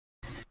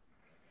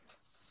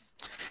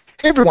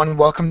Hey everyone,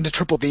 welcome to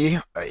Triple V,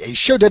 a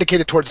show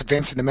dedicated towards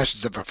advancing the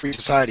message of a free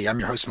society. I'm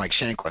your host, Mike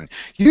Shanklin.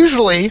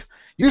 Usually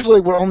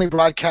we're only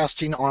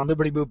broadcasting on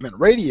Liberty Movement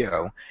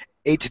Radio,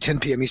 8 to 10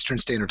 p.m. Eastern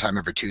Standard Time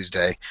every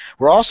Tuesday.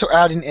 We're also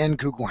adding in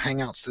Google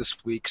Hangouts this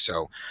week,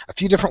 so a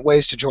few different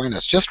ways to join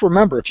us. Just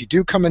remember, if you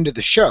do come into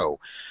the show,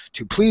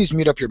 to please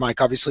mute up your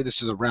mic. Obviously,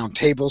 this is a round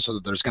table, so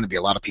there's going to be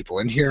a lot of people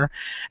in here,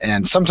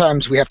 and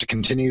sometimes we have to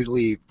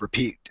continually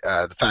repeat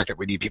the fact that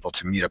we need people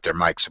to mute up their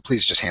mics, so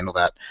please just handle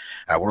that.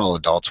 We're all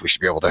adults. We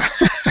should be able to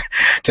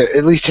to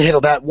at least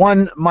handle that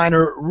one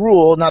minor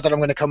rule, not that I'm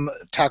going to come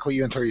tackle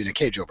you and throw you in a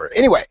cage over it.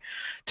 Anyway,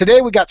 today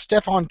we got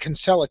Stefan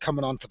Kinsella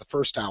coming on for the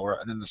first hour,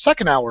 and then the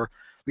second hour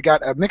we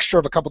got a mixture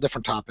of a couple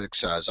different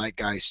topics,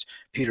 Zeitgeist,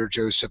 Peter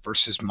Joseph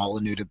versus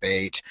Molyneux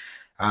debate,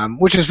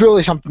 which is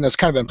really something that's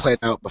kind of been played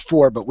out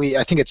before, but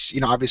I think it's,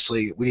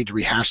 obviously we need to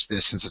rehash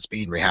this since it's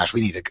being rehashed.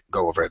 We need to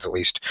go over it at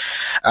least.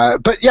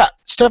 But yeah,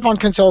 Stefan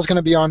Kinsella is going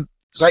to be on.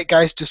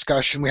 Zeitgeist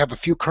discussion. We have a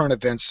few current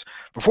events.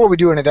 Before we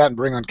do any of that and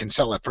bring on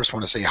Kinsella, I first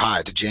want to say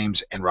hi to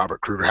James and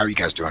Robert Kruger. How are you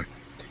guys doing?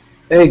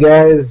 Hey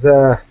guys,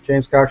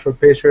 James Cox with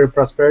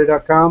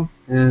PageRateProsperity.com,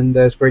 and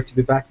it's great to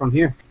be back on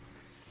here.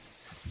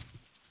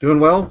 Doing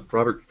well,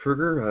 Robert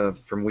Kruger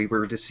from We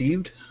Were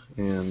Deceived,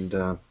 and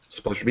it's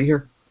a pleasure to be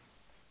here.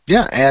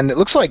 Yeah, and it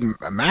looks like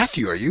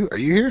Matthew. Are you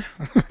here?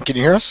 Can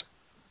you hear us?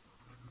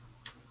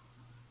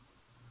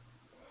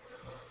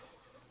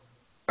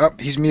 Oh,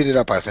 he's muted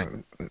up, I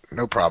think.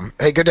 No problem.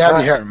 Hey, good to have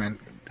you here, man.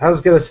 I was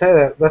going to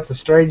say that's a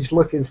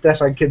strange-looking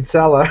Stefan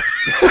Kinsella.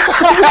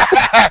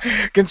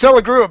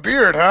 Kinsella grew a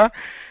beard, huh?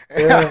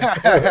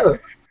 Yeah.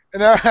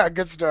 No,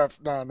 good stuff.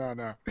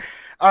 No.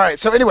 All right,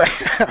 so anyway,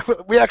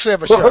 we actually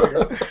have a show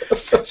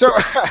here. So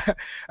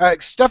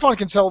Stefan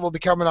Kinsella will be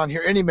coming on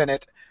here any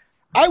minute.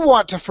 I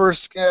want to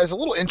first, as a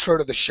little intro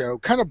to the show,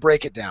 kind of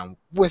break it down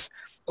with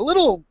a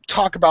little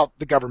talk about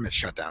the government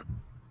shutdown.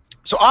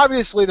 So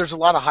obviously there's a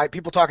lot of hype,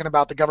 people talking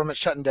about the government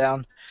shutting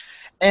down,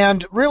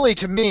 and really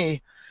to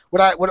me,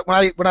 when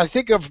I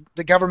think of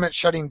the government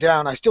shutting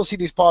down, I still see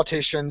these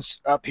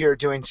politicians up here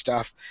doing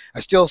stuff.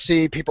 I still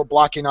see people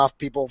blocking off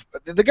people.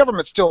 The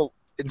government's still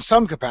in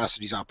some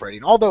capacities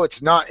operating, although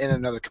it's not in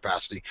another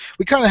capacity.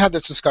 We kind of had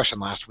this discussion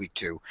last week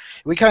too.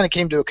 We kind of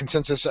came to a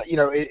consensus.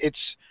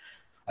 It's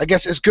I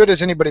guess as good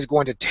as anybody's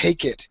going to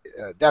take it,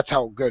 that's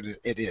how good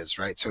it is,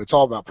 right? So it's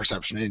all about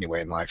perception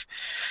anyway in life.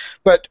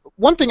 But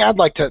one thing I'd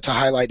like to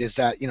highlight is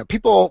that,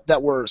 people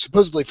that were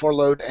supposedly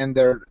furloughed and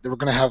they were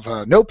going to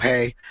have no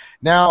pay,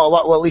 now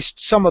at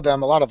least some of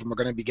them, a lot of them are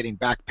going to be getting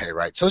back pay,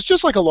 right? So it's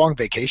just like a long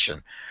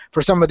vacation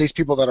for some of these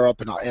people that are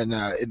up in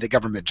the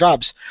government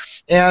jobs.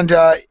 And,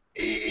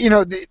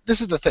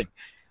 this is the thing.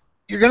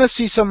 You're going to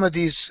see some of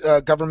these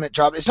government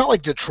jobs. It's not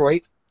like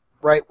Detroit,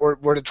 right,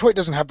 where Detroit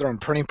doesn't have their own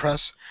printing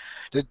press.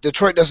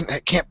 Detroit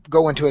can't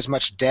go into as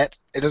much debt.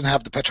 It doesn't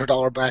have the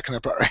petrodollar backing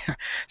up,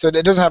 so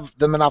it doesn't have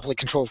the monopoly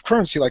control of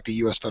currency like the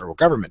U.S. federal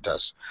government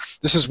does.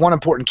 This is one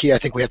important key I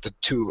think we have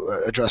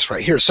to address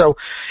right here. So,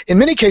 in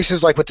many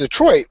cases, like with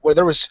Detroit, where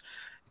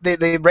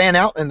they ran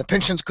out and the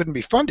pensions couldn't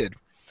be funded.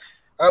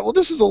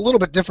 This is a little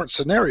bit different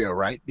scenario,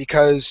 right?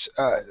 Because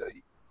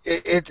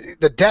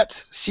the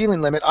debt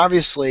ceiling limit,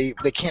 obviously,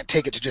 they can't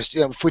take it to just,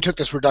 if we took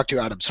this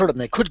reductio ad absurdum,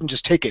 they couldn't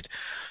just take it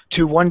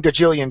to $1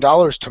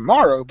 gajillion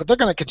tomorrow, but they're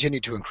going to continue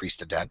to increase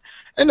the debt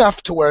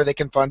enough to where they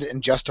can fund it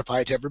and justify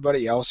it to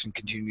everybody else and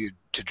continue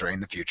to drain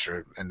the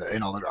future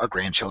and all our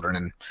grandchildren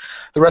and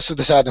the rest of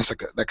the sadness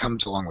that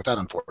comes along with that,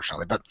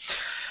 unfortunately. But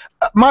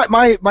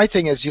my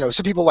thing is,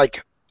 some people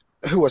like,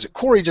 who was it?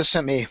 Corey just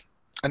sent me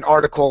an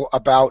article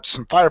about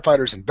some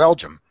firefighters in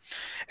Belgium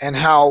and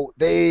how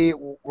they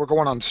were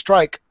going on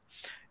strike,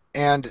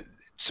 and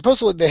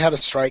supposedly they had a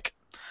strike,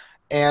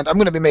 and I'm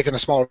going to be making a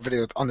smaller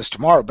video on this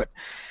tomorrow, but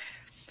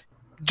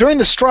during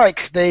the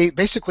strike, they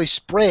basically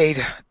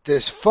sprayed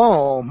this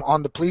foam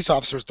on the police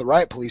officers, the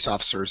riot police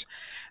officers,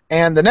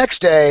 and the next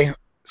day,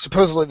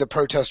 supposedly the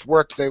protest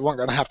worked. They weren't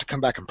going to have to come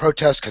back and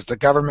protest because the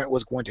government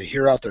was going to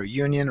hear out their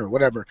union or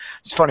whatever.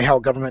 It's funny how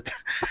a government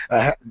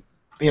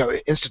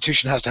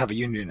institution has to have a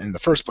union in the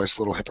first place.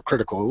 A little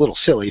hypocritical, a little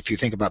silly if you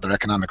think about their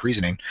economic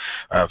reasoning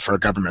for a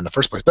government in the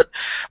first place. But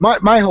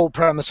my whole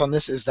premise on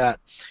this is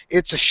that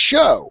it's a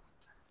show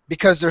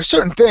because there are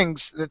certain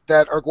things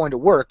that are going to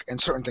work and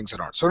certain things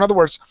that aren't. So in other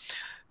words,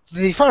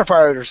 the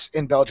firefighters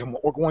in Belgium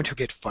are going to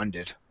get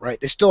funded, right?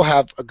 They still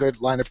have a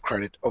good line of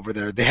credit over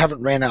there. They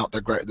haven't ran out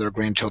their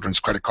grandchildren's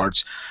credit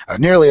cards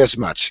nearly as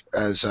much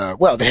as,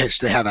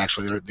 they have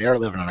actually. They are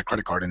living on a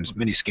credit card in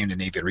many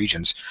Scandinavian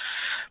regions.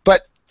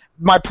 But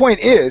my point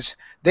is,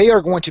 they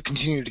are going to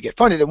continue to get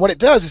funded, and what it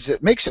does is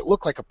it makes it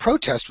look like a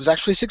protest was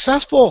actually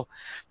successful.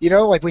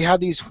 Like we had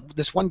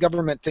this one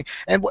government thing,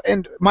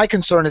 and my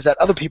concern is that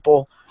other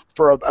people,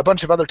 for a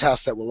bunch of other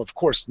tasks that will, of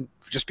course,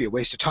 just be a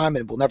waste of time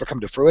and will never come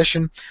to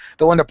fruition,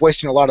 they'll end up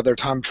wasting a lot of their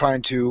time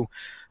trying to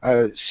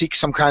seek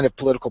some kind of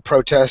political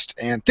protest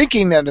and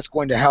thinking that it's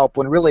going to help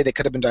when really they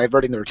could have been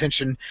diverting their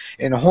attention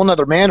in a whole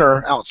other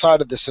manner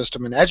outside of the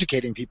system and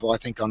educating people, I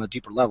think, on a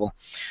deeper level,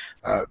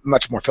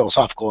 much more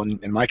philosophical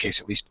in my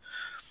case at least.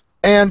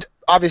 And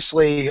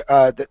obviously,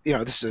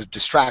 this is a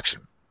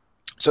distraction.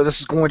 So this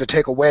is going to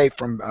take away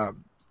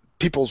from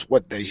people's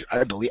what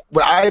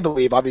I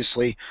believe.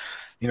 Obviously,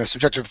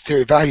 subjective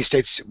theory of value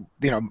states.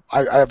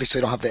 I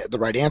obviously don't have the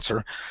right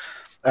answer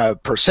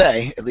per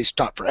se. At least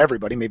not for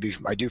everybody. Maybe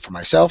I do for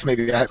myself.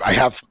 Maybe I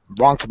have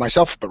wrong for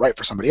myself, but right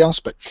for somebody else.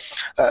 But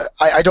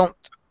I don't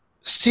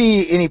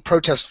see any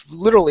protests.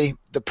 Literally,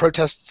 the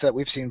protests that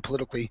we've seen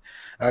politically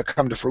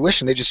come to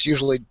fruition, they just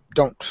usually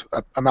don't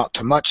amount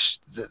to much.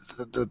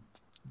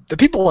 The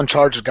people in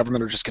charge of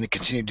government are just going to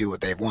continue to do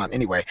what they want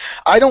anyway.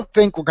 I don't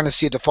think we're going to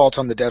see a default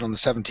on the debt on the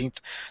 17th.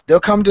 They'll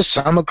come to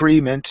some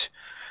agreement,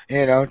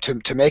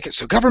 to make it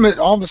so government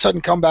all of a sudden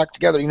come back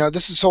together.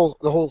 This is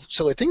the whole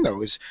silly thing,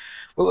 though, is,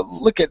 well,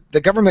 look at the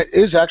government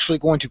is actually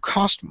going to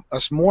cost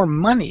us more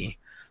money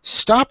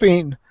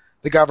stopping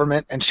the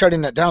government and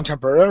shutting it down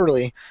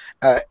temporarily,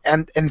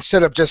 and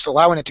instead of just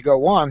allowing it to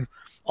go on,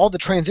 all the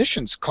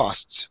transitions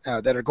costs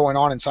that are going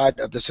on inside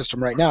of the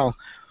system right now,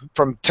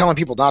 from telling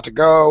people not to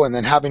go and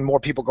then having more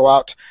people go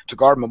out to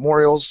guard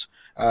memorials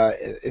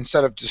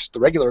instead of just the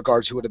regular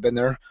guards who would have been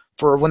there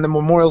for when the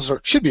memorials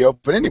should be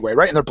open anyway,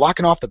 right? And they're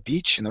blocking off the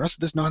beach and the rest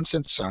of this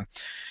nonsense. So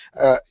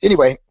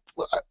anyway,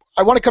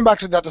 I want to come back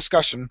to that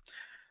discussion,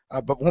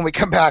 but when we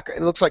come back,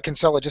 it looks like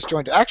Kinsella just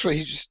joined.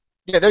 Actually,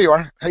 yeah, there you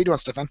are. How you doing,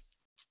 Stefan?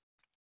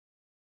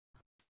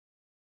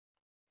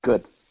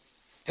 Good.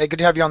 Hey, good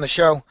to have you on the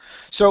show.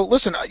 So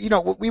listen,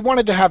 we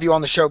wanted to have you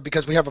on the show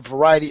because we have a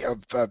variety of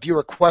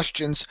viewer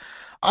questions.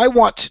 I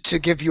want to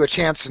give you a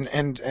chance,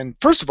 and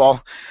first of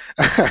all,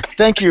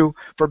 thank you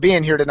for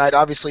being here tonight.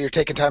 Obviously, you're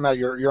taking time out of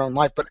your own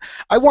life, but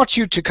I want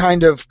you to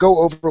kind of go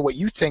over what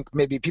you think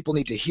maybe people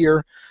need to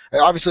hear.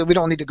 Obviously, we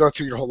don't need to go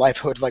through your whole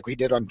lifehood like we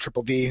did on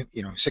Triple V,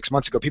 6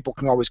 months ago. People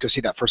can always go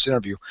see that first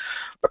interview.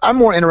 But I'm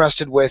more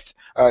interested with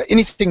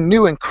anything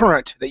new and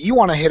current that you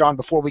want to hit on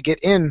before we get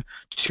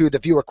into the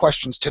viewer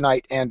questions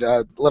tonight, and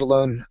let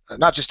alone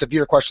not just the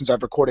viewer questions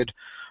I've recorded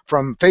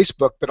from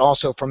Facebook, but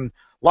also from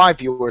live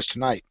viewers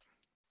tonight.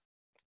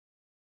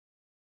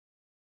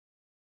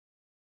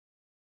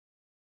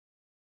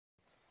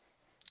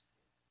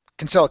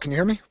 Kinsella, can you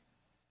hear me?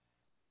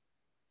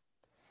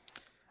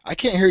 I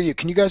can't hear you.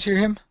 Can you guys hear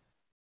him?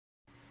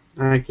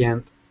 I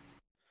can't.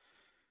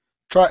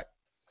 Try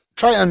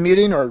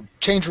unmuting or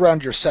change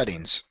around your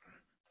settings.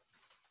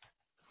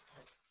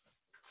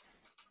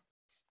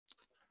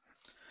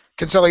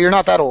 Kinsella, you're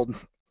not that old.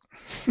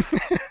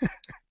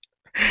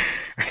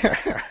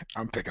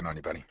 I'm picking on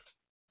you, buddy.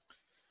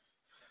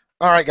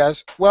 All right,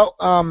 guys. Well,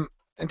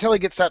 until he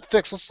gets that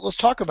fixed, let's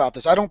talk about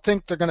this. I don't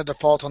think they're going to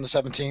default on the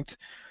 17th.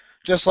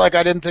 Just like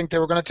I didn't think they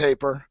were going to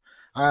taper.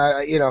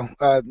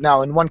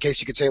 Now, in one case,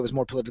 you could say it was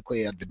more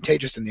politically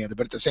advantageous than the other,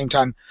 but at the same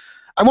time,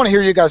 I want to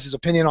hear you guys'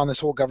 opinion on this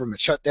whole government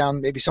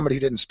shutdown. Maybe somebody who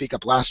didn't speak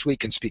up last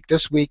week can speak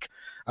this week.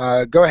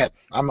 Go ahead.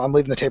 I'm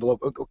leaving the table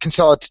open.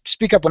 Kinsella,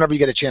 speak up whenever you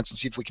get a chance and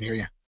see if we can hear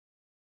you.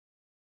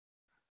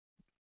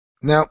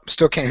 No,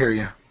 still can't hear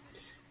you.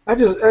 I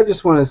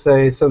just want to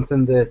say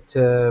something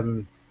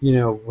that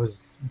was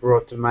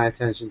brought to my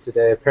attention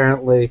today.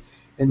 Apparently,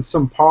 in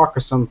some park or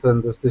something,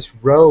 there's this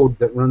road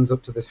that runs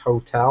up to this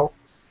hotel,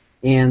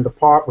 and the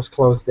park was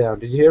closed down.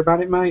 Did you hear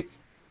about it, Mike?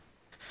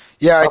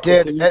 Yeah, I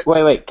did.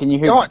 Wait, can you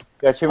hear me? Go on. You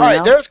guys hear me All right,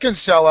 now? there's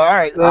Kinsella. All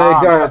right. Go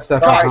ahead,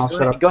 Stefan. I'll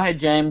shut up. Go ahead,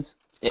 James.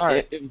 It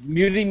was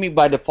muting me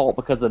by default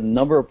because of the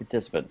number of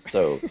participants,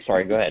 so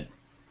sorry, go ahead.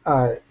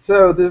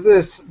 So there's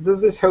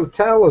this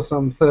hotel or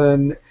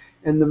something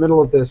in the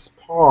middle of this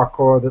park,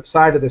 or the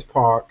side of this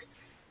park,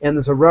 and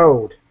there's a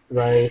road,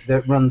 right,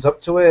 that runs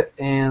up to it,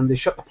 and they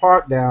shut the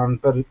park down,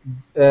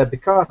 but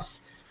because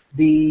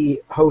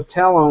the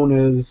hotel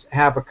owners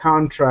have a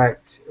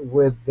contract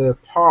with the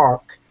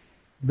park,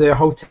 the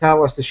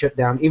hotel has to shut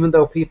down, even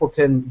though people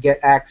can get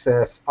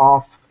access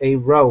off a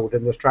road,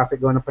 and there's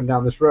traffic going up and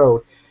down this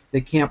road.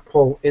 They can't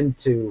pull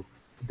into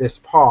this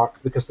park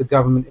because the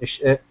government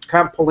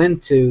can't pull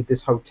into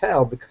this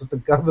hotel because the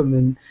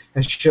government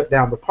has shut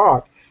down the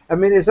park. I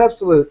mean, it's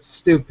absolute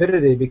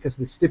stupidity because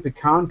of the stupid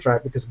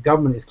contract, because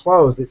government is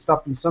closed. It's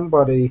stopping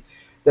somebody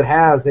that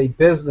has a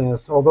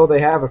business, although they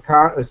have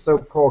a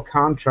so-called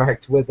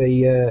contract with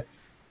a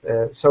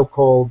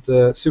so-called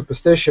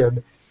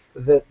superstition,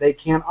 that they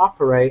can't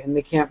operate and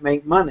they can't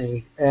make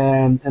money.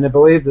 And I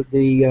believe that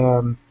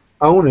the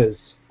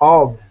owners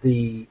of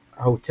the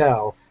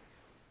hotel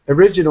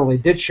originally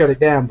did shut it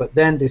down, but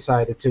then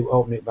decided to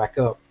open it back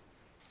up.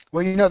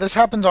 Well, this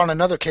happened on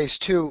another case,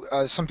 too.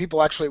 Some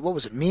people actually, what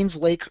was it, Means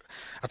Lake?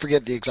 I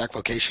forget the exact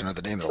location or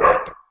the name of the lake.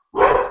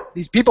 But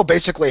these people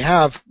basically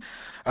have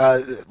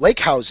lake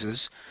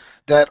houses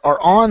that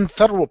are on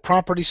federal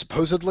property,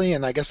 supposedly,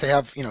 and I guess they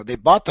have, they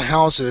bought the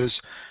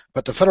houses,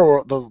 but the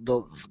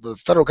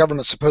federal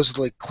government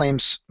supposedly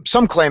claims,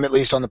 some claim at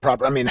least on the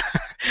property. I mean,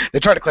 they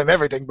try to claim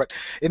everything, but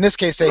in this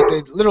case, they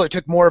literally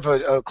took more of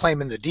a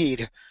claim in the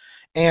deed.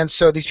 And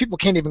so these people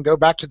can't even go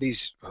back to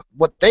these,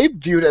 what they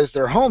viewed as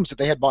their homes that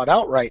they had bought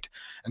outright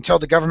until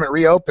the government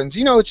reopens.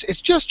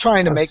 It's just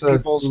trying to make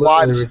people's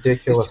lives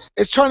ridiculous.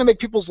 It's trying to make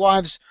people's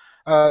lives,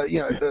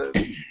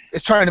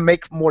 is trying to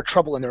make more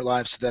trouble in their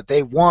lives so that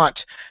they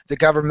want the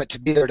government to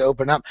be there to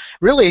open up.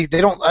 Really,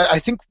 they don't. I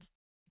think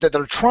that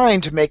they're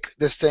trying to make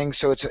this thing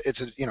so it's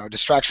a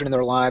distraction in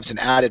their lives and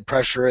added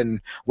pressure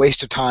and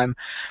waste of time.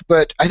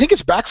 But I think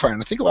it's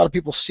backfiring. I think a lot of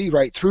people see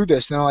right through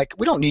this and they're like,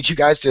 we don't need you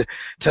guys to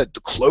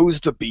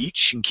close the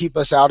beach and keep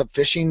us out of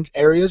fishing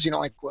areas.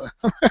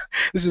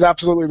 This is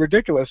absolutely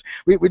ridiculous.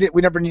 We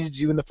never needed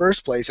you in the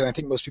first place, and I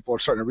think most people are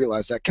starting to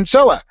realize that.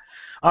 Kinsella,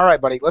 all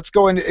right, buddy, let's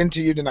go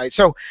into you tonight.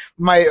 So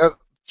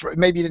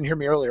maybe you didn't hear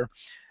me earlier.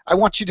 I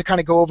want you to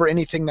kind of go over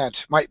anything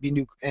that might be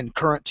new and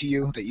current to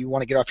you that you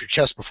want to get off your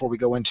chest before we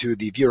go into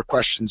the viewer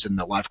questions and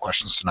the live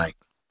questions tonight.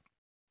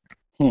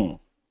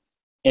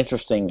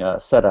 Interesting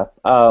setup.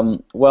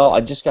 Well, I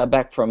just got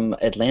back from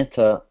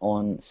Atlanta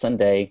on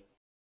Sunday.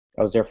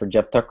 I was there for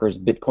Jeff Tucker's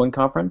Bitcoin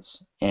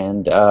conference,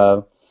 and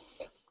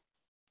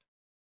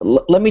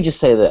let me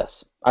just say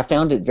this. I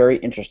found it very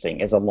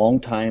interesting as a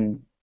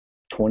longtime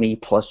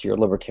 20-plus year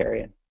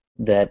libertarian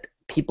that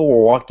people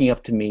were walking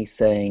up to me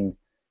saying,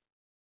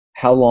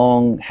 how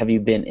long have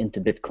you been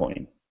into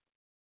Bitcoin?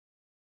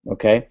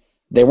 Okay?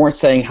 They weren't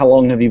saying, how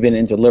long have you been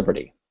into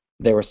liberty?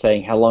 They were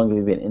saying, how long have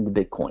you been into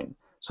Bitcoin?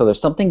 So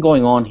there's something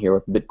going on here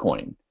with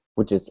Bitcoin,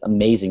 which is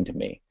amazing to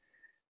me.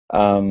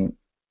 I'll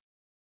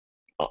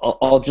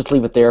just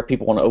leave it there.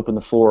 People want to open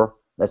the floor,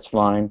 that's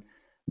fine.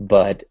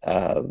 But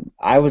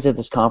I was at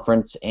this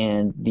conference,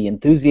 and the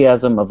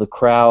enthusiasm of the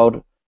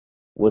crowd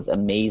was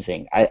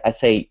amazing. I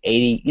say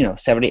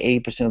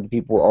 70-80% of the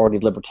people were already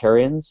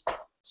libertarians.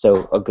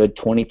 So a good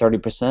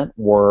 20-30%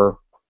 were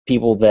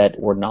people that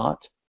were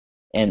not,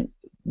 and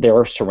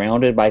they're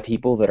surrounded by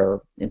people that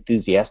are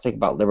enthusiastic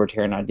about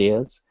libertarian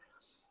ideas.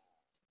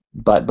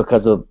 But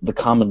because of the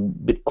common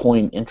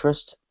Bitcoin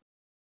interest,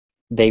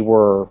 they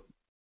were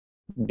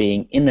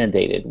being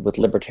inundated with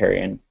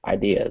libertarian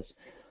ideas.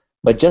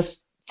 But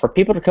just for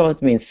people to come up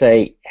to me and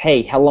say,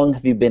 hey, how long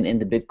have you been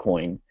into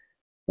Bitcoin,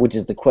 which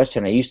is the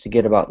question I used to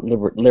get about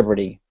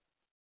liberty,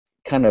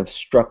 kind of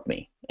struck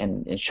me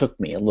and shook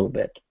me a little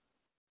bit.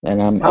 And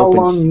I'm How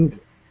open.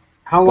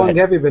 long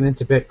have you been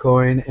into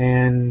Bitcoin,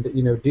 and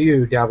do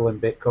you dabble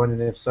in Bitcoin,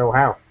 and if so,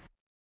 how?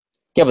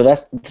 Yeah, but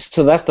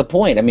that's the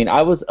point. I mean,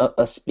 I was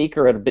a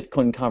speaker at a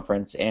Bitcoin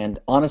conference, and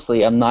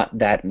honestly, I'm not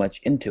that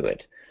much into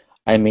it.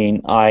 I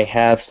mean, I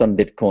have some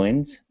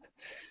Bitcoins,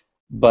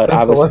 but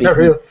That's I was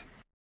hilarious. speaking.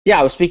 Yeah,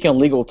 I was speaking on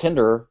legal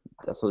tender.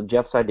 That's what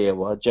Jeff's idea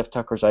was, Jeff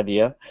Tucker's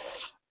idea,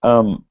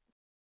 and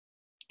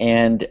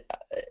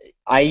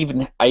I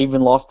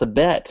even lost a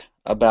bet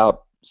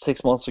about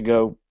 6 months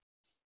ago.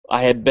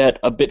 I had bet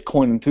a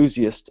Bitcoin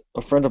enthusiast,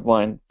 a friend of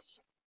mine,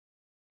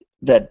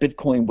 that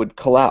Bitcoin would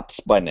collapse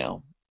by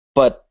now.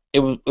 But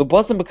it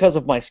wasn't because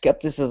of my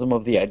skepticism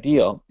of the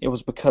idea. It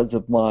was because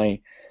of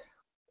my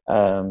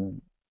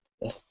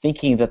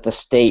thinking that the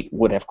state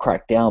would have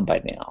cracked down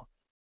by now.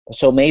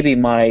 So maybe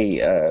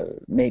maybe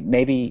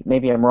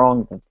I'm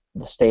wrong. That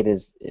the state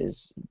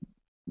is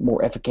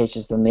more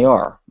efficacious than they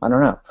are. I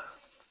don't know.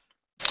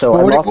 So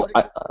I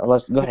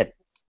lost. Go ahead.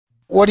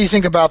 What do you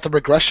think about the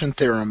regression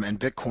theorem and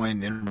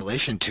Bitcoin in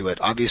relation to it?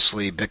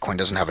 Obviously, Bitcoin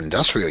doesn't have an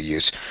industrial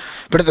use,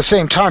 but at the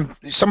same time,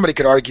 somebody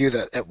could argue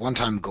that at one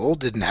time gold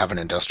didn't have an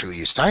industrial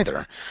use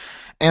either.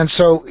 And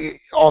so,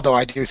 although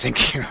I do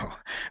think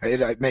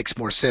it makes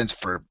more sense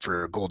for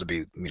gold to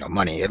be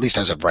money, at least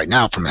as of right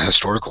now, from a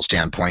historical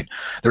standpoint,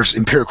 there's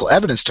empirical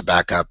evidence to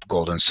back up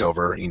gold and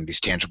silver,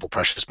 these tangible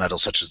precious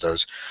metals such as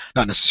those,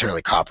 not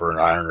necessarily copper and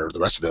iron or the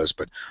rest of those,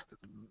 but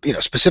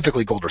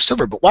specifically gold or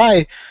silver. But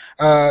why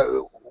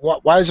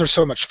is there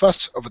so much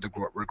fuss over the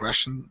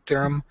regression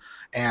theorem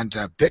and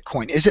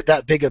Bitcoin? Is it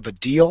that big of a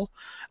deal?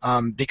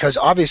 Because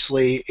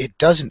obviously it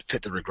doesn't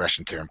fit the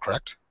regression theorem,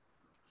 correct?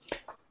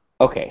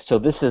 Okay, so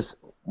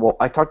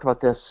I talked about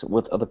this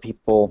with other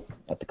people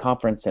at the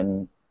conference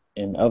and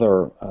in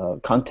other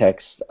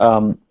contexts.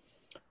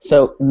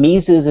 So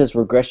Mises's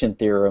regression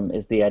theorem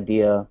is the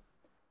idea.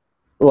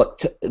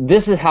 Look,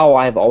 this is how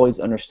I've always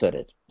understood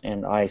it,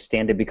 and I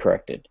stand to be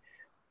corrected.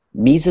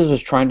 Mises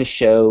was trying to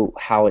show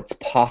how it's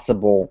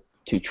possible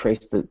to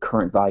trace the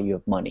current value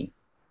of money,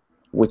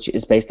 which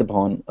is based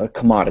upon a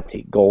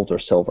commodity, gold or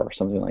silver, or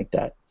something like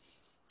that.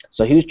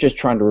 So he was just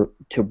trying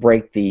to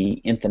break the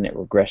infinite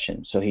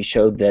regression. So he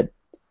showed that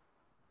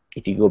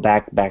if you go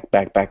back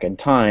in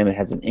time, it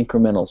has an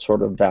incremental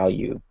sort of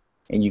value,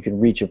 and you can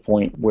reach a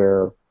point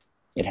where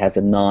it has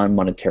a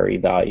non-monetary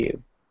value.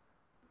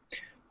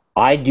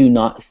 I do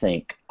not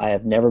think, I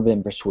have never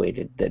been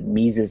persuaded that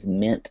Mises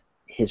meant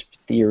his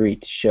theory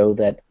to show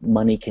that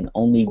money can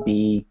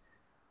only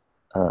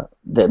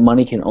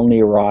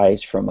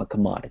arise from a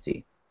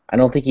commodity. I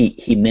don't think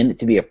he meant it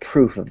to be a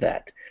proof of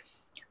that.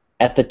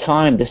 At the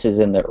time, this is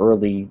in the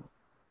early,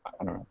 I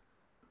don't know,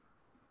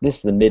 this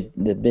is the mid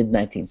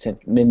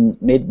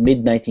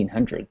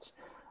 1900s.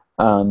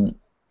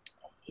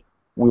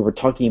 We were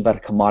talking about a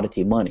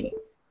commodity money,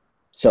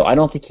 so I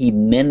don't think he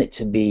meant it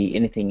to be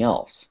anything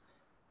else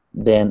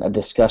than a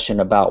discussion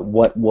about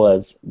what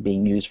was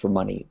being used for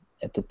money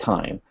at the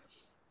time.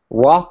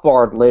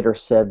 Rothbard later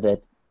said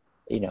that,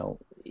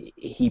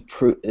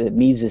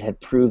 Mises had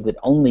proved that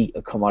only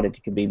a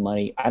commodity could be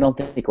money. I don't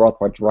think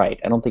Rothbard's right.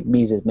 I don't think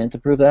Mises meant to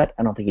prove that.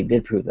 I don't think he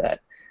did prove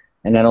that,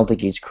 and I don't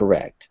think he's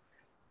correct.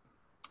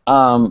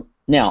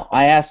 Now,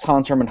 I asked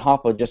Hans Hermann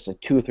Hoppe just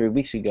 2 or 3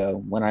 weeks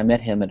ago when I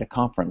met him at a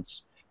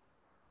conference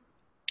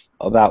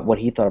about what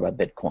he thought about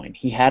Bitcoin.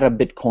 He had a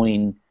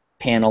Bitcoin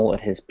panel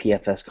at his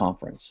PFS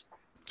conference.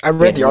 I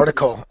read the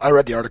article.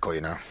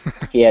 You know.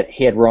 he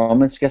had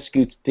Roman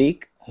Skescu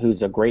speak,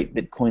 who's a great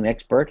Bitcoin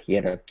expert. He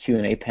had a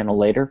Q&A panel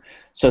later.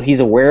 So he's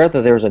aware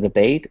that there's a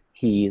debate.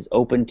 He's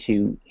open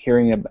to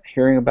hearing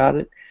about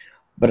it.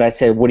 But I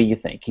said, what do you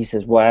think? He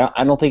says, well,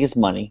 I don't think it's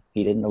money.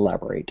 He didn't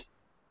elaborate.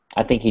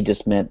 I think he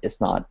just meant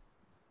it's not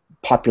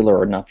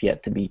popular enough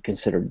yet to be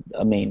considered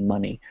a main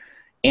money.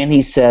 And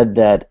he said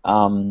that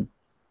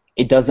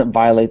it doesn't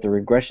violate the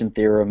regression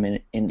theorem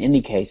in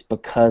any case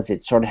because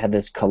it sort of had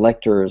this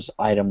collector's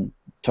item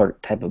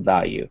type of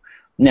value.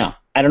 Now,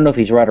 I don't know if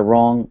he's right or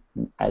wrong.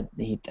 I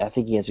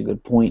think he has a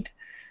good point.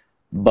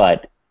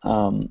 But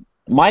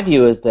my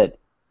view is that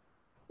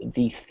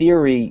the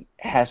theory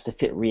has to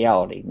fit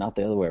reality, not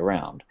the other way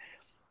around.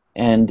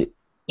 And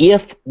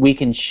if we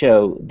can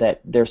show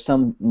that there's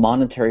some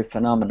monetary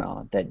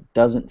phenomena that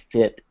doesn't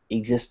fit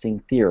existing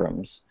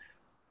theorems,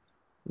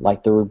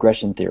 like the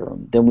regression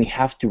theorem, then we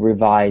have to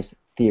revise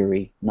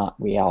theory, not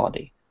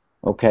reality.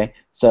 Okay?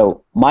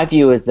 So my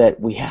view is that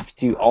we have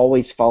to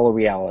always follow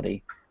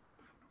reality.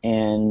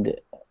 And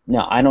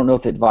now, I don't know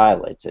if it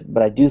violates it,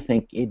 but I do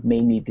think it may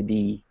need to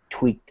be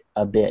tweaked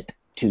a bit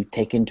to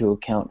take into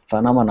account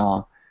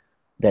phenomena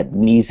that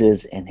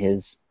Mises and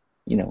his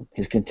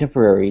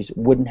contemporaries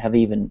wouldn't have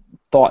even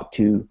thought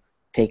to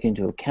take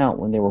into account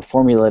when they were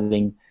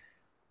formulating,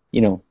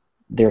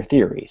 their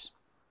theories.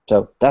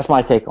 So that's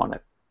my take on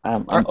it.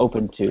 I'm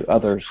open to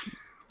others'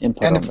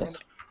 input on this.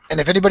 And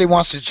if anybody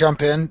wants to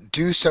jump in,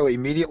 do so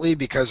immediately,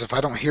 because if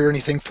I don't hear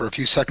anything for a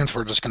few seconds,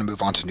 we're just going to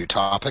move on to new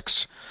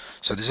topics.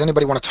 So does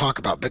anybody want to talk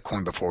about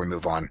Bitcoin before we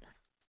move on?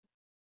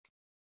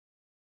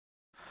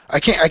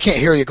 I can't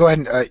hear you. Go ahead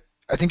and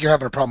I think you're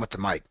having a problem with the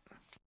mic.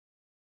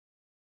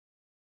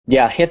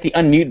 Yeah, hit the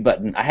unmute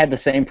button. I had the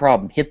same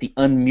problem. Hit the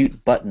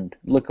unmute button.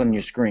 Look on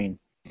your screen.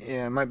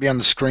 Yeah, it might be on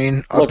the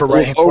screen. Look, upper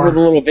right-hand over corner. the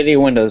little video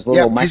windows, the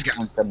little He's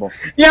microphone symbol.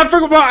 Yeah,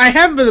 I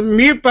have the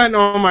mute button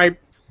on my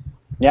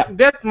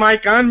that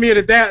mic. I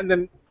unmuted that, and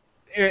then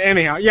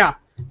anyhow, yeah.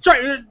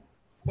 Sorry.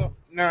 Well,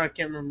 no, I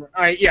can't remember.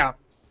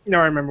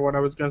 Now I remember what I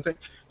was going to say.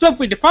 So if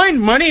we define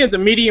money as a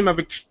medium of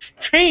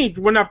exchange,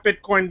 would not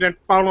Bitcoin then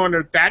fall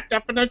under that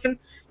definition?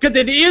 Because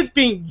it is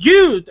being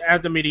used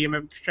as a medium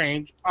of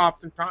exchange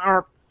oftentimes,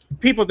 or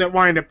people that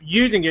wind up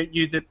using it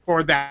use it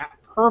for that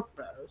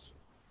purpose.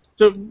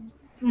 So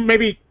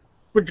maybe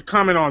would you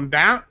comment on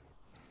that?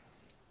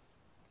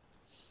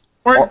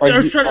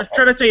 Or should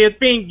I say it's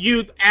being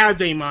used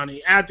as a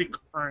money, as a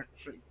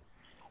currency?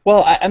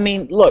 Well, I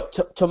mean, look,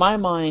 to my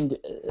mind,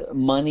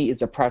 money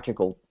is a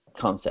practical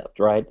concept,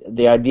 right?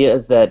 The idea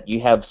is that you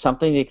have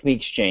something that can be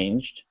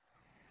exchanged,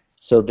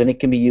 so then it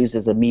can be used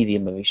as a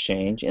medium of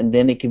exchange, and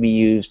then it can be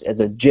used as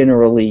a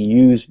generally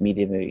used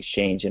medium of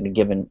exchange in a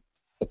given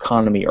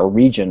economy or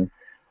region.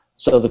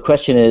 So the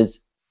question is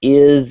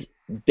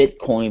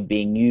Bitcoin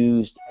being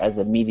used as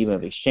a medium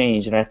of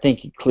exchange? And I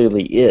think it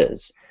clearly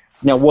is.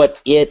 Now, what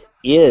it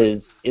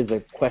is a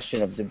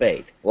question of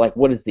debate. Like,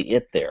 what is the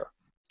it there?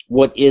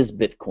 What is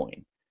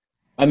Bitcoin?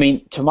 I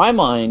mean, to my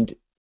mind,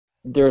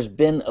 there's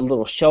been a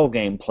little shell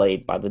game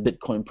played by the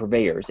Bitcoin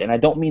purveyors, and I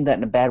don't mean that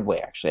in a bad way,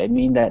 actually. I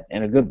mean that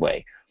in a good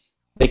way.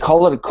 They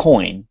call it a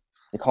coin,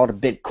 they call it a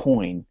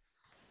Bitcoin,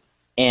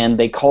 and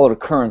they call it a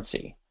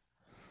currency.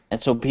 And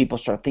so people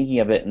start thinking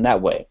of it in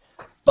that way.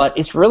 But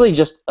it's really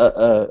just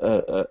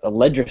a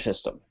ledger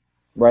system,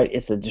 right?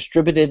 It's a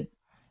distributed,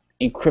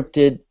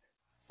 encrypted,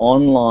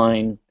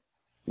 online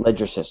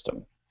ledger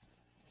system.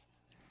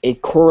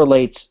 It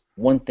correlates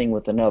one thing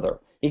with another.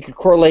 It could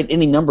correlate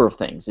any number of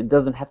things. It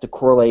doesn't have to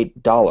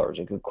correlate dollars.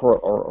 It could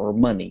or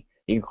money.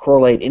 It could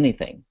correlate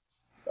anything.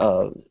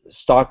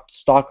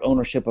 Stock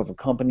ownership of a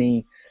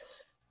company,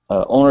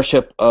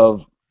 ownership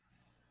of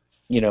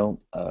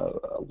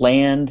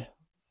land,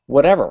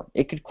 whatever.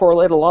 It could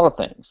correlate a lot of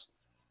things.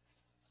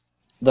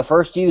 The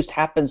first use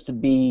happens to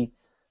be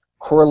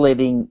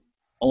correlating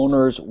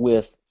owners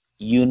with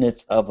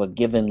units of a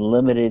given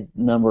limited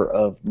number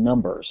of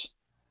numbers,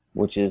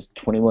 which is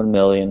 21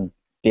 million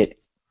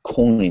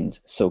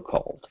Bitcoins,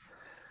 so-called.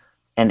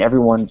 And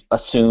everyone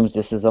assumes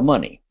this is a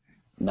money.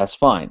 And that's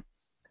fine.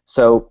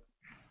 So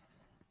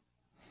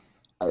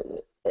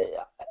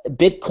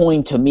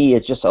Bitcoin to me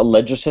is just a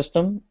ledger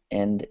system,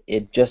 and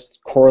it just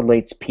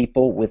correlates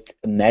people with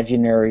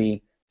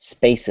imaginary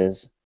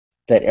spaces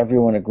that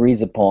everyone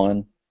agrees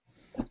upon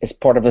as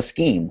part of a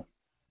scheme.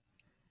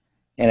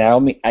 And I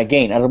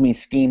don't mean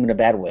scheme in a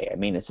bad way. I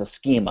mean it's a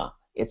schema.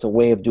 It's a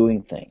way of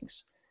doing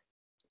things.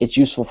 It's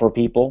useful for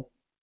people,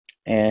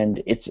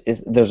 and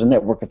there's a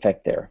network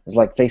effect there. It's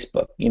like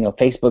Facebook.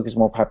 Facebook is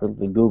more popular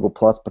than Google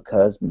Plus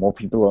because more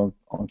people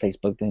are on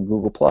Facebook than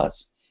Google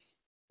Plus.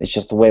 It's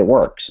just the way it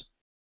works.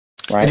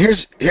 Right.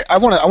 And I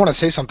want to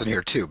say something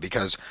here too,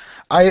 because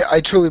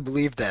I truly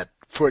believe that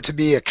for it to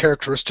be a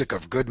characteristic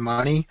of good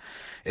money,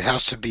 it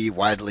has to be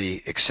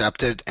widely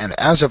accepted. And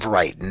as of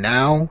right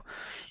now,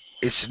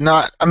 it's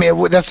not. I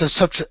mean, that's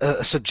such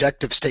a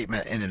subjective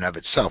statement in and of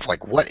itself.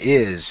 Like, what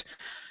is,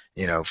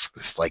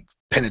 like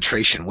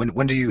penetration?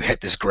 When do you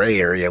hit this gray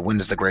area? When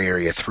is the gray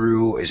area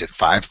through? Is it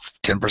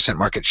 5-10%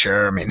 market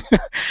share? I mean,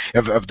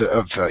 of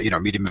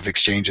medium of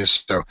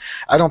exchanges. So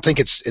I don't think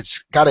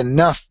it's got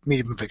enough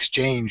medium of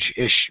exchange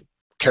ish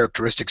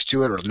characteristics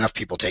to it, or enough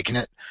people taking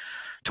it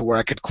to where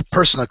I could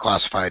personally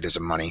classify it as a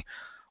money.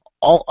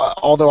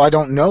 Although I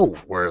don't know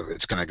where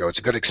it's going to go. It's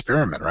a good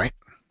experiment, right?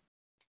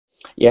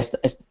 Yes,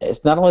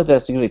 it's not only that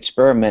it's a good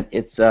experiment.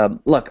 It's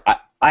look,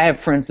 I have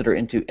friends that are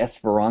into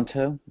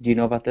Esperanto. Do you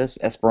know about this?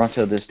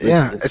 Esperanto, this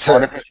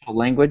artificial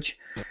language.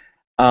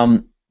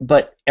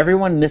 But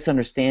everyone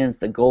misunderstands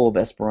the goal of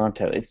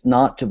Esperanto. It's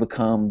not to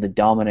become the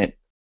dominant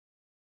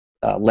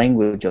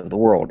language of the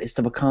world. It's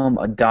to become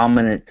a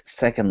dominant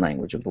second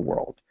language of the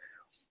world.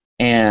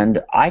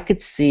 And I could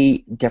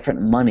see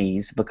different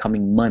monies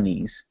becoming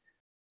monies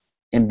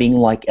and being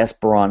like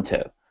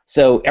Esperanto.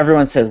 So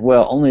everyone says,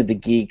 well, only the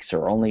geeks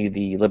or only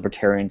the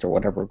libertarians or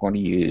whatever are going to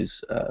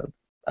use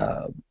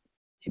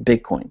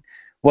Bitcoin.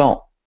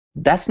 Well,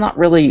 that's not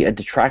really a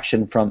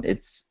detraction from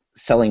its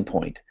selling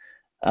point.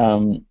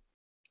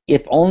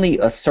 If only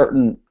a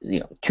certain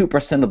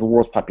 2% of the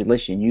world's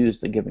population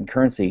used a given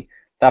currency,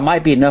 that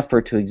might be enough for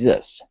it to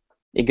exist.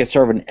 It could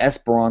serve an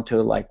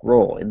Esperanto-like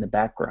role in the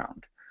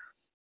background.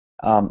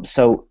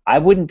 So I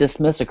wouldn't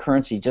dismiss a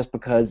currency just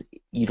because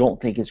you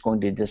don't think it's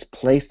going to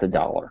displace the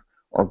dollar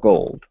or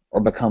gold or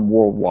become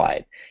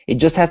worldwide. It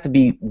just has to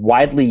be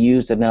widely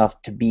used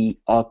enough to be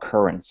a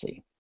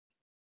currency.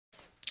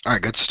 All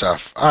right, good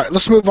stuff. All right,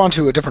 let's move on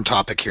to a different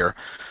topic here.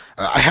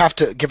 I have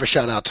to give a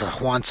shout out to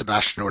Juan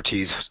Sebastian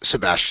Ortiz.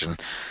 Sebastian,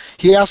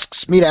 he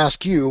asks me to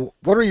ask you,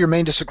 what are your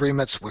main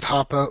disagreements with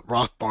Hoppe,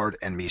 Rothbard,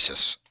 and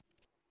Mises?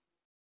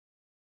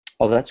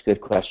 Oh, that's a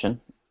good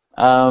question.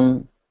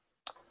 Well,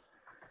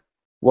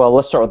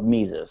 let's start with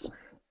Mises.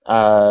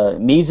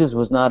 Mises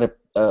was not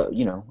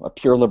a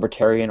pure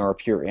libertarian or a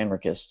pure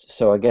anarchist,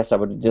 so I guess I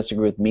would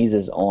disagree with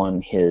Mises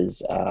on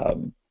his. I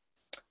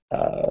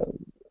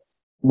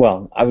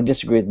would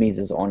disagree with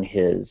Mises on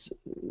his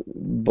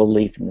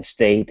belief in the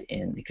state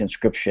and the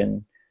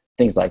conscription,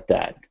 things like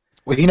that.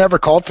 Well, he never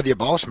called for the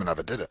abolishment of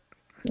it, did it?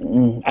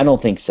 I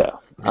don't think so.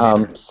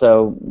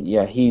 So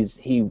yeah, he's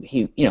a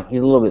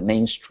little bit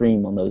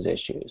mainstream on those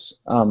issues.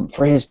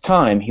 For his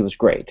time, he was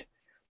great.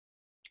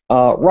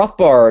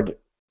 Rothbard,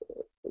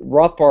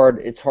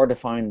 it's hard to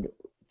find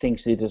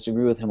things to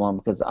disagree with him on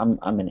because I'm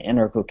an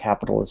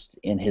anarcho-capitalist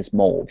in his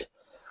mold.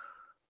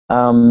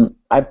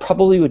 I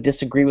probably would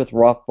disagree with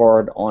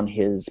Rothbard on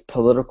his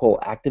political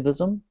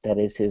activism, that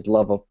is his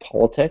love of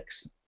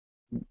politics.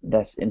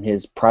 That's in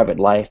his private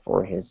life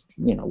or his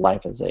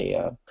life as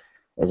an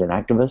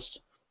activist.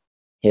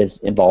 His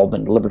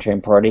involvement in the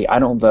Libertarian Party. I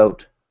don't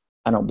vote.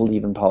 I don't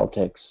believe in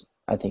politics.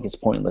 I think it's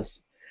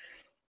pointless.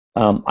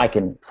 I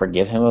can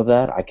forgive him of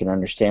that. I can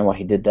understand why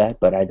he did that,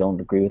 but I don't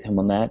agree with him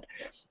on that.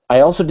 I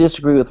also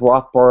disagree with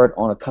Rothbard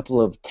on a couple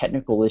of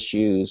technical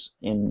issues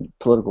in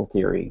political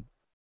theory.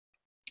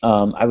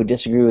 I would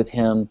disagree with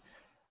him.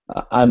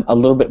 I'm a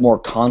little bit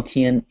more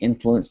Kantian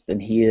influenced than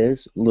he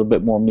is, a little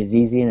bit more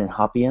Misesian and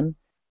Hoppian,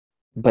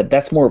 but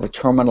that's more of a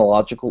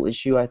terminological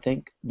issue, I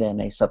think,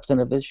 than a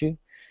substantive issue.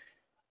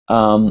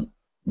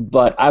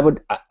 But I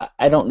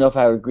don't know if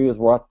I would agree with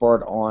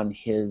Rothbard on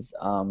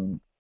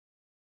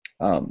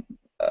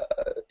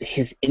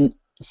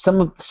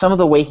some of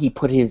the way he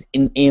put his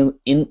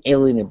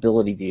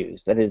inalienability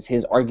views. That is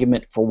his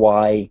argument for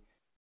why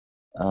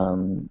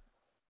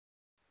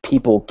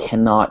people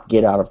cannot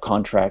get out of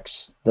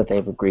contracts that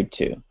they've agreed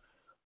to.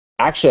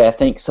 Actually, I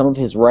think some of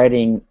his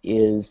writing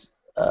is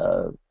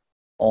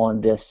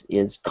on this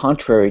is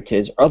contrary to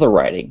his other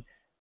writing.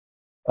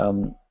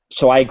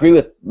 So I agree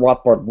with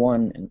Rothbard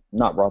 1 and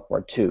not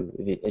Rothbard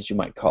 2, as you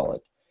might call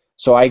it.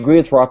 So I agree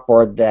with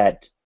Rothbard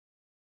that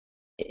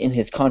in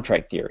his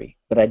contract theory,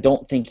 but I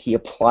don't think he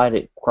applied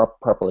it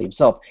properly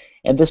himself.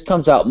 And this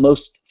comes out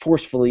most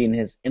forcefully in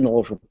his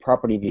intellectual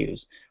property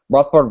views.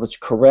 Rothbard was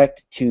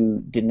correct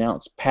to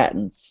denounce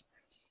patents,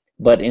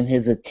 but in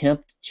his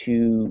attempt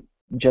to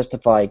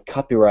justify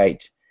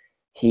copyright,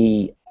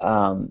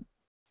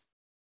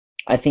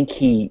 I think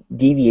he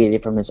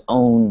deviated from his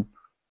own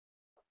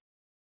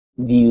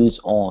views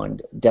on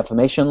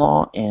defamation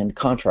law and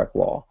contract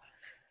law.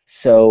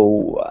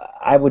 So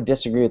I would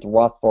disagree with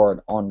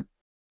Rothbard on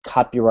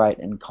copyright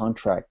and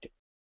contract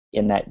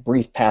in that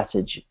brief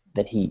passage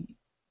that he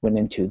went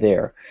into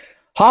there.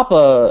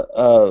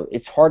 Hoppe,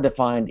 it's hard to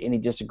find any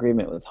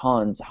disagreement with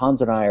Hans.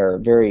 Hans and I are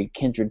very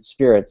kindred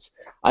spirits.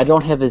 I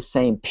don't have his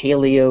same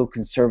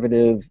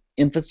paleo-conservative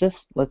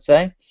emphasis, let's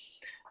say.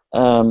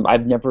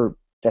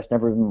 That's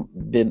never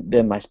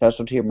been my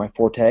specialty or my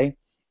forte.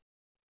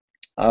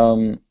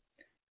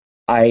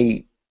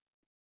 I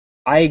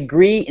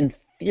agree in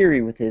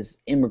theory with his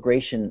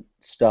immigration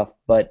stuff,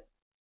 but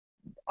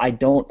I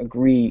don't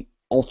agree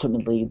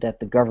ultimately that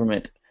the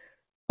government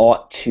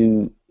ought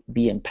to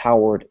be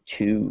empowered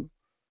to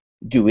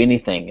do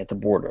anything at the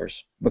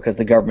borders because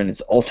the government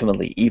is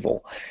ultimately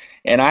evil.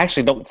 And I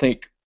actually don't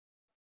think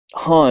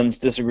Hans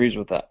disagrees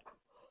with that.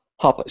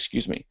 Hoppe,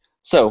 excuse me.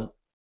 So,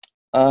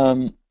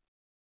 other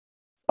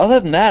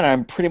than that,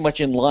 I'm pretty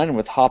much in line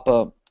with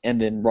Hoppe and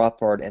then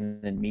Rothbard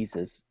and then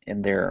Mises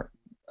in their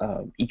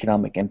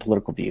economic and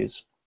political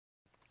views.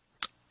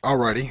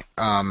 Alrighty.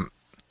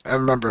 I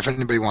remember, if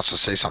anybody wants to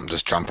say something,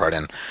 just jump right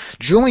in.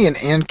 Julian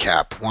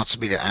Ancap wants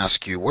me to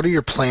ask you, what are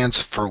your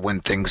plans for when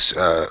things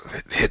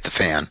hit the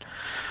fan?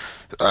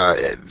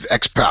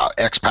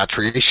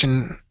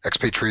 Expatriation,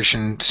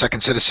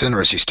 second citizen,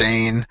 or is he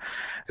staying?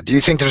 Do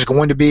you think there's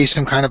going to be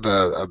some kind of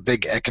a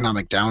big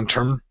economic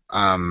downturn?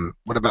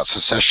 What about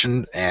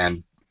secession?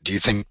 And do you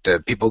think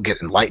that people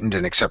get enlightened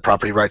and accept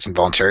property rights and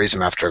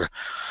voluntarism after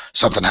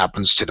something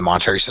happens to the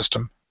monetary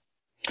system?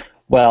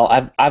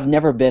 Well, I've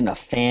never been a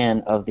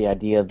fan of the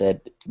idea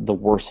that the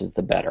worse is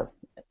the better.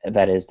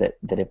 That is, that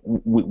if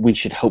we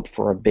should hope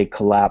for a big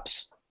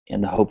collapse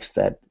in the hopes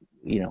that,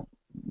 you know,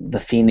 the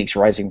phoenix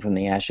rising from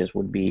the ashes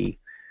would be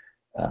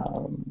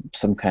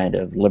some kind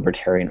of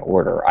libertarian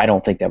order. I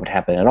don't think that would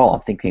happen at all. I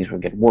think things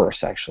would get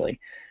worse, actually,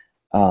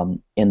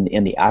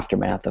 in the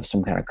aftermath of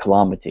some kind of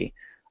calamity.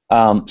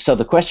 So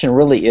the question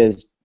really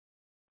is,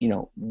 you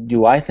know,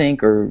 do I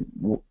think, or,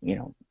 you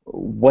know,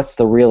 what's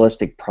the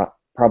realistic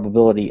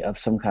probability of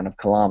some kind of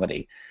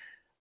calamity?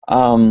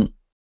 I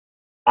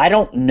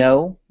don't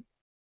know.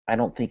 I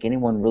don't think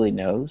anyone really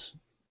knows.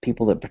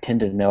 People that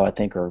pretend to know, I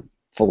think, are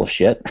full of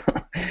shit.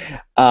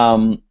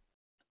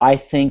 I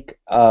think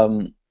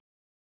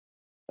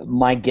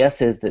my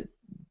guess is that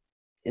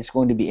it's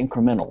going to be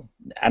incremental.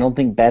 I don't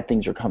think bad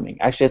things are coming.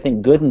 Actually, I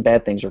think good and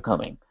bad things are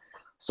coming.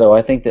 So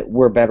I think that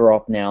we're better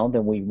off now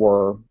than we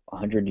were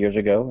 100 years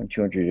ago and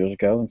 200 years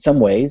ago in some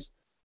ways,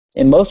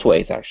 in most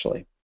ways,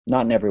 actually,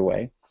 not in every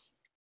way.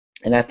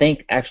 And I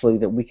think, actually,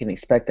 that we can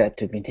expect that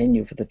to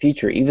continue for the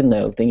future, even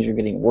though things are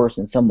getting worse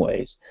in some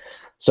ways.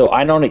 So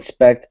I don't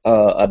expect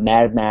a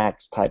Mad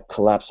Max-type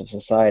collapse of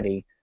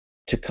society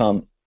to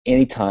come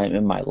anytime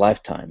in my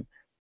lifetime.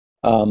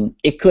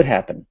 It could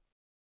happen.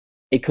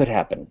 It could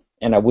happen,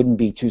 and I wouldn't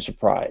be too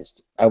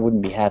surprised. I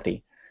wouldn't be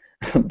happy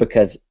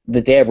because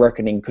the day of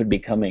reckoning could be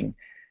coming,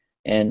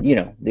 and, you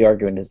know, the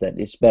argument is that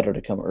it's better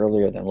to come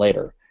earlier than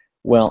later.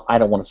 Well, I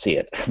don't want to see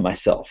it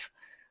myself.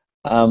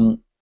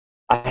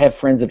 I have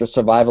friends that are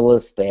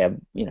survivalists. They have,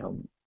 you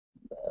know,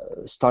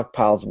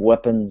 stockpiles of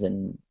weapons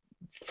and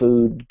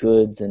food,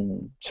 goods,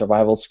 and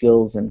survival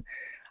skills, and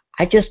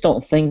I just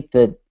don't think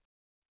that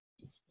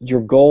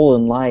your goal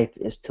in life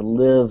is to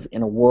live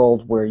in a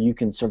world where you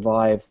can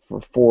survive for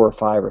 4 or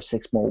 5 or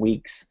 6 more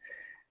weeks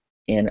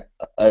in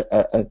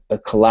a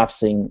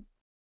collapsing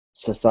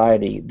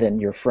society than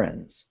your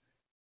friends.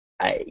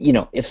 You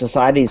know, if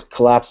society is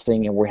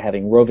collapsing and we're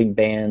having roving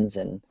bands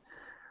and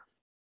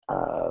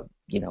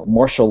you know,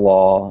 martial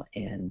law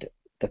and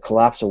the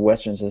collapse of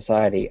Western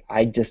society,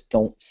 I just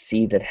don't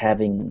see that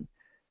having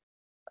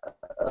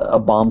a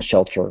bomb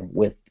shelter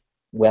with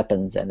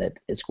weapons in it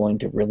is going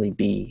to really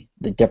be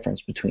the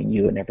difference between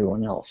you and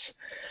everyone else.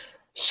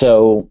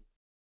 So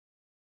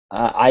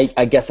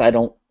I guess I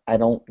don't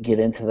get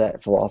into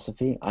that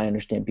philosophy. I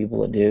understand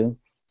people that do,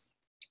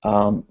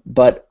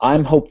 but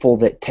I'm hopeful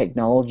that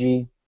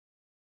technology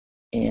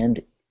and,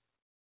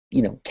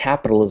 you know,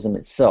 capitalism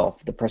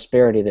itself, the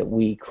prosperity that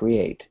we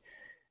create,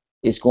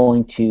 is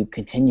going to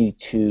continue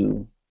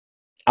to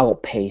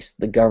outpace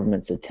the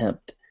government's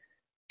attempt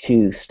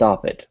to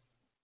stop it.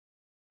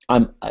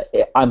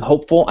 I'm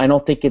hopeful. I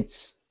don't think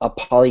it's a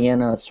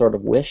Pollyanna sort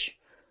of wish.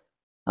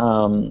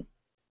 I'm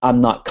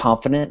not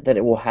confident that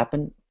it will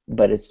happen,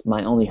 but it's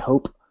my only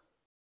hope,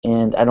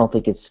 and I don't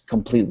think it's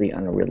completely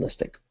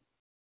unrealistic.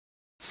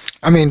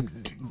 I mean,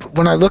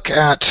 when I look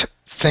at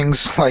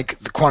things like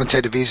the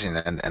quantitative easing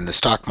and the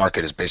stock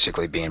market is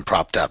basically being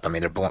propped up. I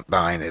mean, they're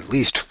buying at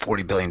least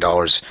 $40 billion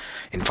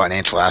in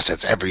financial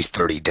assets every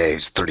 30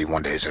 days,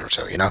 31 days or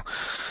so, you know?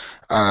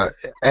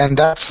 And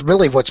that's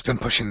really what's been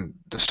pushing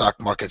the stock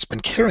market. It's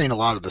been carrying a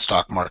lot of the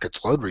stock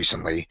market's load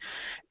recently.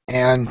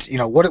 And, you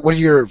know, what do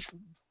you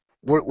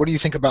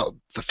think about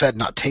the Fed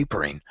not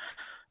tapering?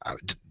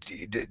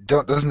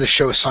 Doesn't this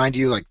show a sign to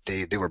you like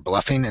they were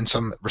bluffing in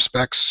some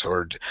respects?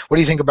 Or what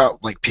do you think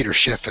about, like, Peter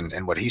Schiff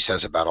and what he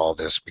says about all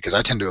this? Because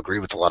I tend to agree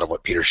with a lot of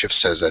what Peter Schiff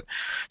says, that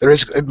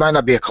it might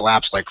not be a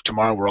collapse like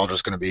tomorrow we're all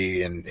just going to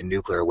be in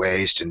nuclear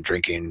waste and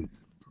drinking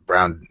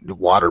brown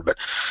water, but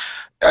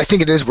I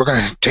think it is. We're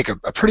going to take a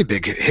pretty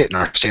big hit in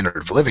our standard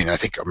of living. I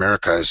think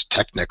America is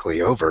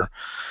technically over,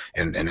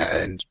 and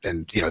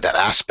you know, that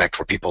aspect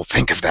where people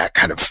think of that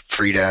kind of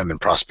freedom and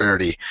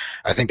prosperity,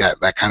 I think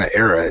that kind of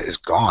era is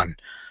gone.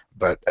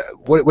 But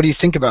what do you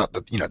think about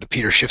the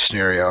Peter Schiff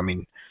scenario? I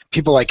mean,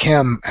 people like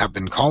him have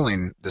been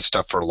calling this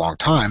stuff for a long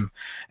time,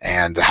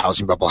 and the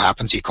housing bubble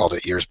happens. He called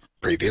it years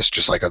previous,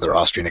 just like other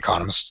Austrian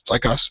economists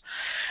like us.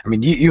 I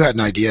mean, you had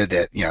an idea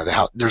that, you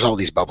know, there's all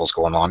these bubbles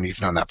going on.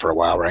 You've known that for a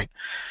while, right?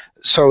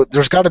 So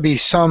there's got to be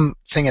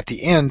something at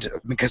the end,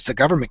 because the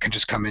government can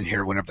just come in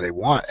here whenever they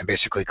want and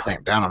basically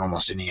clamp down on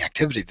almost any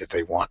activity that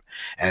they want.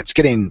 And it's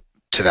getting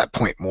to that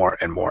point more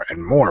and more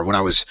and more. When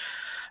I was,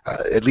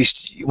 at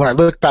least when I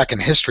look back in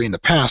history in the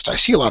past, I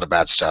see a lot of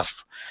bad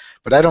stuff,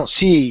 but I don't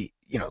see,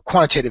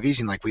 quantitative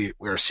easing like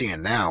we're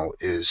seeing now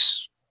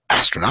is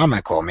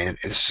astronomical. I mean,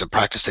 this is a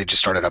practice they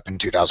just started up in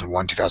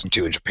 2001,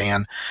 2002 in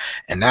Japan,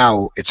 and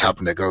now it's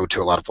happened to go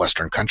to a lot of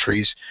Western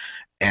countries,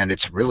 and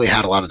it's really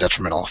had a lot of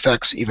detrimental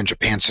effects. Even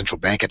Japan's central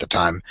bank at the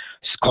time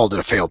called it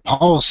a failed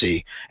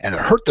policy, and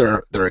it hurt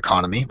their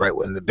economy, right?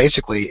 And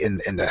basically,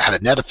 had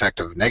a net effect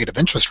of negative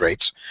interest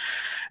rates.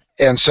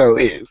 And so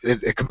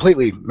it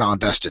completely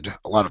malinvested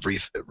a lot of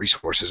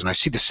resources, and I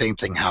see the same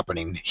thing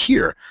happening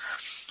here.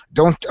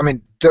 Don't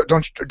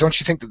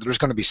you think that there's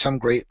going to be some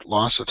great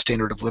loss of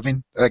standard of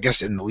living, I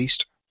guess, in the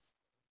least?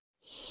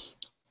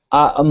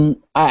 I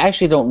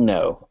actually don't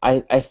know.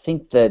 I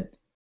think that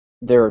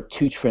there are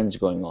two trends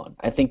going on.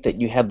 I think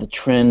that you have the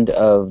trend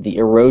of the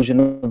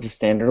erosion of the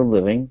standard of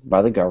living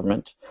by the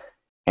government,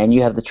 and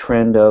you have the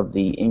trend of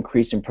the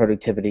increase in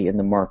productivity in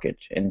the market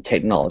and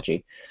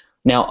technology.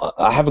 Now,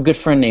 I have a good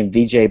friend named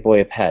Vijay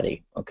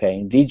Boyapati. Okay,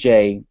 and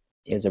Vijay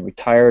is a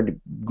retired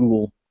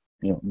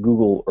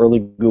early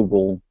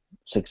Google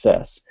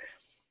success,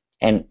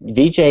 and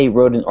Vijay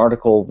wrote an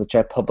article which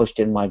I published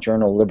in my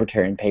journal,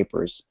 Libertarian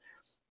Papers,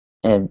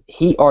 and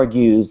he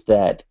argues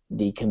that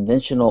the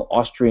conventional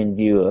Austrian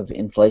view of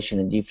inflation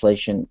and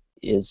deflation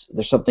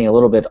there's something a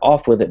little bit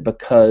off with it,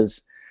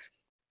 because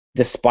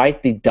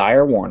despite the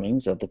dire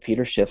warnings of the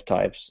Peter Schiff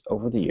types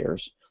over the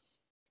years,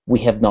 we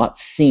have not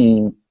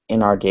seen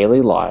in our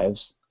daily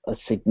lives a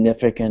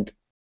significant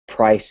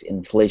price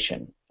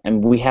inflation.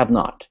 And we have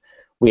not.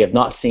 We have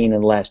not seen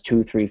in the last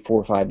 2, 3,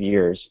 4, 5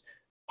 years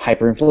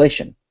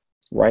hyperinflation,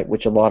 right,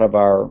 which a lot of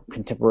our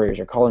contemporaries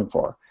are calling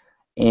for.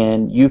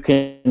 And you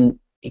can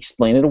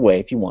explain it away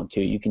if you want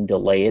to. You can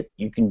delay it.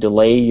 You can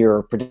delay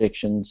your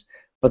predictions.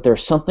 But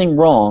there's something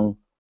wrong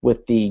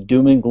with the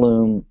doom and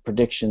gloom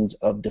predictions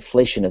of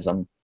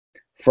deflationism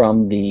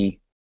from the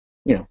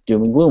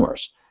doom and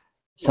gloomers.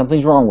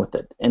 Something's wrong with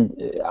it, and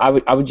I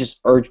would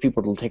just urge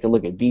people to take a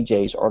look at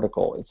Vijay's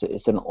article.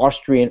 It's an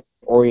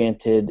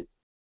Austrian-oriented,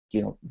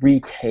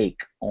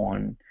 retake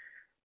on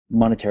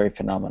monetary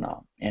phenomena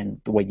and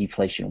the way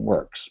deflation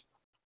works.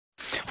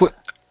 Well,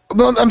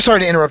 I'm sorry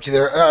to interrupt you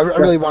there. I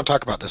really want to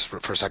talk about this for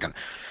a second,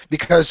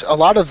 because a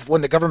lot of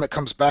when the government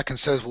comes back and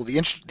says, well, the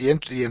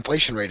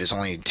inflation rate is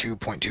only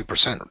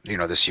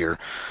 2.2%, this year,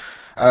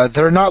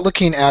 they're not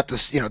looking at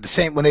this, the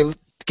same when they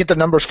get the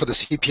numbers for the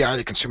CPI,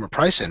 the Consumer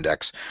Price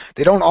Index.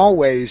 They don't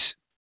always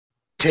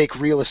take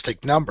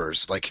realistic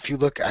numbers. Like if you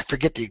look, I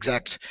forget the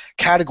exact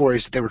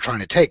categories that they were trying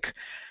to take,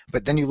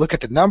 but then you look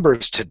at the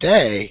numbers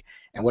today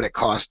and what it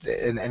cost,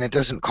 and it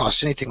doesn't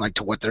cost anything like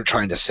to what they're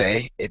trying to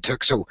say it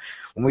took. So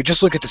when we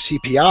just look at the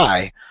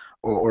CPI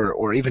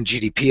or even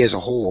GDP as a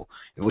whole,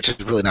 which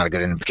is really not a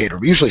good indicator,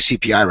 usually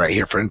CPI right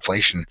here for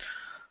inflation,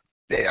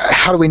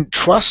 how do we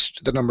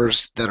trust the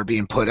numbers that are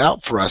being put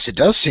out for us? It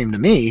does seem to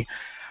me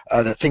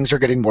that things are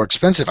getting more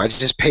expensive. I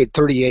just paid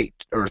 38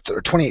 or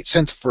 28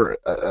 cents for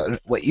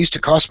what used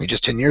to cost me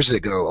just 10 years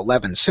ago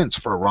 11 cents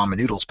for a ramen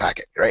noodles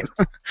packet, right?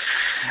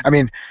 I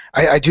mean,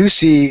 I do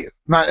see,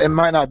 it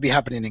might not be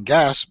happening in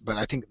gas, but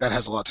I think that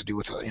has a lot to do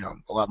with a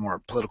lot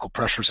more political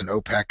pressures in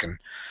OPEC and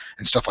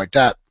stuff like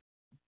that.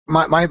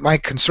 My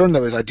concern,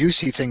 though, is I do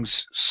see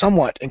things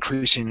somewhat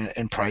increasing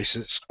in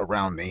prices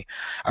around me.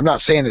 I'm not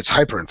saying it's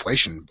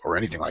hyperinflation or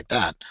anything like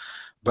that,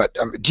 but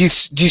do you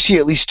see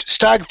at least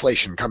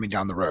stagflation coming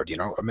down the road?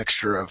 A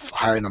mixture of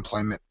high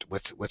unemployment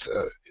with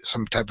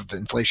some type of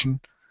inflation.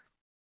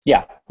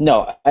 Yeah,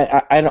 no,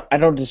 I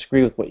don't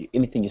disagree with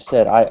anything you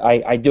said.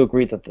 I do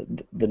agree that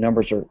the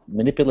numbers are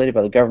manipulated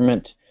by the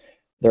government.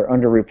 They're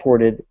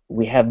underreported.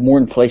 We have more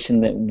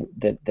inflation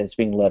that's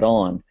being led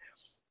on.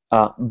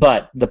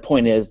 But the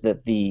point is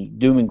that the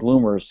doom and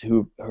gloomers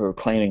who are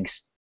claiming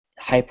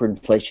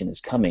hyperinflation is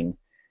coming,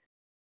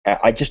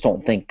 I just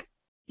don't think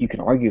you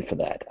can argue for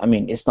that. I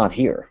mean, it's not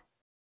here.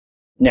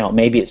 Now,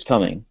 maybe it's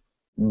coming,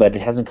 but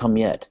it hasn't come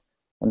yet,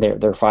 and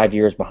they're 5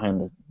 years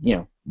behind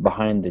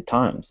the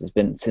times. It's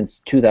been since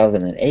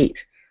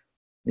 2008.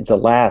 It's the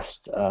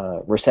last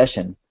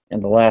recession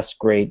and the last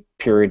great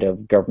period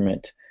of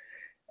government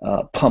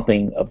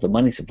pumping of the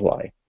money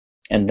supply,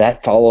 and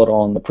that followed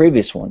on the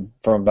previous one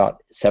from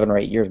about 7 or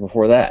 8 years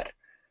before that.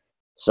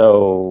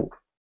 So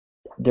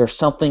there's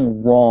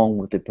something wrong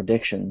with the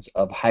predictions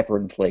of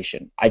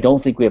hyperinflation. I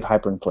don't think we have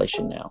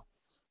hyperinflation now.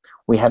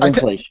 We have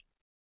inflation.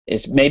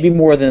 It's maybe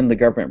more than the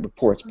government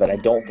reports, but I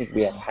don't think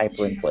we have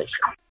hyperinflation.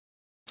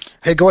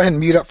 Hey, go ahead and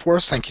mute up for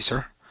us. Thank you,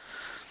 sir.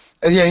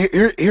 Yeah,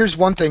 here's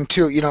one thing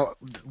too.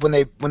 When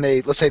they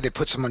let's say they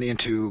put some money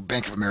into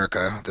Bank of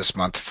America this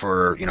month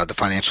for the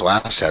financial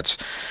assets,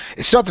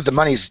 it's not that the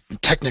money's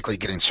technically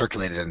getting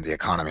circulated into the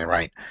economy,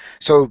 right?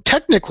 So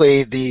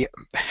technically, the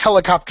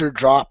helicopter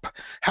drop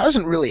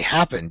hasn't really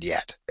happened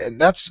yet, and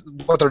that's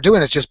what they're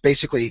doing is just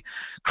basically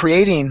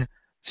creating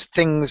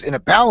things in a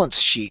balance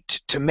sheet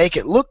to make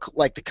it look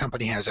like the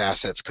company has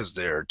assets because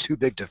they're too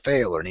big to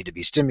fail or need to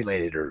be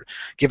stimulated or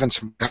given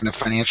some kind of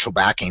financial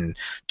backing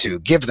to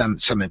give them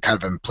some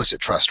kind of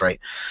implicit trust, right?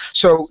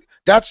 So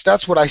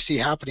that's what I see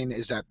happening,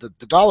 is that the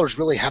dollars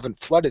really haven't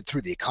flooded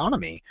through the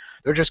economy.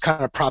 They're just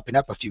kind of propping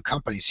up a few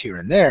companies here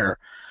and there,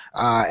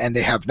 and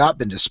they have not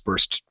been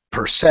dispersed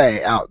per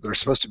se out. They're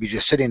supposed to be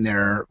just sitting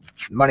there,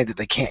 money that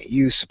they can't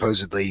use,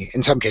 supposedly,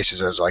 in some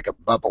cases as like a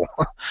bubble.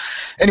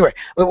 Anyway,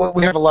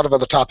 we have a lot of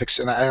other topics,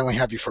 and I only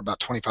have you for about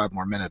 25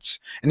 more minutes.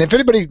 And if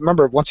anybody,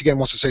 remember, once again,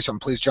 wants to say something,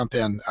 please jump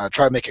in.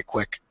 Try to make it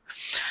quick.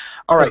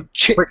 All right,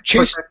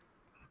 Chase,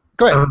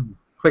 go ahead.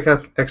 Quick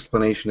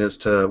explanation as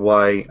to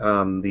why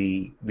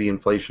the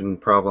inflation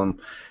problem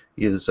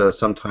is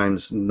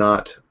sometimes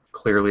not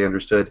clearly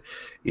understood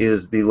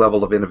is the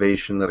level of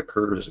innovation that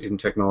occurs in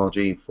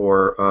technology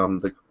for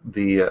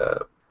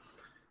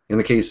in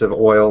the case of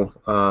oil,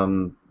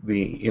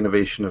 the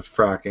innovation of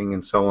fracking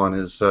and so on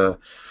has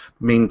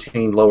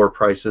maintained lower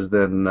prices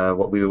than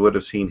what we would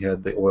have seen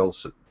had the oil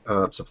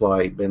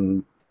supply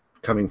been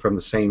coming from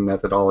the same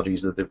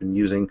methodologies that they've been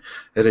using,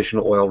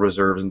 additional oil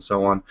reserves and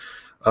so on.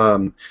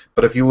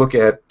 But if you look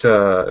at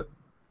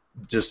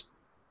just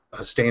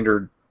a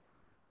standard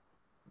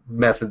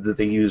method that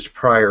they used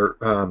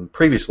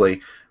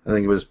previously, I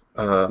think it was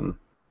I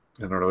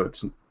don't know,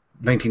 it's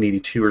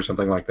 1982 or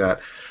something like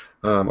that,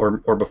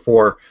 or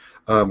before,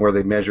 where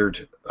they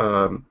measured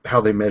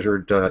how they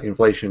measured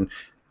inflation.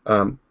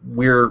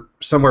 We're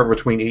somewhere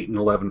between 8 and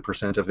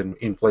 11% of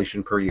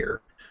inflation per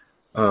year,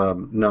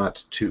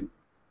 not 2.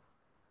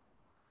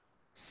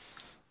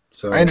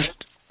 So I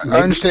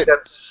understand.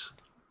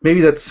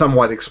 Maybe that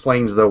somewhat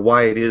explains, though,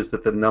 why it is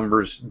that the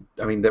numbers,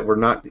 I mean, that we're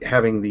not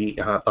having the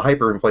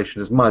hyperinflation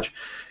as much,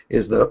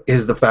 is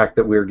the fact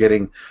that we're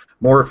getting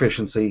more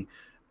efficiency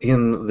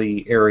in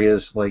the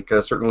areas, like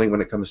certainly when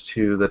it comes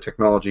to the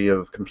technology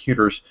of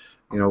computers.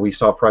 You know, we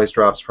saw price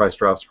drops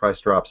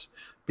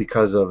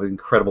because of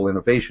incredible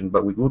innovation,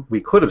 but we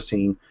could have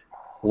seen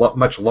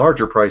much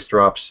larger price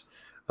drops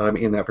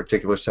in that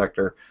particular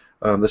sector.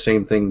 The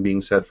same thing being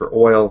said for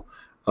oil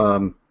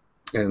and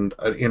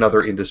in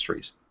other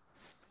industries.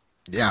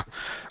 Yeah.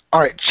 All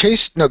right,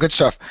 Chase. No, good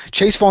stuff.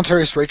 Chase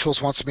Voluntarius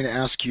Rachels wants me to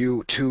ask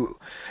you to,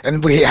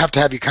 and we have to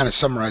have you kind of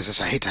summarize this.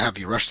 I hate to have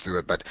you rush through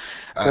it, but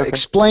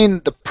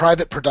explain the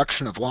private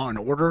production of law and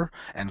order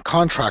and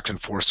contract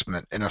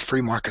enforcement in a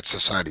free market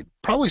society.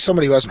 Probably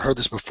somebody who hasn't heard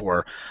this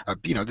before.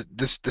 You know,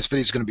 this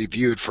video is going to be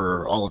viewed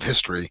for all of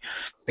history.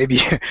 Maybe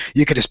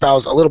you could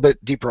espouse a little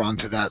bit deeper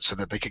onto that so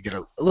that they could get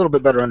a little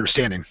bit better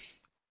understanding.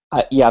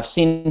 Yeah, I've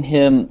seen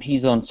him.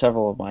 He's on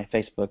several of my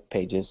Facebook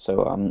pages,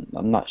 so I'm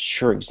not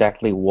sure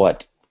exactly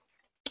what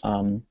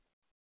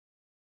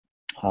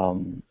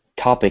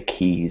topic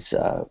he's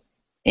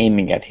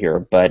aiming at here.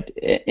 But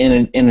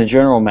in a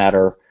general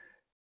matter,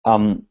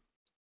 you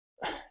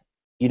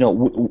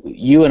know,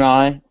 you and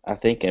I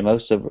think, and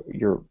most of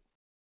your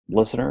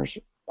listeners,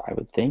 I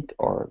would think,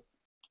 are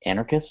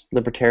anarchists,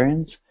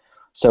 libertarians.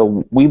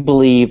 So we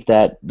believe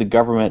that the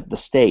government, the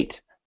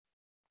state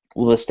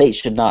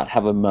should not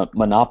have a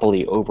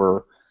monopoly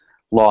over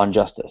law and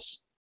justice.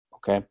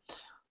 Okay,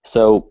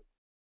 so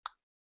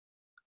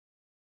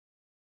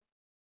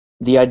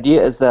the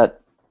idea is that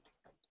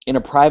in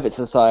a private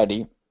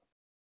society,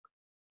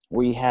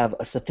 we have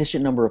a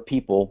sufficient number of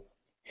people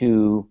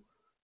who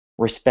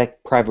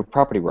respect private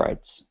property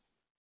rights,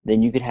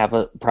 then you could have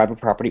a private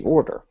property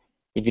order.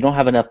 If you don't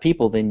have enough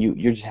people, then you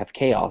just have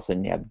chaos,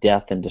 and you have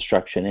death and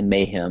destruction and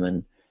mayhem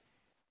and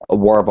a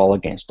war of all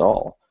against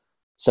all.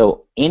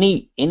 So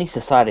any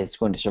society that's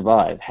going to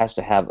survive has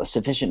to have a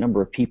sufficient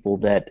number of people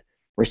that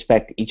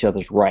respect each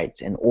other's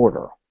rights and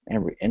order,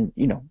 and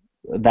you know,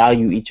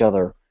 value each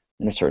other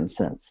in a certain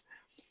sense.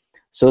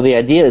 So the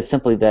idea is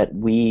simply that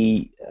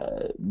we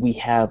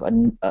have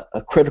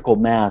a critical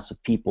mass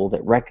of people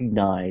that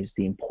recognize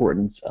the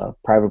importance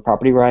of private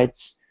property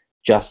rights,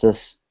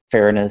 justice,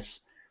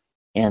 fairness,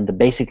 and the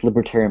basic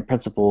libertarian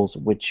principles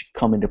which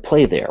come into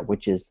play there,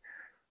 which is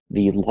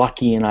the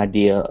Lockean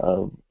idea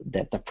of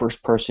that the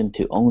first person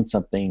to own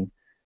something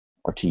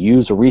or to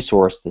use a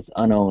resource that's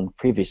unowned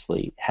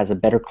previously has a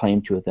better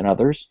claim to it than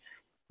others,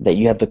 that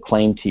you have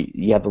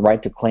the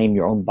right to claim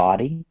your own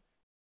body,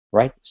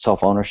 right,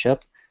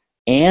 self-ownership,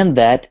 and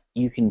that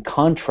you can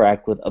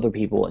contract with other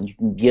people and you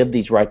can give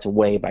these rights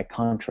away by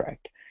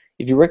contract.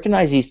 If you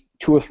recognize these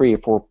 2 or 3 or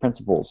 4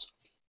 principles,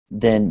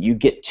 then you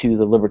get to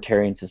the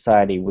libertarian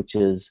society, which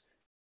is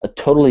a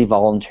totally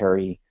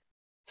voluntary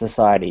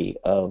society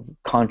of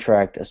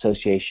contract,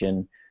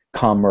 association,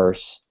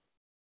 commerce,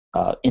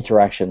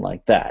 interaction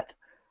like that.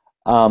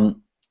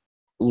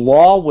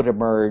 Law would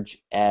emerge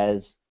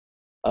as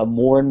a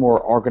more and more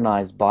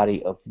organized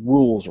body of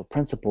rules or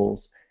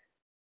principles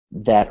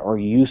that are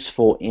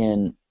useful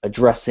in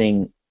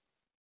addressing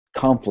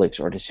conflicts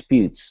or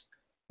disputes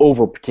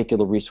over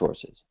particular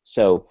resources.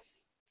 So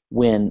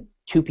when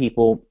 2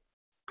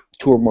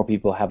 or more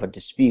people have a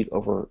dispute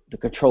over the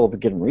control of a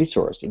given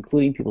resource,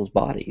 including people's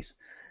bodies,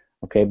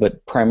 okay,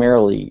 but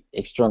primarily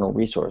external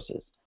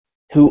resources,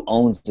 who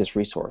owns this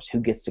resource, who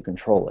gets to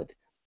control it.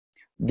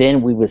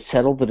 Then we would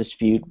settle the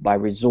dispute by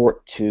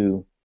resort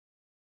to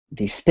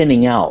the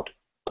spinning out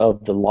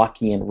of the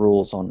Lockean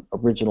rules on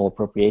original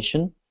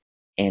appropriation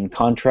and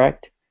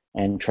contract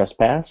and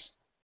trespass.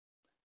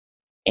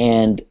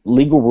 And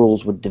legal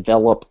rules would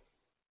develop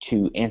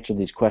to answer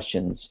these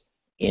questions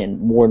in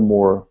more and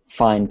more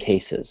fine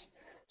cases.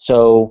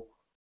 So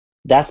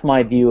that's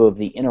my view of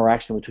the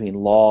interaction between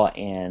law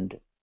and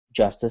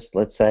justice,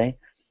 let's say.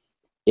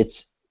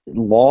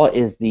 Law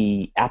is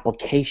the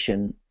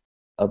application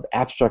of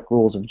abstract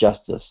rules of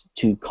justice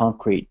to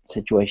concrete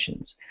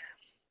situations.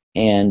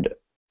 And,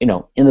 you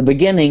know, in the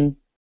beginning,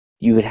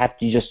 you would have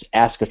to just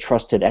ask a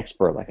trusted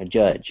expert like a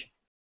judge,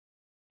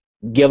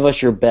 give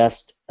us your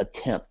best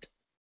attempt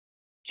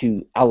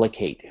to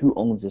allocate who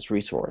owns this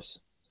resource,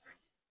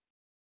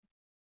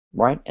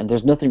 right? And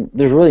there's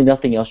really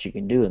nothing else you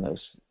can do in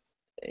those,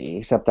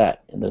 except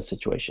that, in those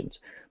situations.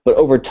 But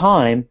over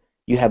time,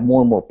 you have more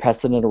and more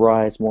precedent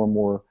arise, more and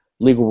more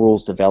legal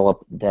rules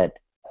develop that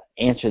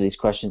answer these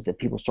questions that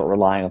people start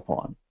relying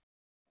upon.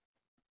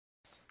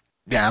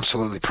 Yeah,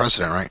 absolutely,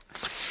 precedent, right?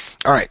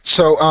 All right,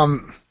 so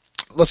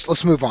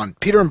let's move on.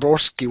 Peter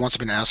Imborski wants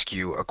me to ask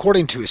you,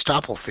 according to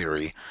estoppel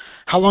theory,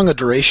 how long a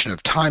duration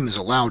of time is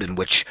allowed in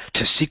which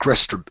to seek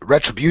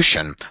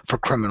retribution for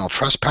criminal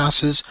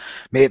trespasses?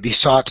 May it be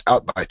sought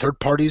out by third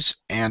parties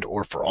and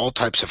or for all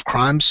types of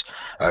crimes,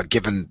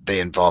 given they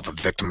involve a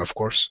victim, of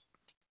course?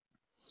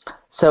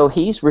 So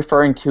he's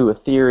referring to a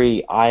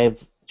theory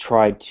I've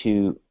tried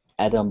to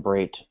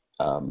adumbrate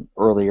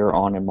earlier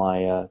on in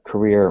my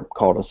career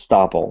called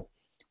estoppel,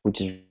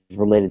 which is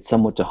related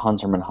somewhat to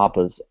Hans Hermann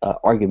Hoppe's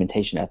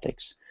argumentation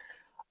ethics.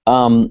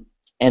 And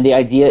the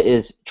idea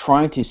is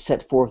trying to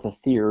set forth a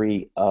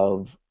theory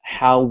of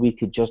how we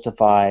could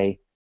justify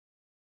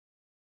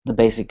the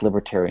basic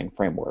libertarian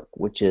framework,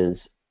 which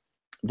is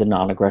the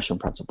non-aggression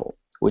principle,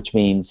 which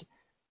means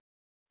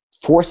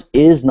force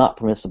is not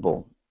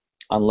permissible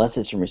unless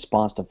it's in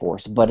response to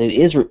force, but it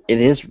is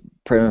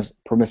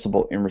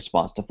permissible in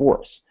response to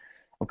force.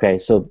 Okay,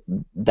 so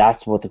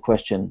that's what the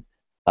question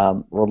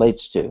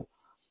relates to.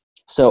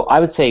 So I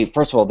would say,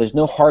 first of all, there's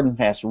no hard and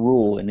fast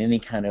rule in any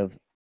kind of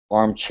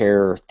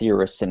armchair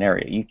theorist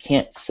scenario. You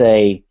can't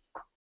say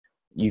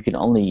you can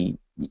only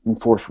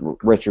enforce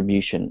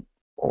retribution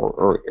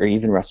or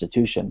even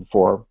restitution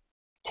for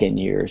 10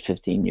 years,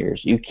 15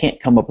 years. You can't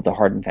come up with a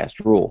hard and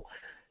fast rule.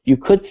 You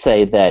could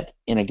say that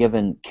in a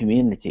given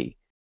community,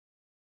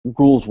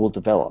 rules will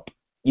develop.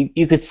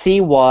 You could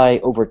see why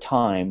over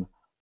time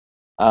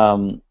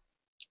the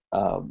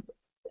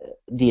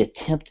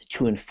attempt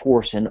to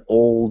enforce an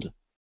old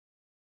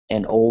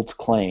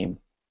claim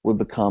would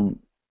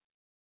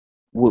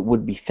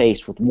be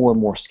faced with more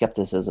and more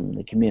skepticism in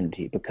the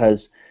community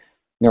because,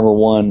 number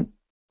one,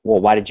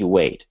 well, why did you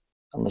wait?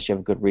 Unless you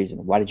have a good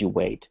reason. Why did you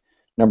wait?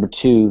 Number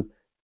two,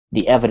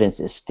 the evidence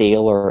is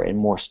staler and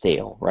more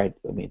stale, right?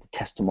 I mean, the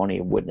testimony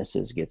of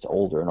witnesses gets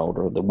older and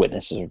older. The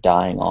witnesses are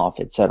dying off,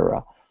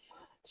 etc.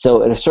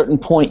 So at a certain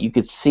point, you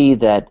could see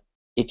that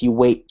if you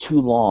wait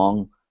too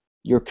long,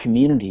 your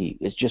community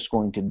is just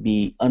going to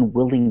be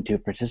unwilling to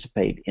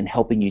participate in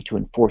helping you to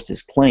enforce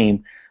this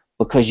claim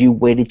because you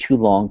waited too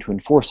long to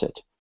enforce it,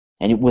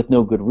 and with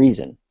no good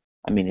reason.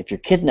 I mean, if you're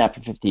kidnapped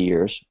for 50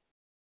 years,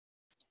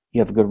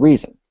 you have a good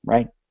reason,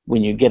 right?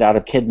 When you get out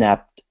of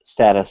kidnapped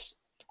status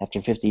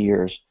after 50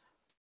 years,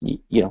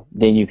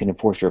 then you can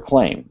enforce your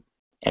claim.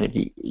 And if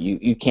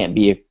you can't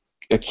be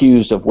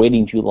accused of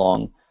waiting too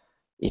long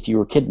if you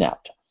were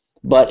kidnapped.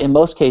 But in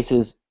most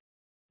cases,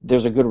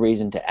 there's a good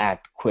reason to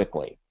act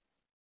quickly.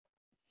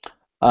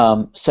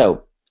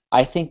 So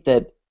I think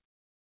that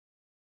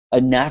a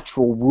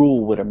natural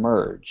rule would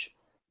emerge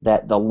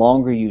that the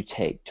longer you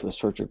take to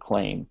assert your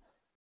claim,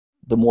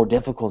 the more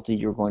difficulty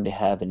you're going to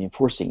have in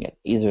enforcing it,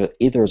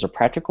 either as a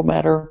practical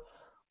matter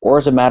or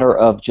as a matter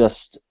of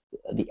just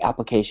the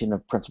application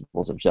of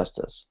principles of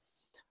justice.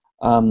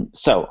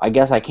 So I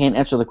guess I can't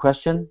answer the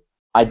question.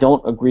 I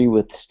don't agree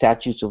with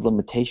statutes of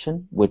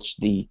limitation, which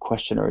the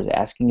questioner is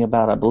asking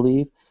about, I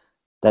believe.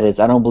 That is,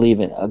 I don't believe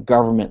in a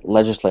government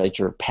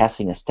legislature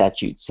passing a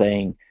statute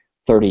saying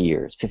 30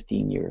 years,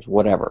 15 years,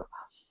 whatever.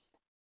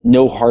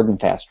 No hard and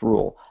fast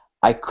rule.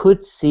 I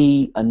could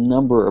see a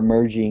number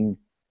emerging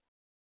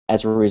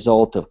as a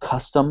result of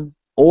custom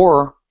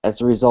or as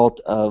a result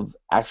of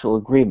actual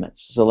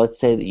agreements. So let's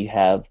say that you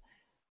have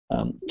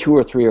 2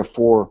 or 3 or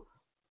 4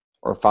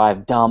 or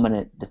 5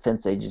 dominant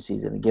defense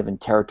agencies in a given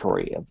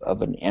territory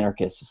of an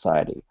anarchist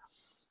society.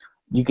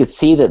 You could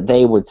see that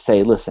they would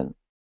say, listen,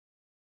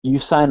 you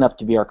sign up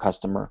to be our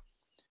customer.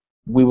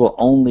 We will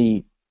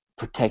only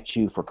protect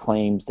you for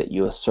claims that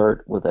you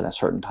assert within a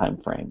certain time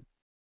frame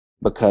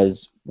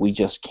because we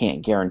just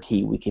can't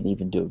guarantee we can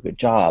even do a good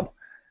job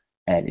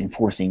at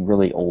enforcing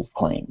really old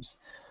claims.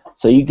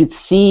 So you could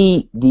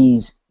see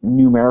these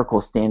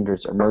numerical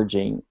standards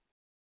emerging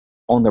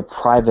on the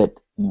private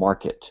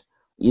market,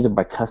 either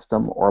by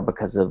custom or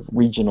because of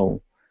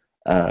regional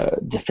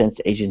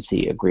defense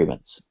agency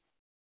agreements.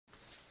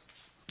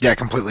 Yeah, I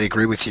completely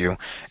agree with you.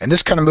 And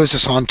this kind of moves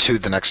us on to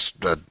the next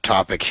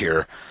topic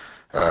here.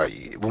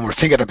 when we're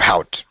thinking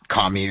about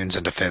communes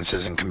and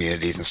defenses and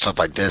communities and stuff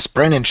like this,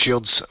 Brandon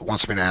Shields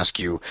wants me to ask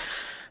you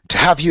to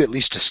have you at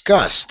least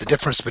discuss the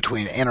difference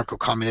between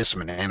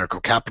anarcho-communism and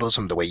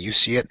anarcho-capitalism, the way you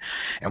see it,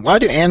 and why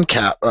do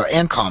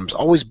ANCOMs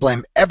always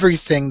blame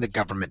everything the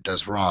government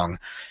does wrong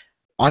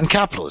on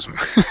capitalism?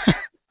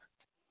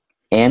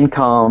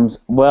 ANCOMs,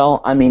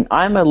 well, I mean,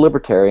 I'm a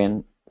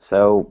libertarian,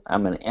 so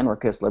I'm an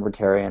anarchist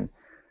libertarian.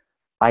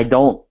 I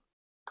don't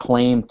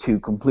claim to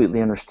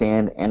completely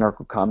understand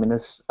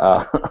anarcho-communists.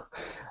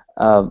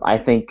 I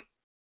think...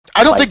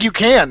 I don't think you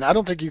can. I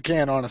don't think you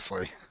can,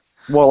 honestly.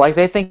 Well, like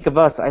they think of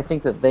us, I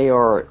think that they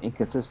are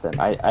inconsistent.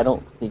 I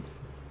don't think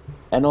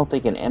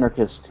an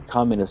anarchist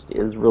communist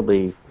is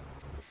really...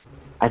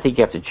 I think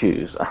you have to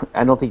choose.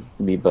 I don't think you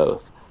can be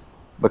both.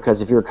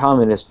 Because if you're a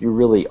communist, you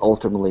really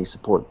ultimately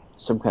support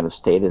some kind of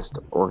statist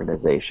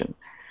organization.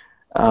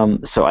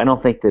 So I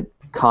don't think that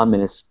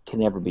communists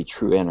can ever be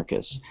true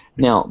anarchists.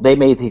 Now, they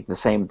may think the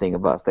same thing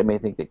of us. They may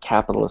think that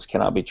capitalists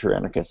cannot be true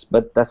anarchists,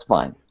 but that's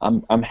fine.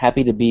 I'm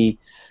happy to be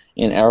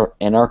an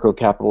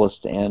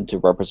anarcho-capitalist and to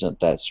represent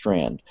that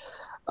strand.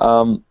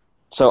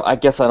 So I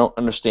guess I don't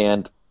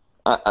understand.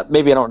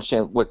 Maybe I don't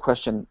understand what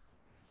question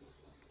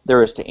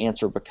there is to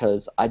answer,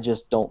 because I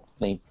just don't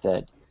think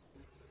that...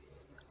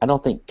 I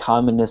don't think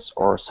communists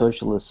or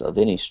socialists of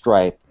any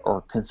stripe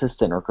are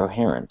consistent or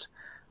coherent.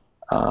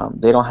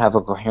 They don't have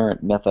a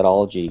coherent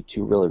methodology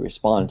to really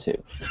respond to.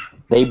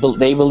 They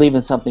believe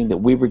in something that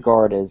we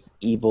regard as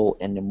evil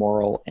and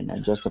immoral and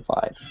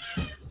unjustified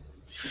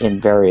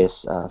in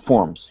various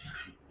forms.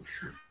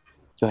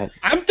 Go ahead.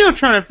 I'm still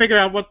trying to figure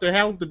out what the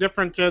hell the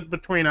difference is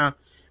between a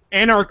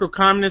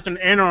anarcho-communist and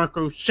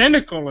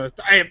anarcho-syndicalist.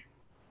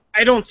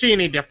 I don't see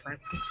any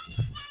difference.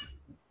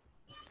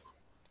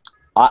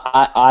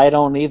 I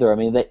don't either. I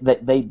mean,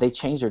 they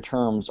change their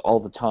terms all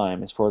the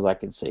time, as far as I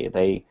can see.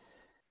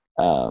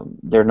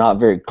 They're not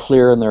very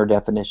clear in their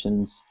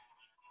definitions.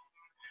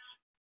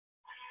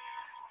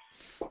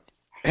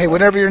 Hey,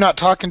 whenever you're not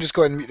talking, just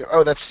go ahead and mute.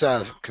 Oh, that's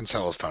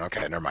Kinsella's phone.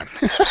 Okay, never mind.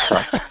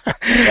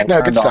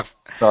 No, good stuff.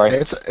 Sorry.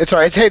 It's all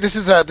right. Hey, this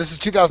is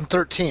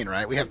 2013,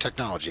 right? We have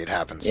technology. It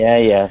happens.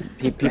 Yeah.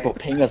 People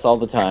ping us all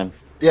the time.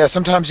 Yeah,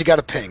 sometimes you got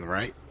to ping,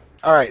 right?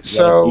 All right,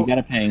 so you got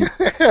to ping.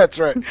 That's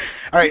right.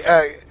 All right,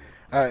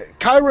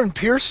 Kyron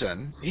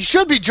Pearson. He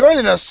should be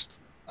joining us.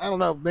 I don't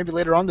know, maybe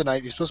later on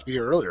tonight. He's supposed to be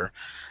here earlier.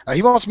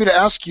 He wants me to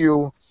ask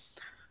you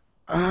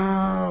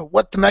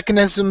what the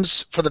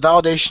mechanisms for the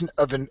validation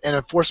of and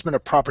enforcement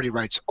of property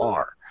rights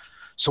are.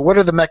 So what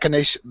are the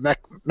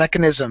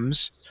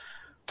mechanisms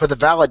for the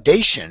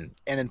validation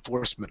and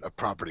enforcement of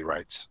property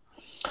rights?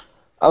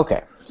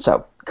 Okay,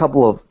 so a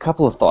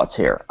couple of thoughts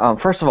here.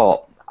 First of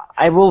all,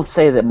 I will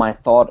say that my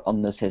thought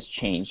on this has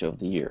changed over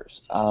the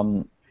years.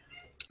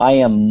 I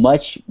am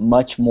much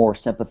more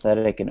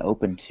sympathetic and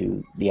open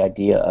to the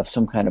idea of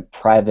some kind of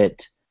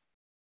private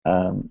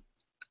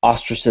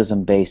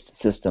ostracism-based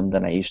system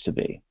than I used to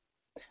be.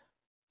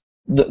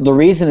 The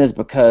reason is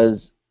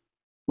because,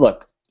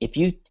 look, if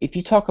you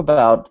talk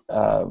about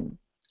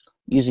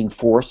using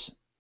force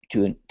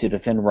to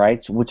defend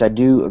rights, which I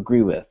do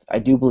agree with, I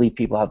do believe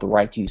people have the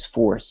right to use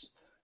force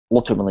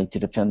ultimately to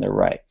defend their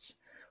rights.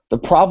 The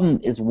problem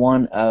is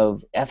one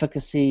of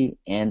efficacy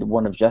and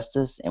one of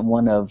justice and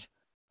one of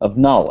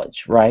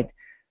knowledge, right?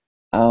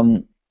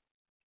 I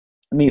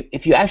mean,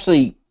 if you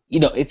actually,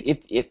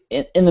 if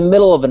in the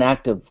middle of an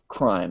act of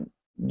crime,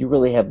 you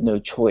really have no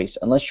choice,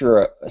 unless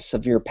you're a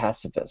severe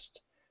pacifist,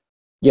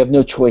 you have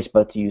no choice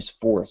but to use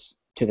force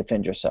to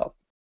defend yourself.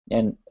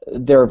 And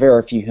there are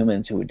very few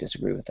humans who would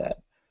disagree with that.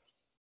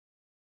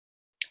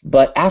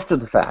 But after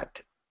the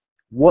fact,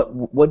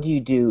 what do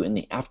you do in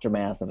the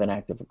aftermath of an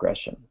act of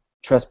aggression?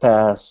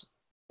 Trespass,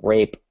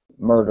 rape,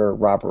 murder,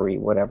 robbery,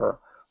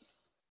 whatever.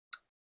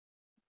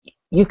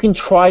 You can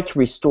try to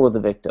restore the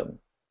victim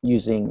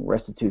using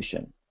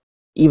restitution.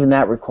 Even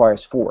that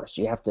requires force.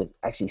 You have to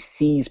actually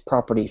seize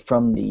property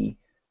from the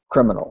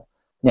criminal.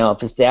 Now,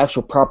 if it's the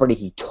actual property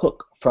he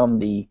took from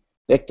the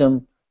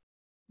victim,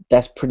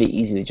 that's pretty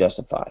easy to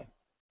justify.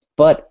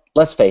 But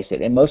let's face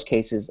it, in most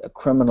cases, a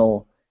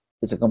criminal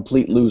is a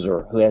complete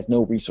loser who has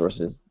no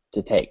resources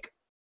to take.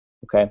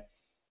 Okay?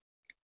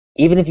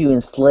 Even if you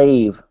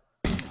enslave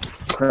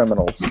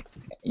criminals,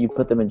 you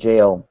put them in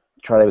jail,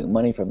 try to make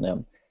money from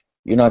them,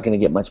 you're not going to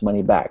get much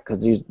money back,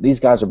 because these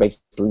guys are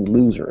basically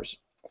losers.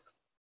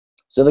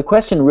 So the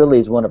question really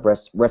is one of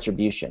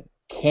retribution.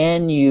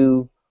 Can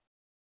you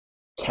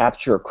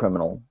capture a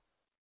criminal,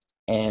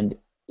 and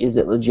is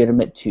it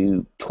legitimate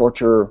to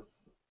torture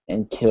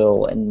and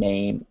kill and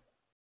maim,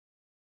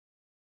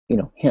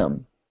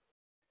 him,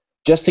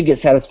 just to get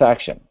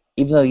satisfaction,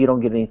 even though you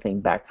don't get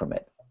anything back from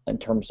it in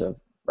terms of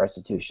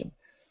restitution?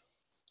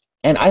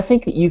 And I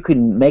think that you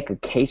can make a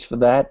case for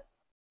that.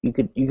 You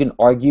can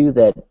argue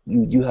that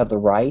you have the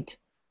right.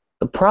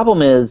 The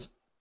problem is,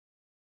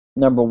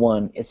 number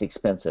one, it's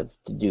expensive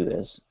to do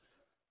this.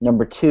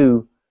 Number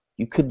two,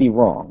 you could be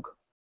wrong,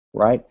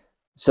 right?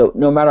 So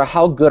no matter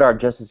how good our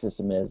justice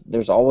system is,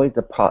 there's always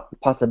the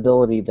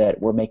possibility that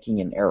we're making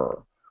an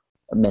error,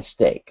 a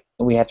mistake,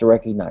 and we have to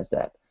recognize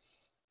that.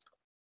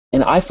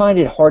 And I find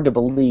it hard to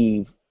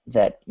believe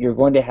that you're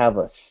going to have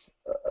a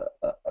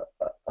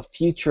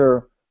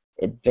future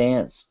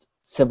advanced,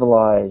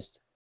 civilized,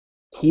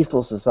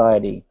 peaceful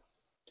society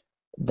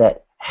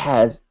that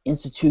has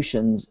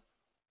institutions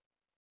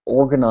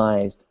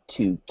organized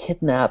to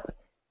kidnap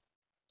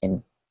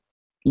and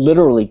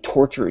literally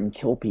torture and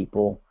kill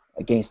people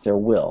against their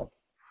will.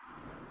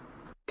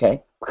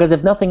 Okay? Because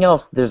if nothing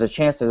else, there's a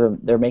chance that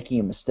they're making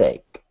a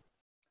mistake.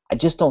 I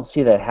just don't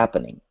see that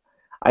happening.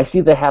 I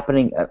see that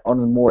happening on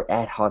a more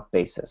ad hoc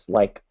basis,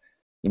 like,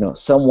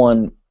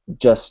 someone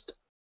just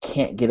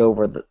can't get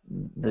over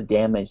the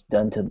damage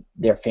done to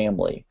their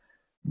family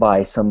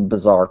by some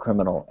bizarre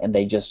criminal, and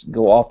they just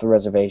go off the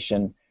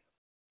reservation,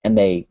 and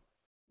they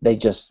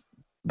just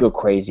go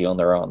crazy on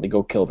their own. They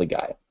go kill the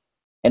guy,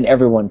 and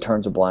everyone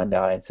turns a blind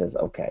eye and says,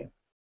 "Okay,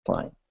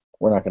 fine,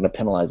 we're not going to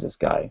penalize this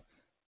guy.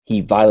 He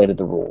violated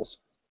the rules."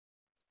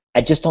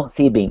 I just don't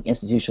see it being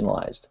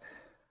institutionalized.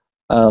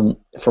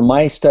 From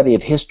my study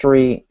of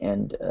history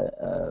and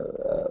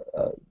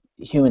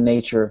human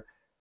nature,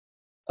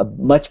 a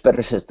much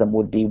better system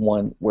would be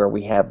one where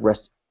we have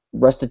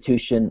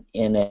restitution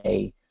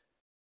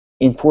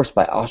enforced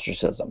by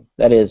ostracism.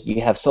 That is,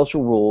 you have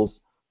social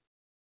rules.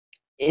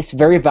 It's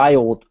very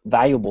valuable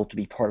to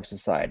be part of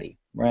society,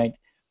 right?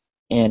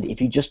 And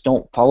if you just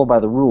don't follow by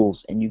the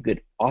rules and you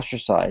get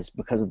ostracized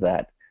because of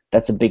that,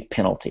 that's a big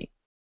penalty.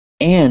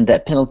 And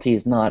that penalty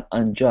is not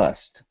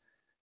unjust,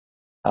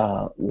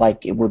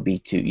 like it would be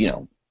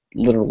to,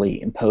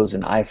 literally impose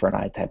an eye for an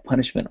eye type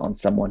punishment on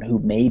someone who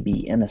may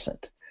be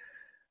innocent.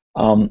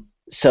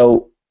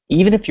 So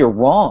even if you're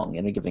wrong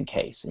in a given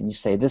case and you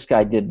say this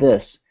guy did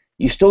this,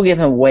 you still give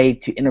him a way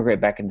to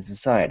integrate back into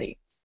society,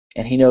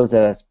 and he knows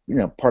that that's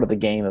part of the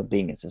game of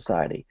being in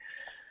society.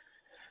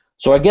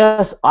 So I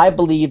guess I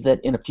believe that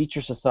in a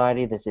future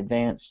society that's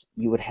advanced,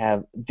 you would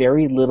have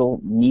very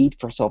little need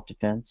for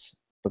self-defense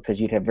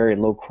because you'd have very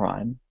low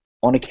crime.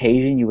 On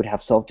occasion, you would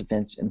have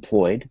self-defense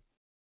employed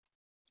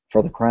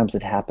for the crimes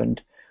that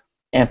happened.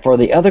 And for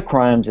the other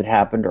crimes that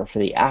happened, or for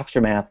the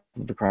aftermath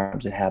of the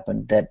crimes that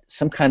happened, that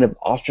some kind of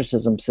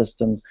ostracism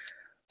system,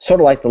 sort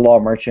of like the law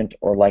merchant,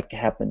 or like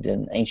happened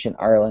in ancient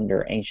Ireland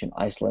or ancient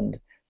Iceland,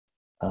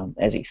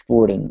 as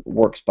explored in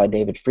works by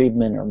David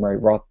Friedman or Murray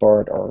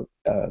Rothbard or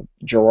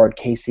Gerard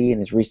Casey in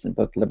his recent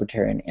book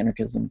Libertarian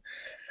Anarchism,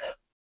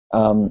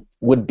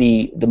 would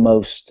be the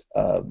most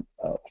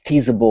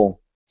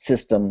feasible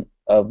system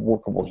of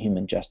workable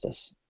human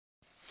justice.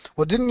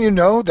 Well, didn't you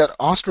know that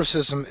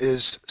ostracism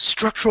is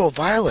structural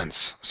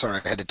violence? Sorry,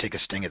 I had to take a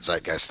sting at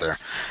Zeitgeist there.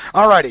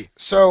 Alrighty,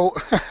 so,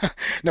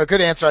 no, good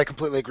answer. I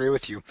completely agree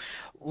with you.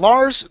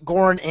 Lars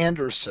Goran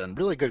Anderson,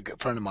 really good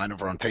friend of mine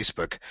over on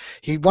Facebook,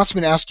 he wants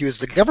me to ask you, is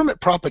the government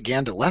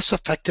propaganda less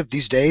effective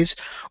these days,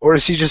 or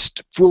is he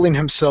just fooling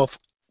himself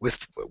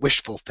with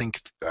wishful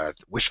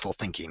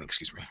thinking?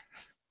 Excuse me.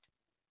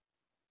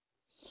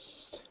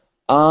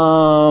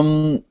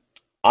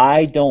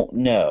 I don't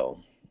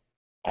know.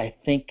 I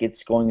think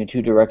it's going in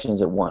two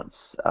directions at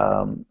once.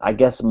 I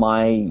guess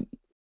my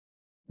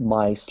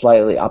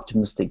slightly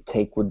optimistic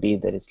take would be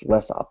that it's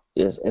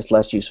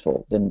less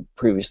useful than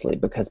previously,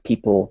 because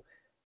people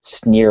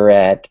sneer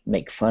at,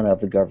 make fun of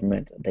the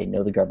government. They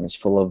know the government's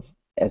full of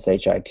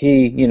shit.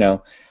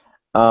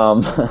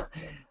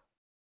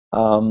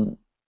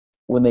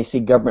 When they see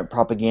government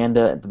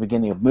propaganda at the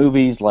beginning of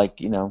movies, like,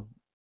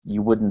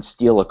 you wouldn't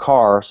steal a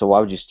car, so why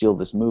would you steal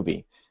this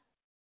movie?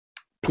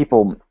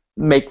 People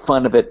make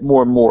fun of it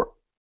more and more.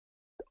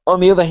 On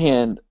the other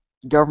hand,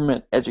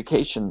 government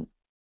education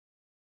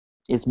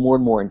is more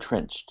and more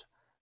entrenched,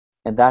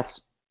 and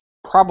that's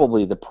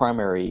probably the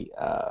primary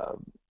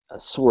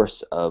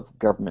source of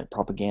government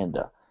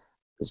propaganda,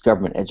 is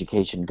government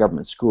education,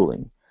 government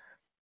schooling.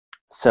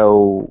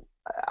 So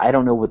I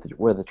don't know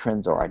where the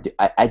trends are.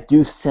 I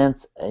do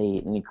sense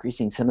an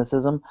increasing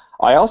cynicism.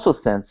 I also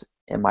sense,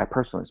 in my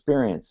personal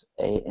experience,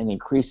 an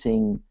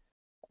increasing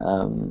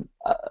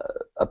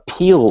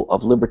appeal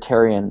of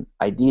libertarian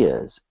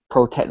ideas,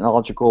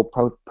 pro-technological,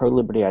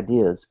 pro-liberty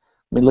ideas.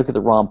 I mean, look at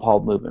the Ron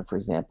Paul movement, for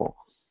example.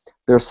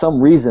 There's some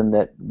reason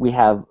that we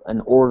have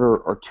an order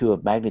or two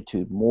of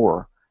magnitude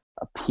more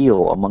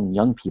appeal among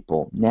young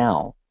people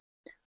now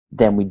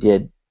than we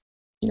did,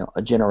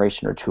 a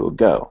generation or two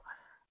ago.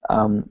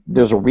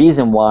 There's a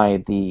reason why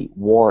the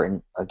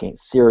war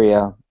against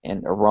Syria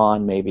and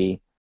Iran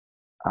maybe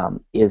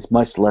is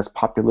much less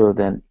popular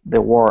than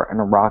the war in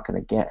Iraq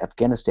and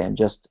Afghanistan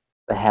just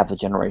a half a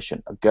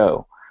generation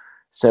ago.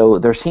 So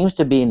there seems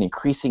to be an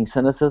increasing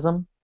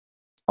cynicism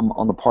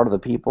on the part of the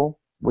people,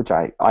 which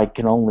I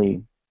can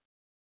only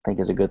think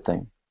is a good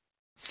thing.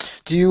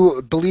 Do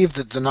you believe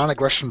that the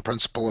non-aggression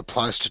principle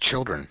applies to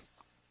children?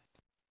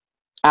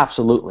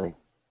 Absolutely.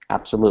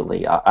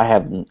 Absolutely. I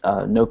have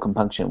no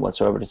compunction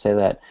whatsoever to say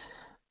that.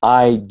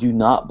 I do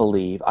not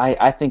believe,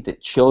 I think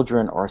that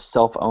children are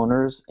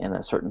self-owners in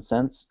a certain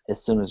sense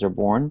as soon as they're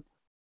born,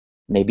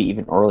 maybe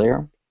even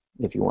earlier,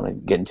 if you want to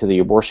get into the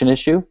abortion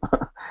issue.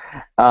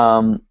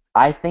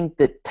 I think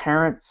that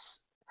parents,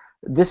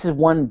 this is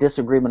one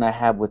disagreement I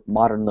have with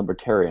modern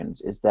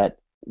libertarians, is that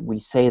we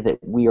say that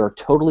we are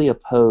totally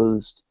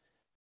opposed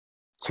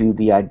to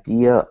the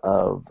idea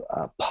of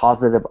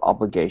positive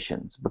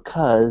obligations,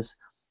 because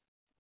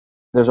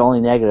there's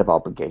only negative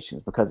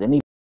obligations, because any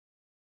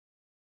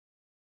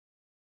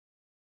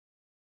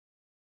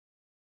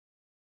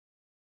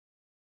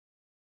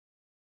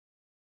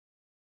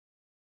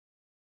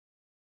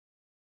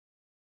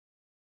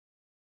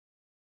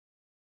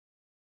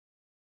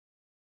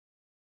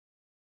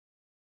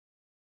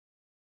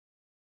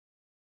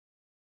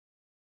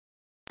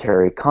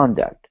voluntary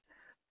conduct.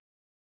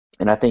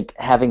 And I think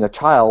having a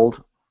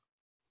child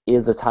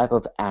is a type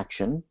of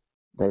action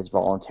that is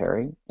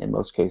voluntary in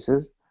most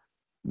cases,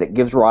 that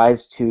gives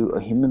rise to a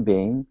human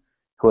being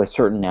who has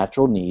certain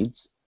natural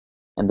needs,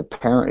 and the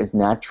parent is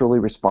naturally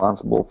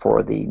responsible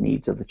for the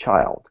needs of the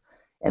child.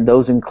 And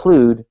those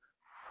include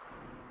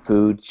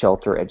food,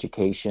 shelter,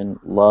 education,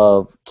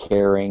 love,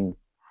 caring,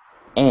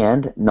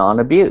 and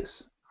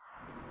non-abuse.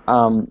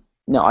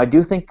 Now, I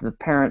do think that the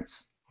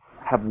parents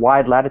have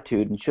wide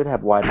latitude and should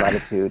have wide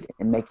latitude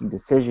in making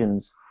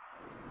decisions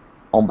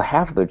on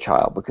behalf of their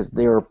child, because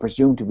they are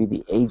presumed to be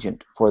the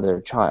agent for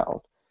their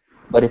child.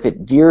 But if it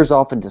veers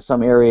off into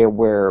some area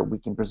where we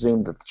can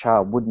presume that the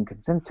child wouldn't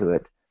consent to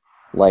it,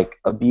 like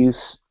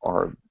abuse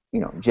or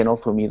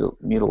genital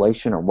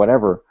mutilation or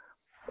whatever,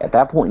 at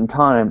that point in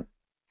time,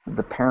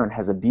 the parent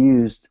has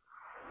abused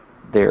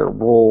their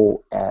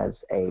role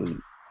as a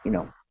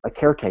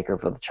caretaker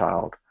for the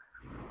child,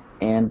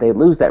 and they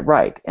lose that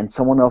right, and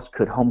someone else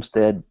could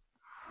homestead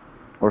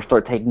or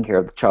start taking care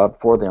of the child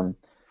for them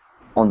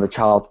on the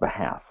child's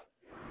behalf.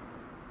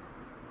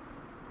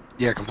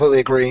 Yeah, completely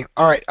agree.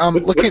 All right,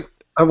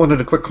 I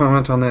wanted a quick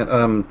comment on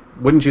that.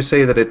 Wouldn't you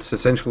say that it's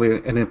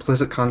essentially an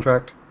implicit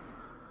contract?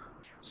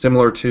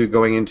 Similar to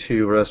going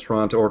into a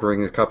restaurant,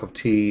 ordering a cup of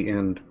tea,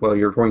 and, well,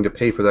 you're going to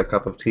pay for that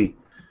cup of tea,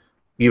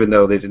 even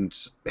though they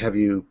didn't have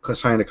you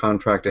sign a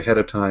contract ahead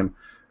of time.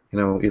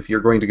 If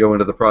you're going to go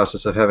into the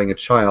process of having a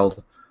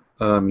child,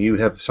 you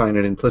have signed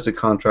an implicit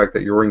contract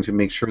that you're going to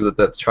make sure that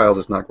that child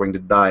is not going to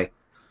die.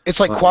 It's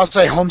like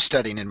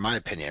quasi-homesteading, in my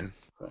opinion.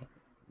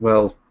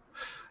 Well,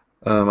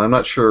 I'm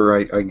not sure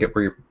I get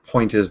where your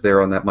point is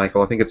there on that,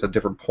 Michael. I think it's a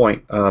different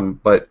point.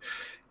 But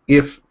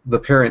if the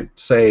parent,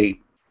 say,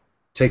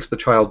 takes the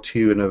child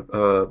to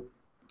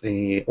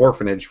an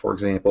orphanage, for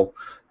example,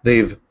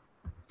 they've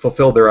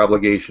fulfilled their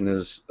obligation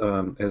as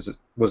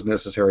was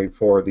necessary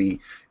for the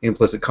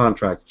implicit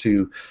contract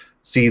to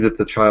see that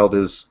the child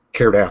is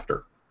cared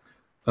after.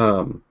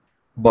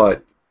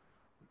 But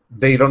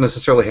they don't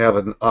necessarily have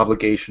an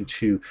obligation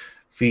to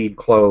feed,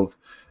 clothe,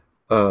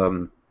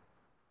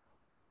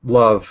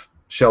 love,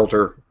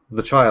 shelter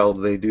the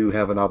child. They do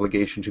have an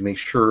obligation to make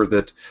sure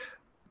that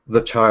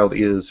the child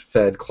is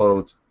fed,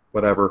 clothed,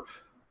 whatever,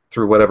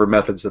 through whatever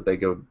methods that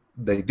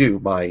they do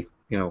by,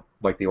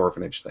 like the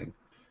orphanage thing,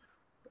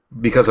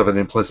 because of an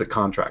implicit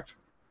contract.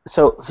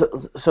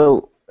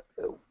 So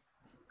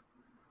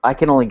I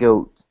can only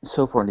go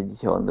so far into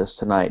detail on this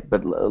tonight,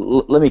 but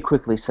let me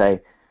quickly say,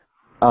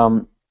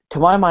 to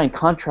my mind,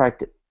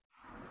 contract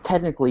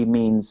technically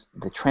means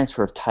the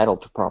transfer of title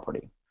to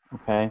property,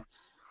 okay?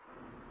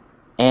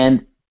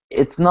 And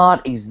it's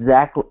not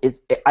exactly,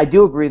 I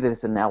do agree that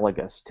it's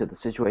analogous to the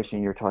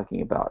situation you're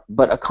talking about,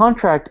 but a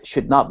contract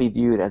should not be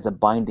viewed as a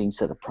binding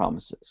set of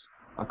promises.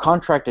 A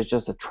contract is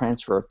just a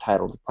transfer of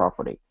title to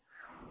property.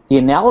 The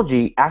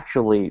analogy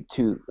actually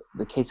to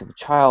the case of a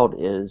child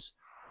is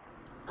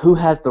who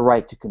has the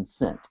right to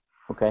consent,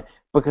 okay?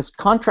 Because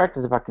contract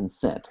is about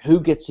consent. Who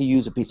gets to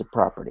use a piece of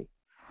property,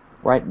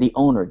 right? The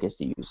owner gets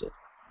to use it.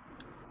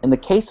 In the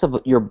case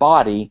of your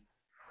body,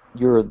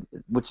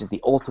 which is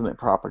the ultimate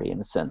property in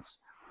a sense,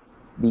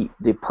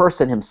 the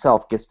person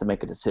himself gets to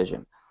make a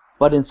decision.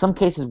 But in some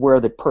cases where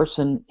the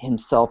person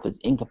himself is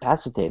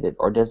incapacitated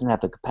or doesn't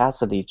have the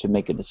capacity to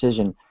make a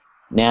decision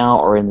now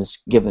or in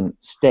this given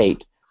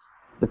state,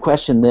 the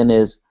question then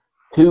is,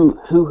 who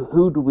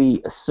do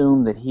we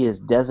assume that he is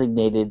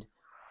designated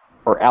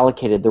or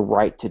allocated the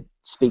right to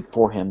speak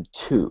for him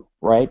to,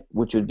 right?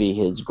 Which would be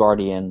his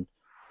guardian,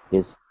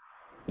 his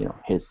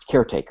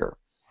caretaker.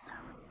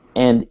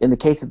 And in the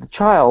case of the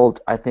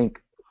child, I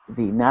think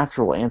the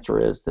natural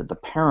answer is that the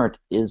parent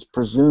is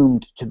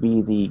presumed to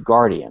be the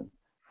guardian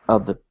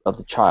of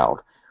the child.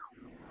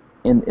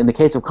 In the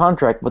case of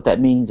contract, what that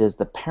means is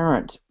the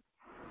parent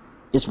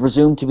is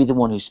presumed to be the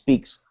one who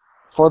speaks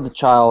for the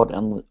child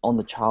and on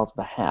the child's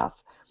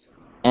behalf,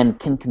 and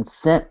can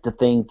consent to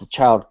things the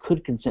child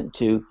could consent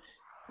to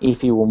if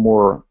he were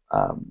more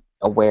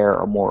aware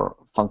or more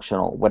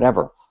functional,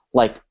 whatever.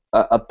 Like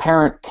a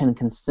parent can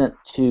consent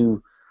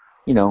to,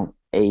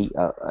 a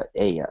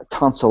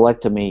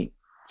tonsillectomy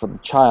for the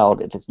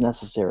child if it's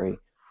necessary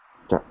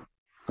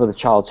for the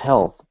child's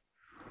health,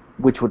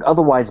 which would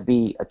otherwise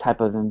be a type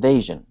of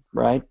invasion,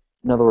 right?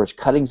 In other words,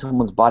 cutting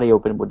someone's body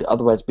open would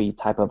otherwise be a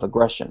type of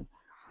aggression.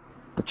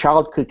 The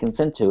child could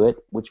consent to it,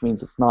 which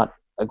means it's not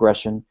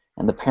aggression,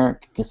 and the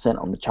parent can consent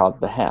on the child's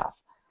behalf.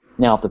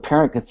 Now, if the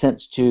parent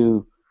consents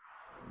to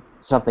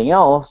something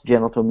else,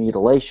 genital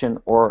mutilation,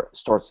 or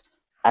starts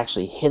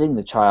actually hitting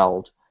the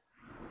child,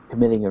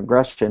 committing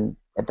aggression,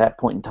 at that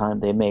point in time,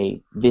 they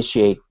may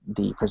vitiate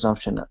the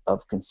presumption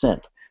of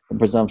consent, the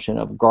presumption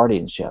of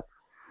guardianship.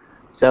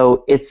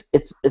 So it's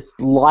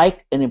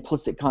like an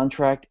implicit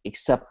contract,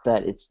 except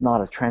that it's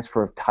not a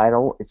transfer of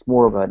title. It's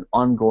more of an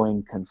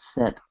ongoing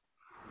consent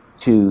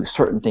to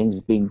certain things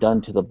being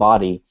done to the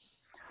body,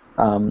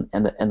 and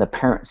the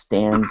parent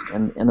stands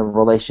in the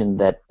relation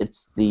that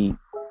it's the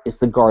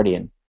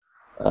guardian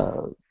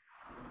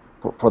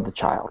for the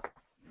child.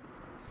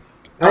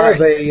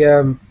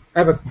 I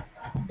have a,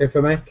 if I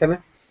may, can I?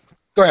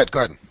 Go ahead.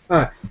 All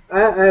right. I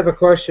have a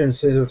question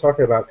since we're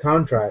talking about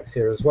contracts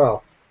here as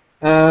well.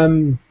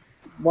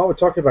 While we're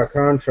talking about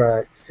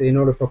contracts, in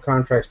order for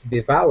contracts to be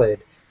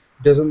valid,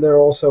 doesn't there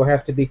also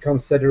have to be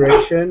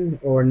consideration?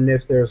 Or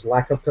if there's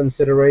lack of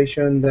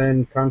consideration,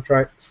 then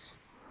contracts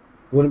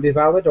wouldn't be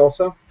valid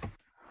also?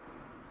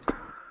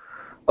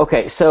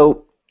 Okay,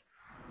 so,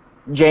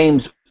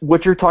 James,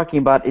 what you're talking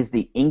about is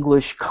the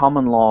English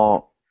common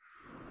law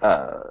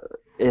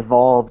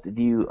evolved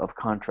view of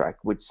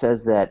contract, which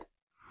says that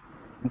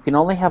you can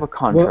only have a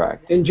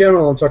contract. Well, in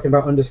general, I'm talking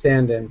about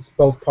understandings.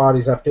 Both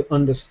parties have to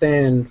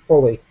understand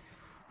fully,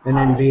 and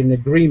then be in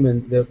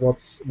agreement that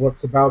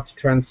what's about to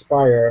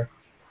transpire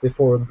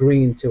before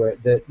agreeing to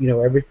it. That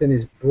everything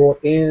is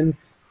brought in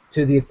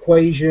to the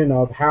equation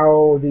of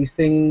how these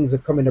things are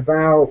coming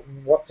about,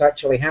 what's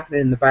actually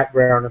happening in the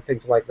background, and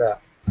things like that.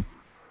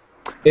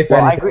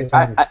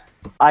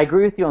 I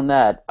agree with you on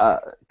that.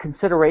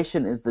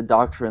 Consideration is the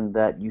doctrine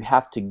that you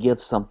have to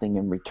give something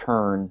in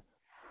return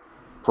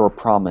for a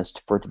promise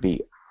for it to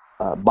be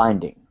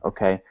binding,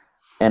 okay?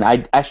 And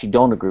I actually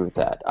don't agree with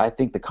that. I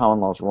think the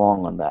common law is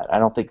wrong on that. I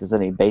don't think there's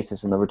any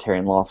basis in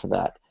libertarian law for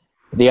that.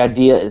 The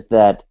idea is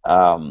that,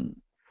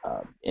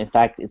 in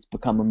fact, it's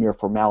become a mere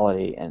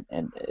formality,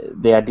 and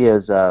the idea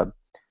is,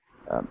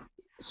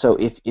 so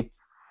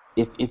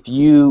if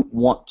you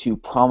want to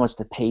promise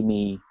to pay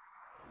me,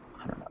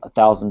 I don't know,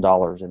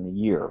 $1,000 in a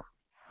year,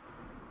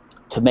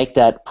 to make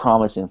that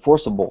promise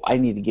enforceable, I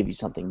need to give you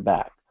something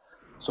back.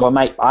 So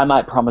I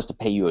might promise to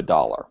pay you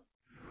 $1.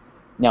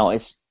 Now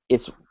it's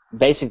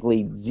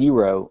basically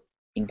zero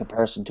in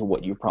comparison to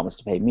what you promised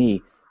to pay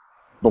me.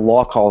 The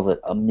law calls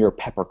it a mere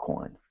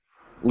peppercorn.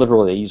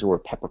 Literally, they use the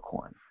word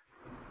peppercorn.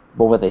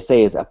 But what they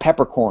say is a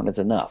peppercorn is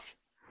enough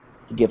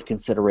to give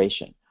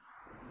consideration.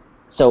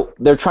 So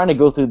they're trying to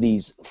go through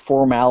these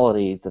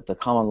formalities that the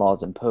common law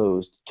has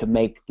imposed to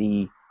make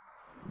the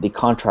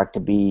contract to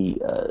be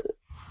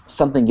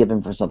something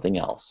given for something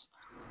else.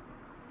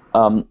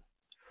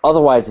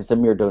 Otherwise, it's a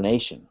mere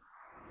donation,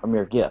 a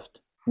mere gift.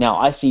 Now,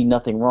 I see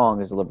nothing wrong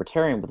as a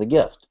libertarian with a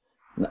gift.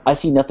 I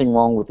see nothing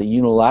wrong with a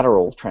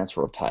unilateral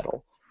transfer of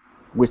title,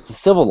 which the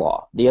civil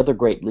law, the other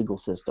great legal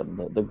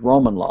system, the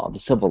Roman law, the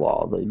civil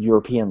law, the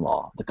European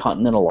law, the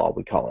continental law,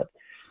 we call it,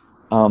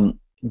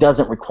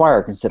 doesn't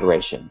require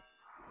consideration.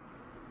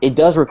 It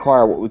does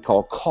require what we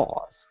call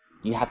cause.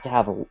 You have to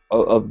have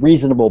a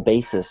reasonable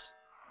basis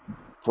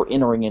for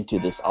entering into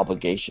this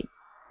obligation.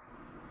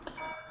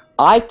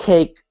 I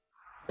take,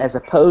 as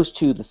opposed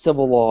to the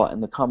civil law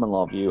and the common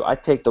law view, I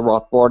take the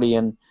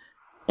Rothbardian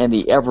and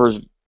the Evers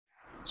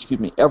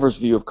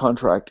view of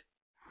contract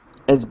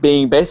as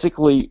being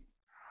basically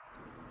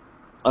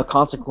a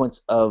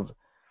consequence of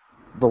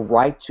the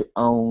right to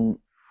own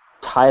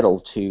title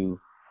to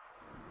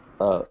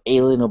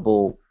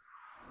alienable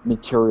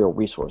material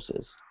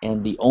resources,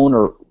 and the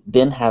owner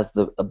then has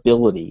the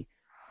ability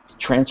to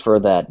transfer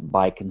that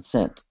by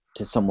consent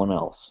to someone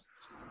else.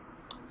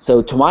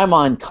 So to my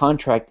mind,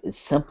 contract is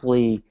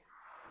simply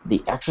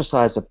the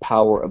exercise of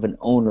power of an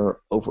owner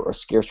over a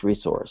scarce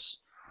resource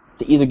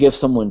to either give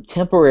someone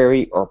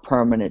temporary or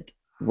permanent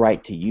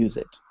right to use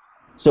it.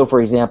 So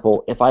for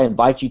example, if I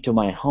invite you to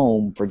my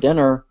home for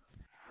dinner,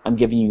 I'm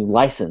giving you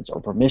license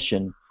or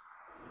permission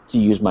to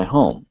use my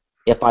home.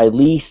 If I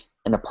lease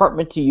an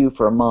apartment to you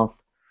for a month,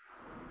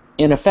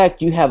 in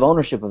effect, you have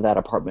ownership of that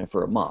apartment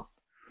for a month,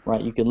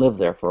 right? You can live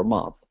there for a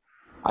month.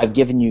 I've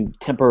given you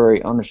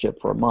temporary ownership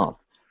for a month.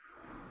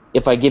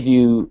 If I give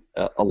you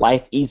a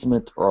life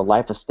easement or a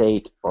life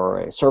estate or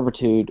a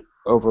servitude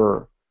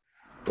over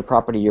the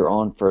property you're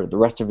on for the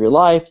rest of your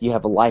life, you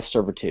have a life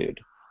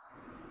servitude.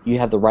 You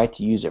have the right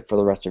to use it for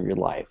the rest of your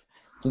life.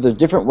 So there's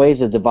different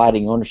ways of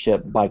dividing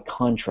ownership by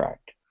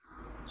contract.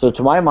 So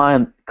to my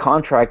mind,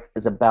 contract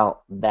is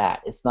about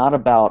that. It's not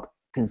about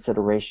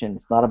consideration.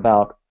 It's not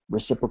about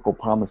reciprocal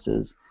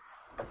promises.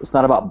 It's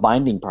not about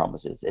binding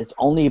promises. It's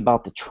only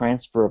about the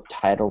transfer of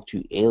title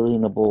to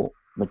alienable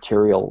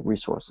material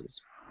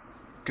resources.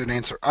 Good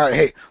answer. All right,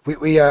 hey,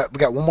 we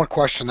got one more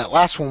question. That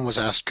last one was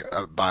asked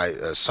by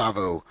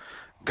Savo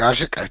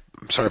Gajic.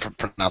 I'm sorry if I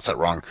pronounced that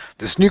wrong.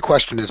 This new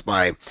question is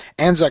by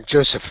Anzac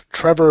Joseph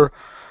Trevor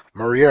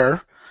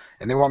Murier,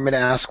 and they want me to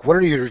ask, what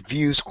are your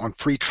views on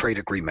free trade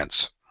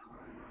agreements?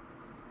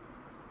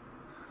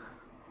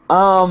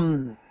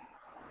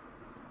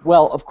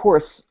 Well, of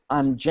course,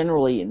 I'm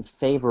generally in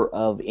favor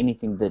of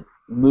anything that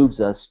moves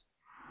us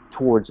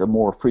towards a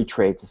more free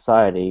trade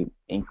society,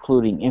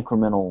 including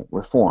incremental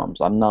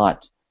reforms. I'm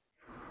not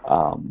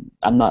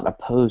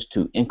opposed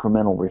to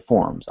incremental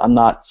reforms. I'm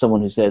not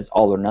someone who says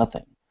all or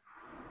nothing.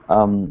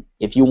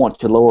 If you want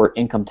to lower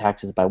income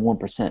taxes by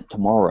 1%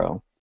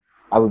 tomorrow,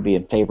 I would be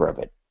in favor of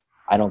it.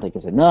 I don't think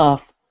it's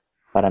enough,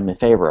 but I'm in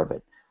favor of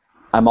it.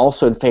 I'm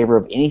also in favor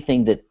of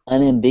anything that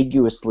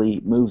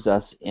unambiguously moves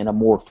us in a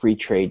more free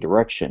trade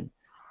direction.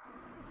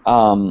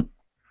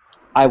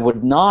 I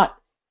would not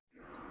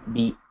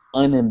be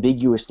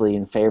unambiguously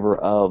in favor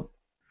of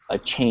a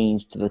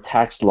change to the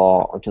tax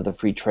law or to the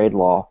free trade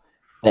law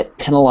that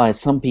penalized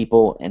some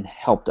people and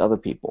helped other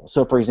people.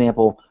 So, for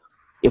example,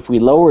 if we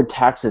lowered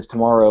taxes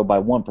tomorrow by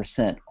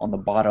 1% on the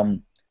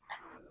bottom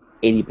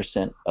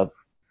 80% of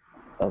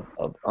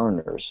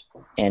earners,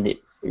 and it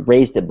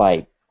raised it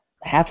by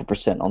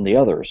 0.5% on the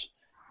others,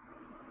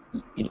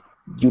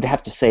 you'd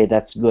have to say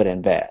that's good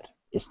and bad.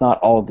 It's not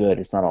all good,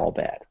 it's not all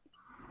bad.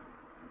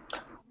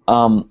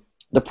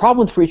 The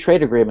problem with free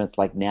trade agreements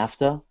like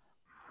NAFTA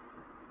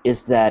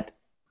is that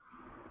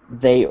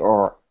they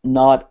are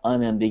not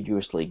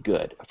unambiguously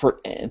good.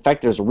 In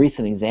fact, there's a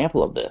recent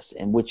example of this,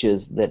 in which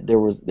is that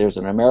there's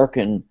an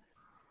American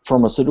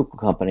pharmaceutical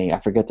company, I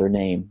forget their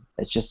name,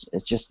 it's just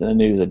in the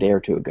news a day or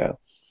two ago.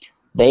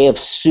 They have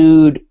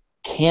sued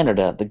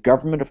Canada, the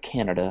government of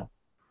Canada,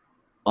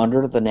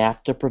 under the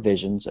NAFTA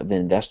provisions of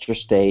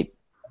investor-state,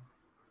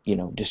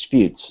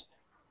 disputes,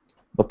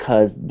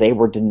 because they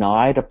were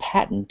denied a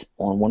patent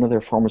on one of their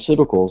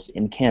pharmaceuticals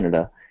in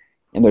Canada,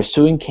 and they're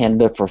suing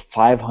Canada for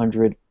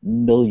 $500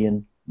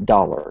 million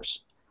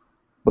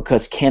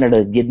because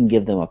Canada didn't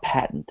give them a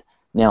patent.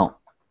 Now,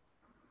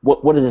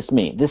 what does this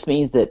mean? This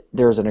means that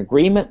there's an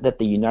agreement that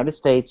the United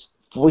States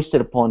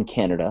foisted upon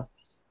Canada,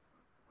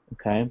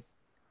 okay,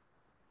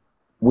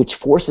 which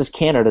forces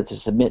Canada to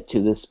submit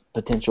to this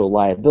potential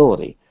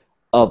liability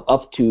of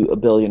up to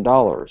 $1 billion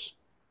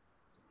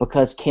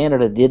because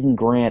Canada didn't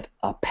grant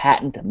a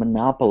patent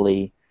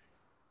monopoly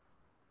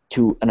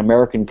to an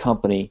American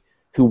company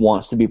who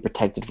wants to be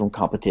protected from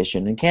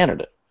competition in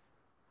Canada.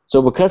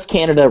 So because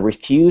Canada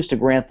refused to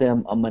grant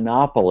them a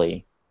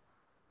monopoly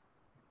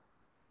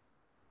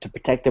to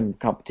protect them from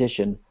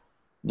competition,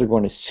 they're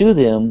going to sue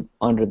them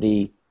under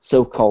the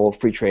so-called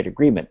free trade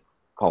agreement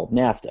called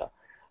NAFTA.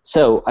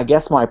 So I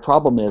guess my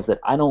problem is that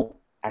I don't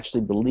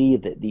actually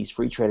believe that these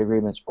free trade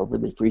agreements are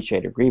really free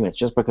trade agreements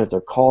just because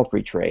they're called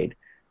free trade.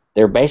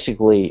 They're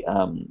basically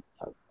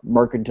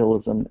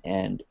mercantilism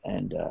and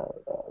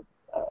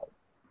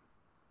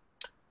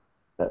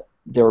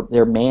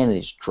they're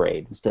managed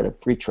trade instead of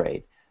free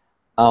trade.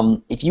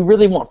 If you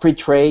really want free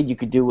trade, you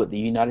could do what the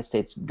United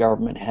States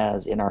government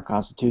has in our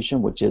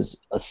Constitution, which is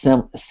a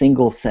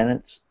single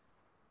sentence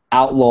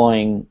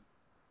outlawing,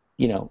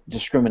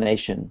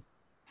 discrimination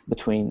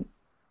between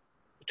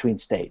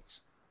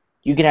states.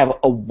 You can have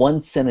a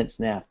one-sentence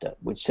NAFTA,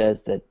 which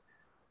says that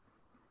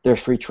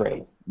there's free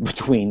trade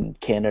between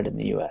Canada and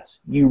the U.S.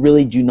 You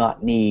really do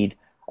not need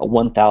a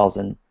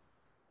 1,000,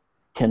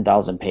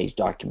 10,000-page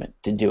document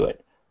to do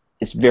it.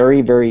 It's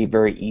very, very,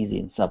 very easy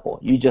and simple.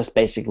 You just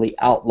basically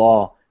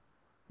outlaw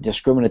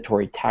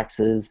discriminatory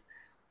taxes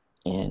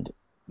and,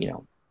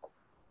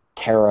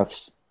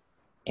 tariffs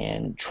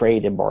and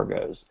trade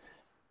embargoes,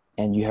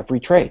 and you have free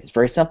trade. It's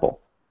very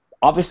simple.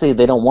 Obviously,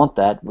 they don't want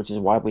that, which is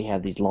why we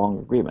have these long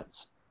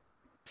agreements.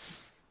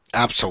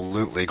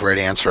 Absolutely, great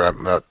answer.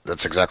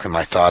 That's exactly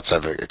my thoughts.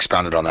 I've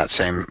expounded on that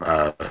same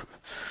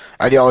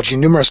ideology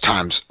numerous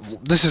times.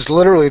 This is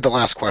literally the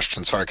last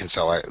question. Sorry,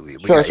 Kinsella. We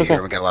got you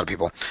here. We got a lot of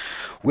people.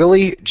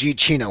 Willie G.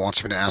 Chino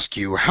wants me to ask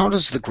you, how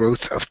does the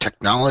growth of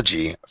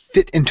technology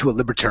fit into a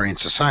libertarian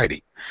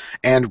society?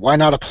 And why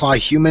not apply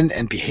human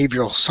and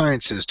behavioral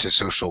sciences to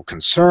social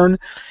concern?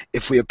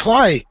 If we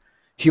apply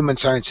human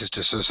sciences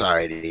to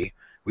society,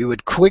 we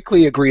would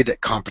quickly agree that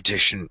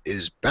competition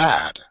is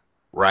bad,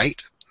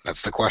 right?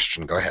 That's the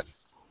question. Go ahead.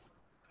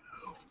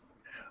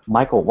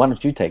 Michael, why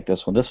don't you take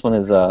this one? This one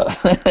is a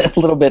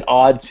little bit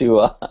odd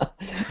to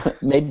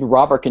maybe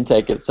Robert can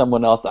take it.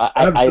 Someone else.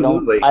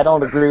 Absolutely. I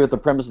don't agree with the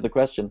premise of the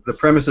question. The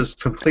premise is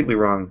completely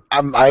wrong.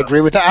 I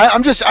agree with that.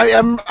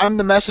 I'm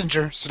the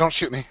messenger, so don't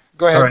shoot me.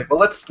 Go ahead. All right. Well,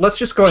 let's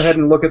just go ahead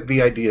and look at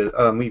the idea.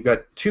 We've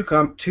got two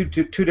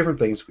different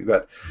things. We've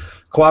got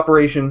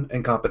cooperation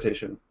and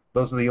competition.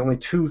 Those are the only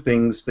two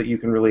things that you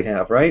can really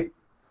have, right?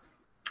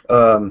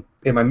 Am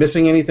I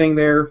missing anything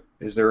there?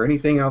 Is there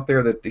anything out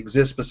there that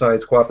exists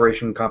besides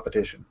cooperation and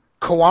competition?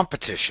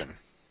 Co-opetition.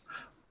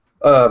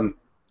 Okay.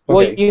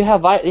 Well, you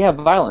have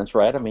violence,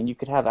 right? I mean, you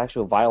could have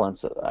actual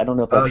violence. I don't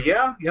know if that's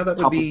that would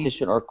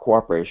competition or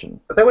cooperation.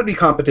 But that would be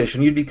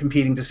competition. You'd be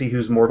competing to see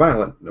who's more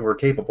violent or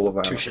capable of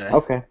violence. Touché.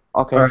 Okay.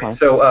 All right. Fine.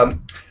 So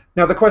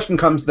now the question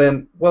comes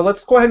then. Well,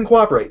 let's go ahead and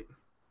cooperate.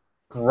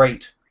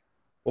 Great.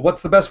 Well,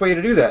 what's the best way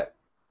to do that?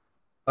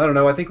 I don't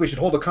know. I think we should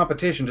hold a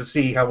competition to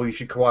see how we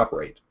should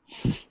cooperate.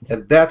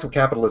 And that's what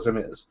capitalism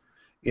is.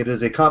 It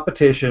is a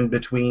competition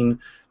between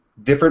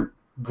different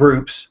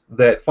groups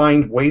that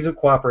find ways of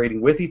cooperating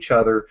with each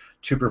other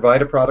to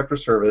provide a product or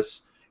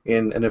service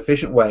in an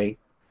efficient way.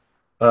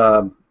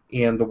 And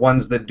the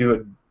ones that do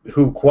it,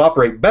 who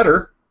cooperate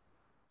better,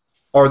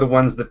 are the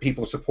ones that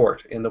people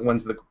support. And the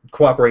ones that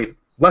cooperate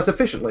less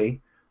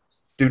efficiently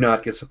do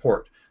not get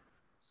support.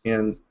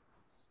 And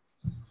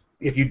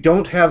if you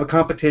don't have a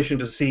competition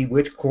to see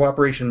which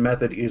cooperation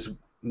method is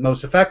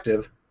most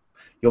effective,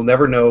 you'll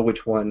never know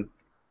which one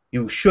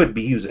you should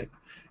be using.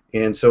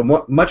 And so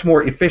much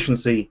more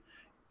efficiency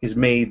is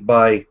made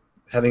by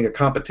having a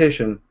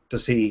competition to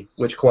see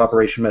which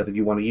cooperation method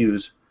you want to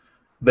use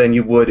than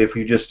you would if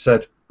you just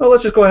said, oh,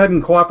 let's just go ahead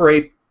and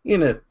cooperate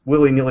in a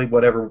willy-nilly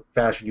whatever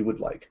fashion you would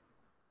like.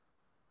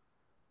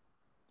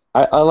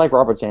 I like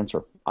Robert's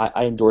answer.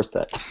 I endorse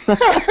that.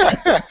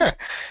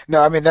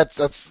 No, I mean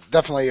that's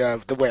definitely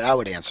the way I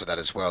would answer that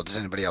as well. Does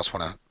anybody else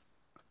want to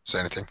say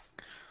anything?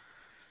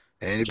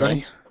 Anybody?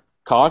 James?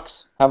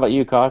 Cox? How about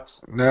you,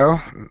 Cox?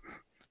 No,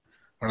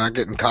 we're not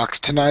getting Cox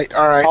tonight.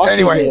 All right. Cox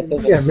Anyway.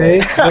 Yeah, me.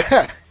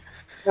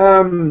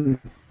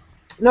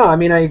 No, I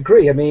mean I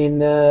agree. I mean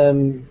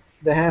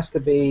there has to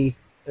be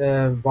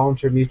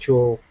voluntary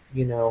mutual,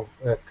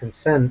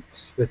 consent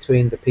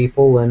between the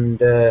people,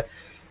 and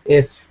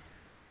if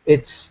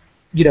it's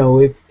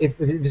if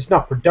it's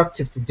not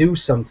productive to do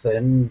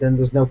something, then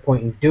there's no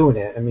point in doing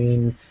it. I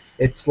mean,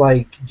 it's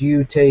like, do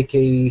you take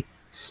a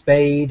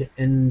spade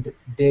and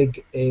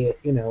dig a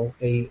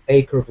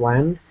acre of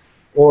land,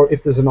 or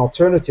if there's an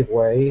alternative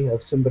way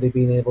of somebody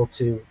being able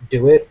to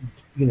do it,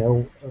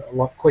 a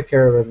lot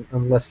quicker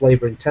and less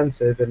labor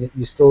intensive, and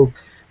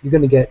you're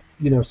going to get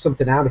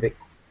something out of it,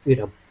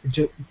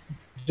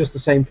 just the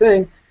same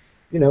thing,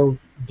 do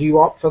you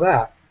opt for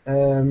that?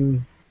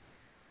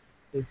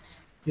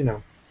 It's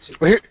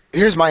Well,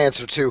 here's my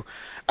answer too.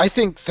 I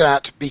think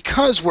that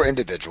because we're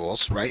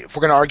individuals, right? If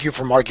we're going to argue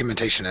from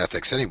argumentation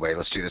ethics anyway,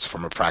 let's do this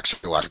from a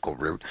praxeological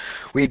route.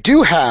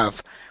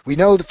 We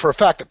know for a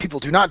fact that people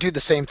do not do the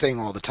same thing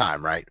all the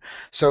time, right?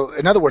 So,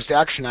 in other words, the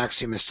action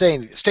axiom is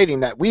stating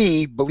that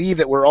we believe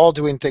that we're all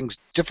doing things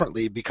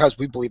differently because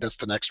we believe that's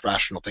the next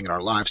rational thing in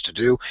our lives to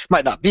do. It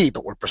might not be,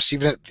 but we're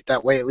perceiving it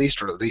that way at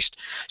least, or at least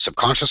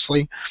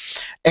subconsciously.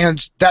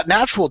 And that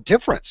natural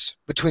difference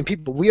between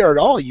people, we are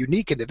all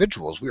unique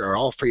individuals. We are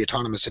all free,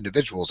 autonomous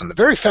individuals. And the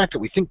very fact that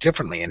we think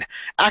differently and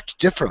act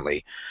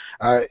differently,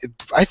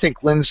 I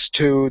think lends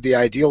to the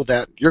ideal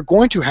that you're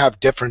going to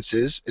have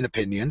differences in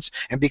opinions,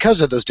 and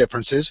because of those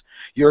differences,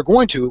 you're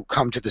going to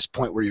come to this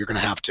point where you're going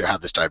to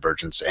have this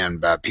divergence,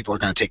 and people are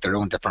going to take their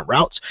own different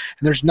routes,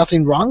 and there's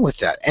nothing wrong with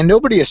that. And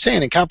nobody is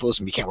saying in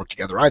capitalism you can't work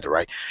together either,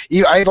 right?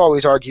 I've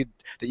always argued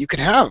that you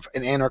can have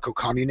an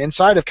anarcho-commune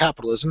inside of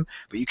capitalism,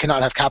 but you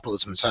cannot have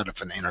capitalism inside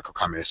of an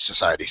anarcho-communist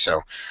society.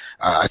 So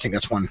I think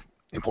that's one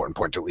important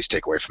point to at least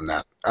take away from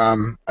that.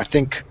 I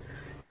think...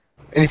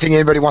 Anything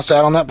anybody wants to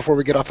add on that before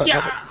we get off that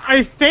topic?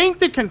 I think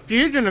the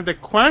confusion of the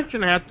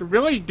question has to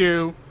really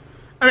do...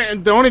 I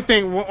mean, the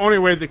only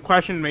way the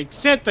question makes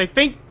sense, I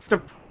think the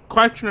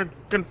question of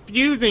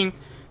confusing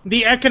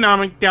the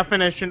economic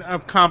definition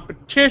of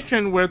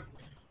competition with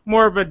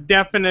more of a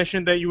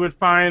definition that you would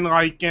find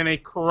like in a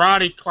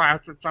karate class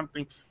or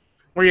something,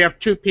 where you have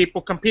two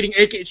people competing,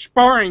 aka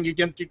sparring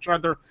against each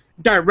other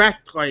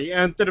directly.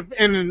 Instead of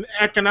in an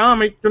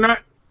economic,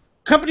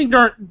 companies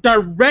aren't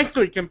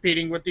directly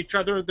competing with each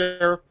other,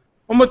 they're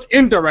almost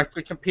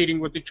indirectly competing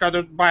with each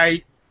other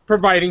by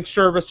providing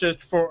services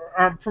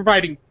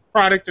providing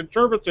products and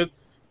services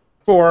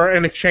for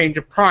an exchange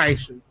of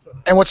prices.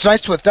 And what's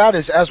nice with that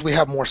is as we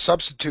have more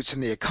substitutes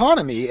in the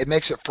economy, it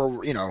makes it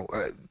for,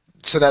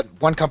 so that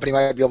one company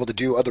might be able to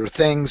do other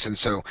things, and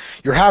so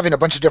you're having a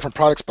bunch of different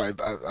products by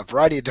a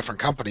variety of different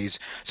companies,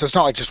 so it's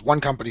not like just one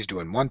company's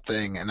doing one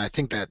thing. And I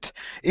think that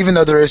even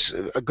though there is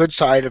a good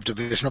side of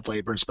division of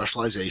labor and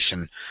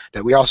specialization,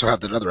 that we also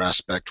have that other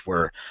aspect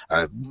where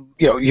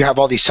you have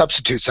all these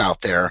substitutes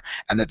out there,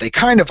 and that they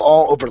kind of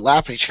all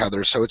overlap each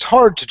other, so it's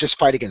hard to just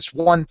fight against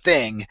one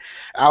thing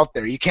out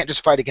there. You can't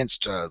just fight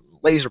against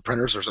laser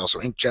printers. There's also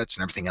inkjets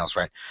and everything else,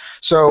 right?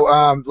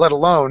 So let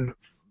alone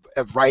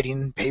of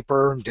writing,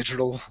 paper,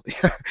 digital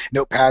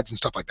notepads, and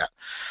stuff like that.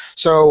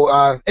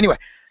 So anyway,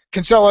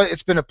 Kinsella,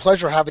 it's been a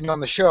pleasure having you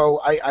on the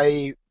show.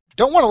 I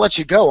don't want to let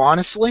you go,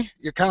 honestly.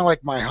 You're kind of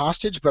like my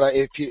hostage, but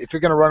if you're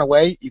going to run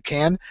away, you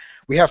can.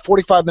 We have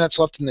 45 minutes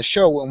left in the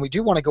show, and we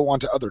do want to go on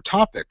to other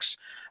topics.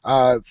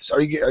 Do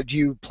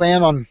you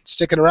plan on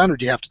sticking around, or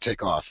do you have to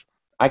take off?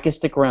 I can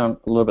stick around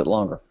a little bit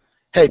longer.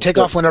 Hey, take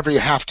off whenever you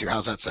have to.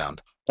 How's that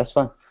sound? That's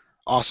fine.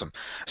 Awesome.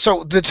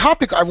 So the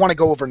topic I want to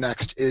go over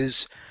next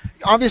is,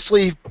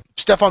 obviously,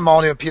 Stefan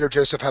Molyneux and Peter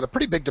Joseph had a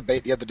pretty big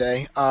debate the other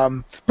day.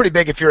 Pretty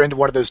big if you're into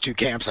one of those two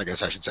camps, I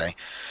guess I should say.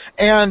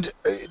 And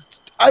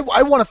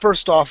I want to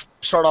first off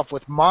start off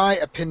with my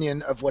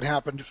opinion of what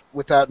happened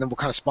with that, and then we'll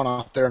kind of spun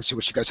off there and see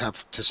what you guys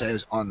have to say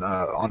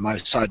on my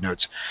side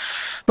notes.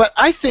 But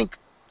I think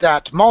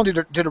that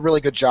Molyneux did a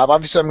really good job.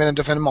 Obviously, I'm going to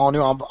defend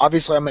Molyneux.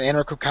 Obviously, I'm an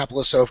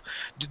anarcho-capitalist, so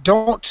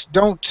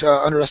don't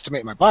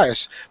underestimate my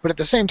bias. But at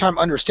the same time,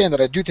 understand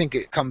that I do think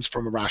it comes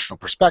from a rational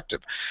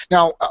perspective.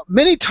 Now,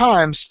 many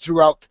times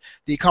throughout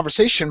the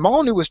conversation,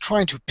 Molyneux was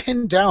trying to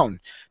pin down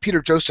Peter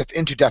Joseph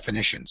into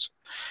definitions.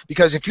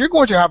 Because if you're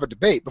going to have a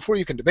debate, before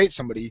you can debate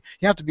somebody,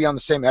 you have to be on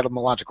the same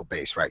etymological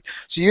base, right?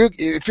 So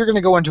if you're going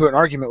to go into an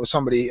argument with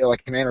somebody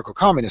like an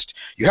anarcho-communist,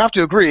 you have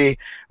to agree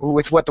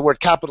with what the word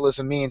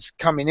capitalism means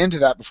coming into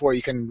that before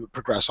you can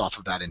progress off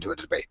of that into a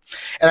debate.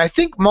 And I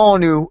think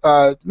Molyneux,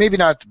 maybe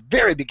not at the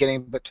very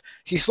beginning, but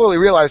he slowly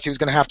realized he was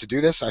going to have to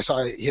do this. I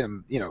saw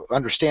him,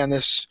 understand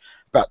this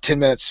about 10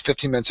 minutes,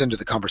 15 minutes into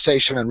the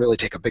conversation, and really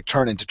take a big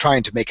turn into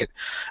trying to make it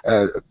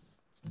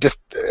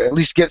at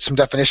least get some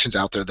definitions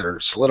out there that are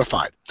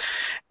solidified.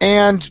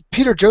 And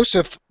Peter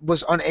Joseph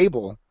was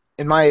unable,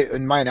 in my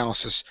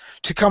analysis,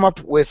 to come up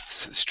with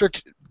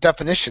strict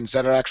definitions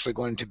that are actually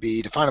going to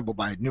be definable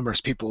by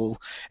numerous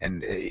people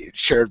and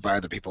shared by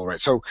other people,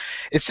 right? So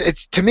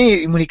it's to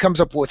me, when he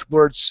comes up with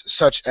words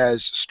such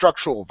as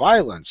structural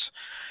violence,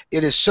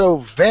 it is so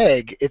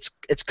vague. It's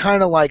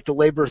kind of like the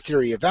labor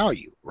theory of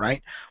value,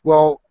 right?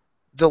 Well,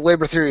 the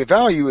labor theory of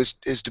value is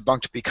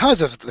debunked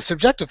because of the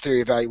subjective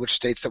theory of value, which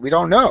states that we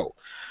don't know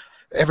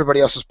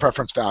everybody else's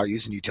preference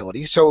values and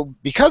utility. So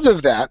because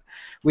of that,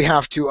 we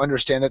have to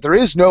understand that there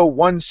is no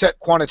one set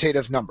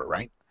quantitative number,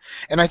 right?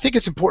 And I think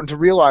it's important to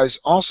realize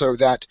also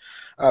that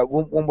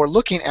when we're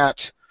looking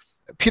at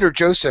Peter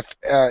Joseph,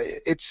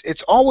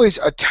 it's always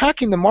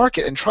attacking the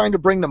market and trying to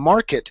bring the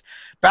market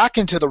back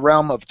into the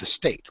realm of the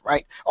state,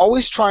 right?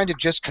 Always trying to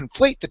just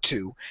conflate the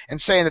two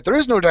and saying that there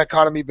is no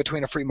dichotomy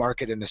between a free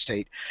market and a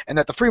state, and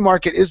that the free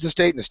market is the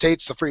state and the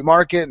state's the free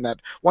market, and that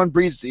one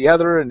breeds the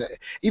other, and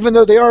even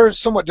though they are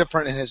somewhat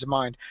different in his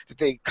mind, that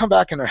they come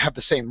back and have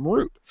the same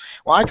root.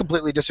 Well, I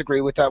completely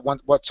disagree with that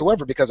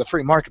whatsoever, because a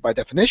free market by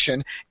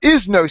definition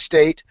is no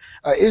state,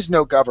 is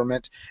no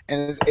government,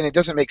 and it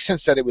doesn't make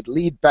sense that it would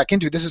lead back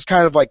into. This is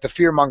kind of like the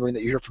fear-mongering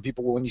that you hear from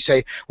people when you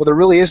say, well, there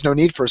really is no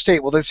need for a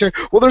state. Well, they say,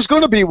 well, there's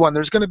going to be one.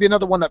 There's going to be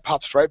another one that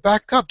pops right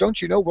back up.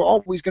 Don't you know we're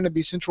always going to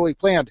be centrally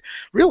planned?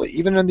 Really,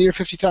 even in the year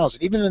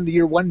 50,000, even in the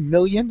year 1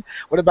 million?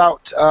 What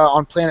about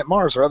on planet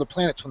Mars or other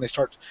planets when they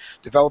start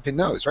developing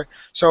those, right?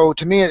 So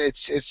to me, it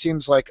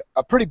seems like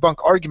a pretty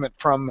bunk argument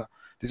from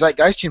the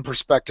Zeitgeistian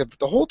perspective.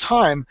 The whole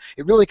time,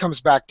 it really comes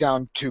back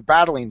down to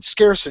battling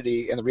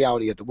scarcity and the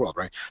reality of the world,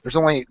 right? There's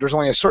only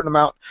a certain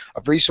amount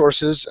of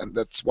resources, and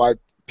that's why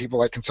people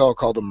like Kinsella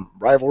call them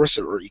rivalrous,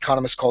 or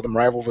economists call them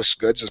rivalrous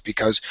goods, is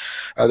because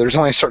there's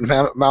only a certain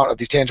amount of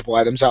these tangible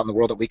items out in the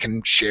world that we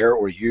can share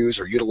or use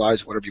or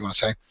utilize, whatever you want to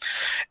say.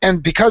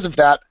 And because of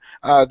that,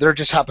 there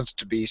just happens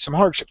to be some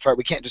hardships, right?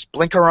 We can't just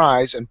blink our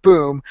eyes and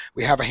boom,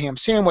 we have a ham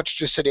sandwich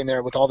just sitting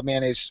there with all the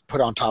mayonnaise put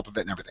on top of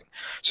it and everything.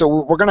 So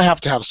we're going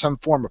to have some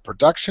form of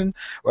production,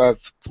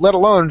 let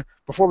alone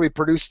before we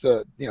produce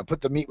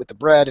put the meat with the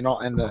bread and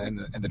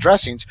the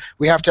dressings,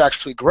 we have to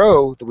actually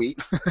grow the wheat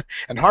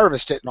and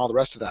harvest it and all the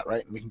rest of that,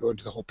 right? And we can go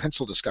into the whole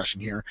pencil discussion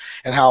here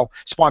and how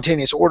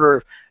spontaneous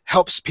order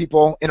helps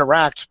people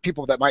interact,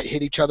 people that might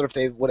hate each other if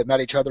they would have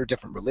met each other,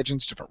 different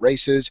religions, different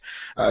races.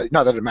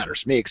 Not that it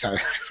matters to me, because I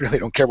really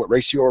don't care what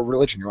race you are or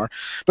religion you are.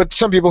 But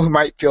some people who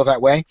might feel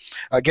that way,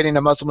 getting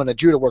a Muslim and a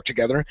Jew to work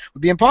together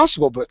would be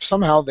impossible, but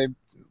somehow they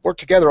work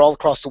together all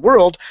across the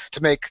world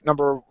to make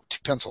number 2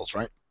 pencils,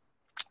 right?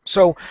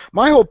 So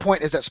my whole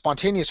point is that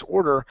spontaneous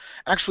order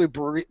actually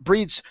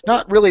breeds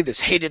not really this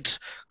hated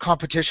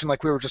competition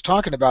like we were just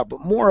talking about,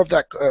 but more of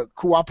that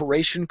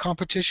cooperation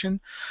competition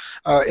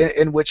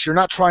in which you're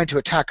not trying to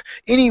attack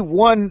any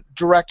one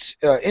direct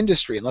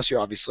industry, unless you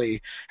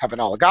obviously have an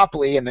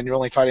oligopoly and then you're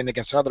only fighting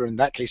against another. In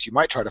that case, you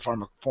might try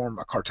to form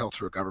a cartel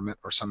through a government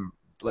or some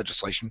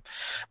legislation,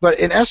 but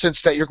in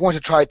essence that you're going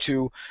to try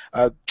to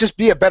just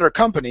be a better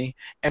company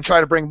and try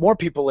to bring more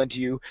people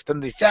into you than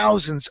the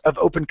thousands of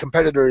open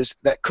competitors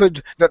that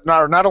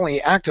are not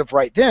only active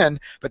right then,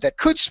 but that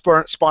could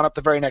spawn up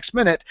the very next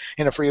minute.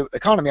 In a free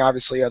economy,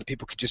 obviously, other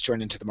people could just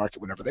join into the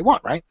market whenever they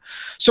want, right?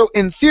 So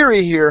in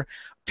theory here,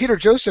 Peter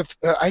Joseph,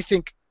 I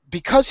think,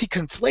 because he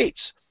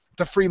conflates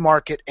the free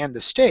market and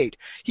the state,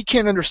 he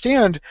can't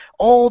understand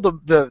all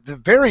the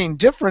varying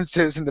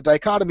differences in the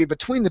dichotomy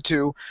between the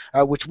two,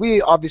 which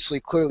we obviously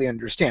clearly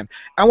understand.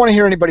 I want to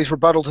hear anybody's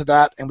rebuttal to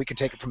that, and we can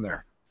take it from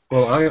there.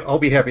 Well, I'll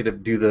be happy to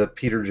do the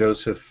Peter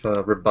Joseph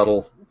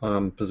rebuttal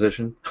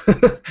position.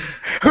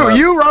 Who,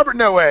 you, Robert?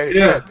 No way.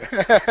 Yeah.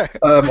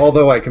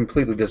 Although I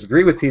completely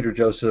disagree with Peter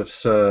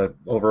Joseph's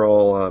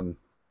overall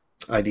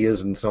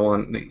ideas and so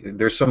on,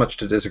 there's so much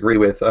to disagree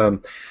with.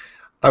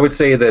 I would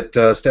say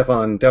that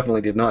Stefan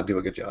definitely did not do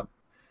a good job.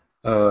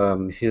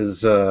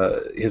 His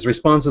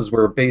responses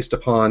were based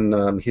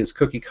upon his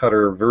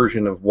cookie-cutter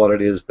version of what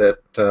it is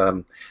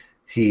that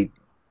he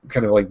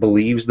kind of like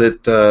believes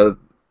that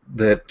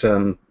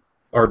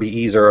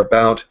RBEs are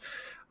about,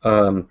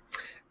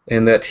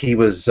 and that he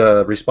was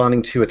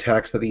responding to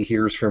attacks that he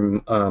hears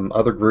from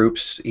other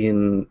groups. He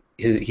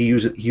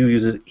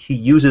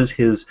uses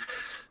his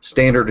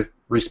standard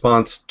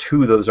response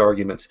to those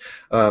arguments.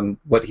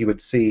 What he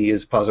would see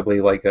is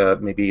possibly like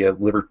maybe a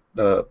liberal,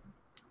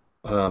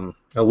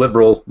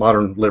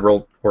 modern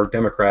liberal or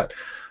Democrat,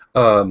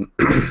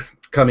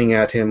 coming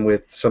at him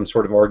with some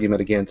sort of argument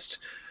against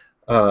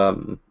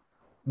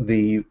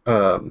the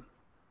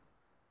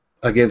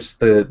against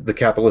the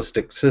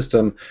capitalistic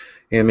system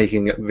and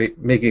making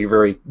a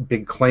very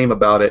big claim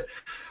about it.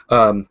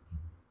 And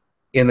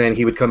then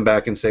he would come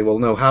back and say, well,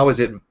 no, how is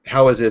it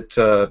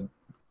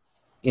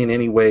in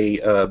any way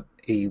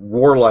a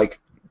warlike,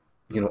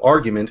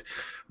 argument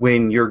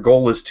when your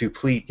goal is to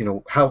plead,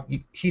 how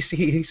he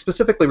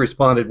specifically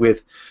responded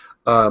with,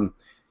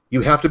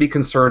 you have to be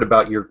concerned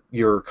about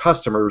your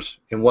customers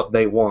and what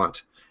they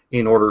want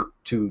in order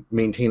to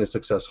maintain a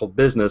successful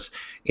business,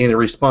 in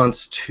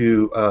response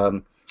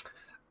to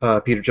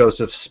Peter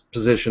Joseph's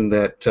position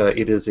that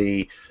it is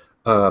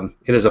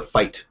a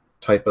fight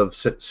type of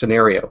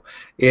scenario.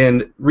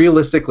 And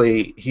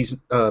realistically,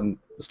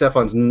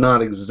 Stefan's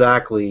not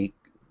exactly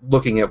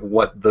looking at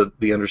what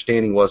the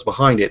understanding was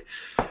behind it,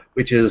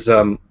 which is,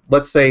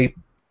 let's say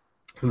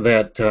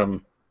that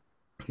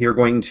you're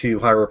going to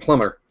hire a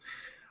plumber.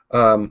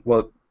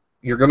 Well,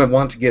 you're going to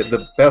want to get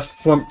the best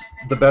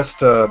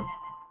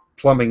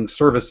plumbing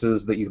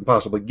services that you can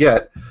possibly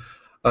get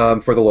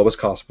for the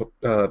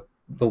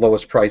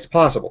lowest price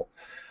possible.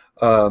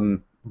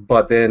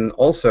 But then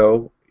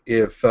also,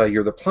 if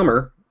you're the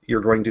plumber, you're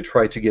going to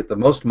try to get the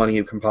most money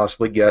you can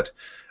possibly get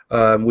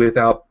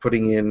without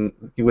putting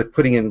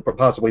in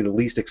possibly the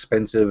least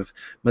expensive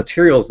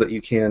materials that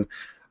you can,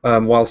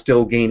 while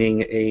still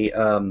gaining a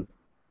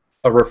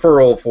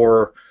referral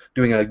for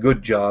doing a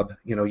good job.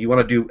 You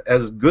want to do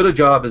as good a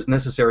job as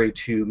necessary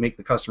to make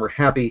the customer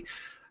happy,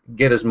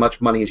 get as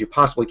much money as you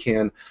possibly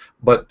can,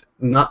 but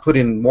not put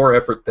in more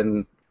effort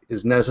than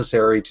is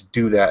necessary to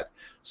do that.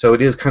 So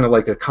it is kind of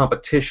like a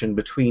competition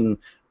between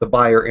the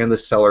buyer and the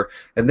seller.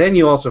 And then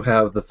you also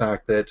have the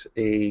fact that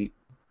a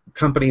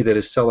company that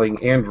is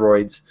selling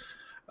Androids,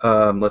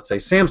 let's say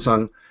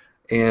Samsung,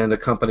 and a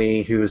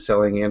company who is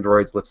selling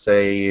Androids, let's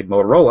say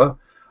Motorola,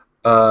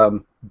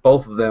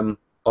 both of them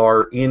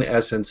are in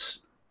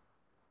essence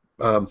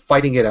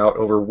fighting it out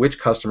over which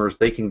customers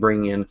they can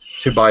bring in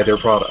to buy their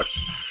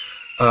products.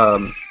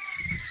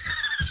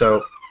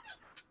 So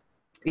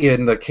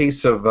in the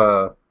case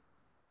of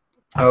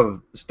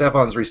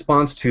Stefan's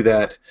response to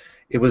that,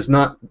 it was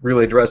not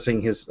really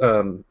addressing his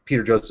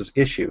Peter Joseph's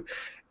issue.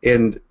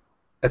 And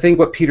I think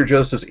what Peter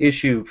Joseph's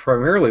issue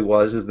primarily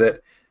is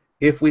that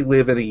if we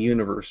live in a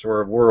universe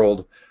or a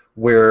world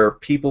where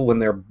people, when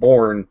they're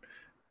born,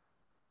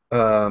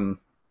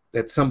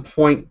 at some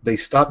point they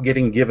stop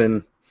getting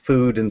given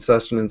food and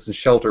sustenance and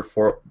shelter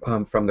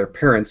from their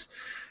parents,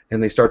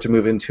 and they start to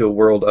move into a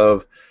world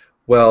of,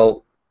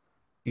 well,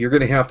 you're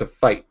going to have to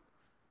fight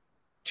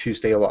to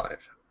stay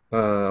alive.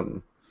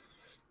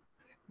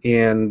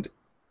 And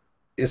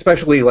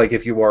especially like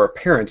if you are a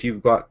parent,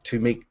 you've got to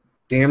make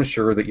damn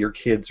sure that your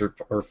kids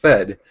are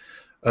fed,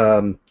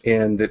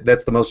 and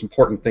that's the most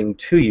important thing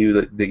to you,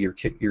 that your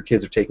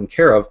kids are taken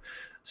care of.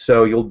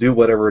 So you'll do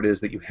whatever it is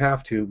that you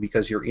have to,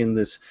 because you're in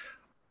this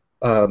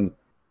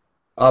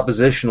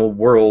oppositional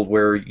world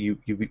where you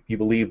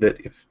believe that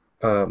if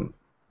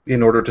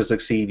in order to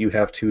succeed you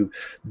have to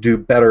do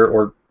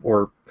better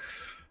or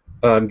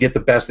get the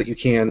best that you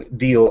can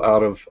deal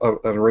out of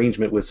an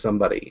arrangement with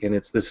somebody, and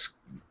it's this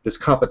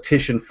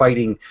competition,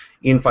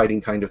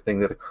 infighting kind of thing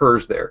that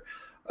occurs there.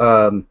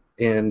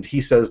 And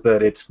he says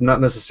that it's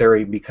not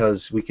necessary,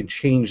 because we can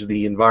change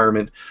the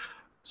environment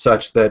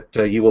such that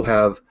you will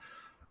have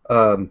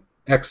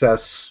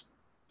excess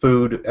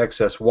food,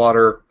 excess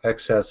water,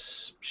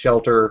 excess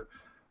shelter,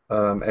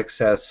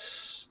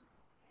 excess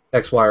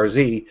X, Y, or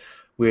Z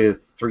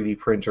with 3D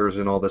printers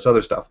and all this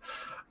other stuff,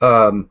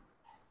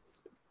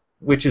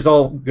 which is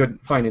all good,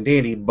 fine, and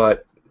dandy,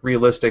 but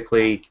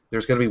realistically,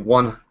 there's going to be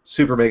one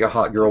super mega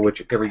hot girl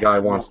which every guy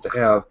wants to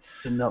have.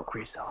 The milk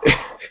grease off.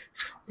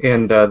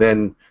 And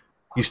then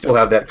you still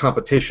have that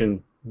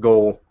competition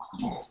goal,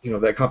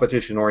 that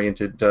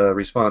competition-oriented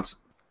response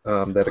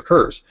that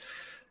occurs.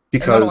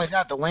 Because, and not only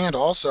that, the land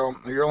also,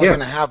 you're only going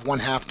to have one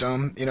half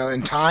dome,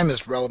 and time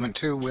is relevant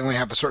too. We only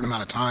have a certain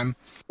amount of time.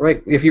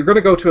 Right. If you're going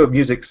to go to a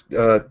music,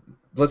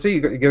 let's say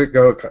you're going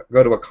to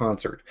go to a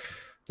concert,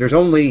 there's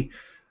only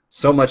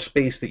so much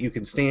space that you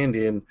can stand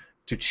in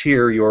to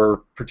cheer your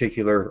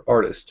particular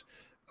artist.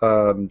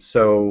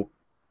 So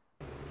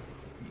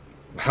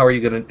how are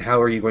you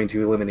going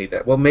to eliminate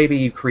that? Well, maybe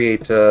you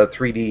create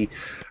 3D,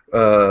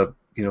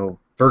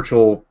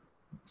 virtual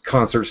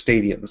concert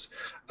stadiums,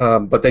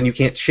 but then you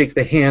can't shake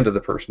the hand of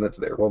the person that's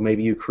there. Well,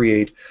 maybe you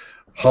create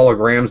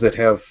holograms that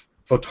have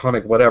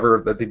photonic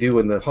whatever that they do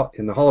in the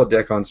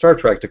holodeck on Star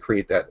Trek to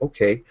create that.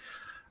 Okay,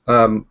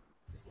 no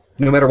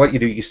matter what you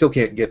do, you still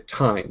can't get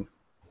time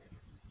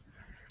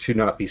to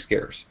not be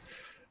scarce.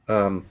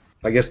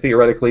 I guess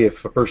theoretically,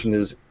 if a person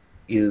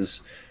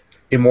is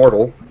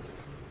immortal,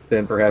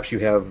 then perhaps you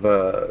have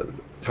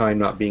time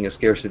not being a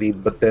scarcity,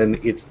 but then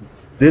it's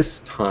this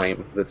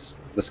time that's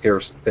the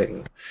scarce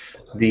thing.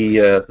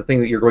 The thing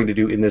that you're going to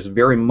do in this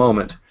very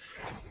moment,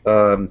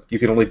 you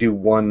can only do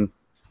one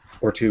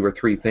or two or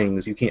three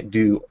things. You can't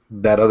do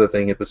that other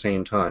thing at the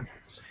same time.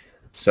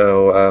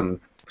 So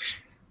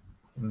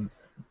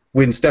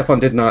when Stefan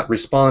did not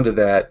respond to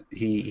that,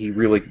 he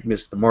really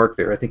missed the mark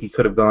there. I think he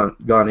could have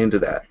gone into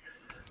that.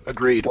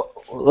 Agreed. Well,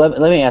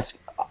 let me ask,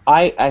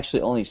 I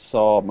actually only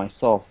saw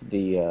myself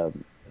the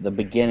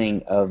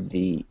beginning of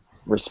the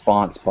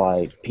response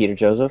by Peter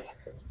Joseph,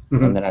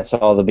 and then I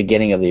saw the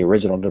beginning of the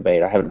original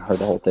debate. I haven't heard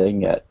the whole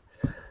thing yet.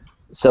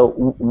 So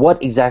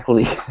what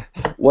exactly?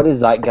 What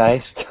is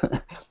Zeitgeist?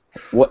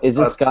 What is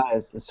this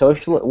guy's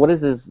social? What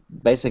is his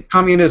basic?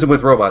 Communism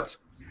with robots.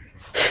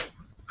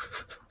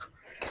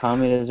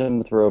 Communism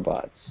with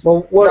robots.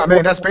 Well,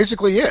 that's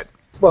basically it.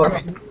 Well,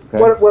 I mean,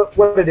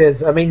 what it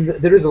is, I mean,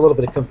 there is a little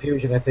bit of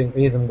confusion, I think,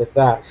 even with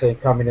that, saying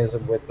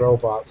communism with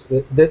robots.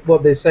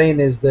 What they're saying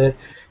is that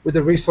with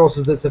the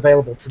resources that's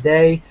available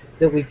today,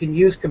 that we can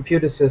use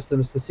computer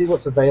systems to see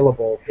what's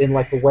available in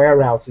like a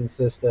warehousing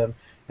system,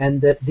 and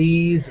that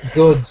these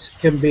goods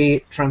can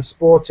be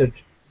transported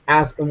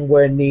as and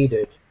where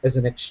needed as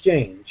an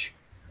exchange,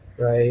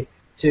 right,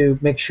 to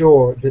make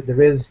sure that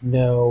there is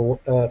no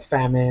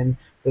famine,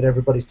 that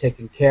everybody's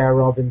taken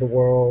care of in the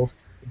world,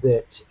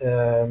 that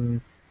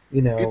and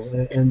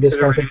this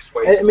kind of thing.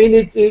 I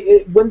mean,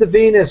 when the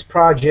Venus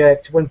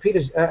Project, when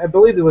Peter, I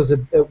believe there was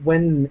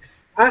when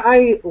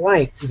I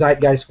liked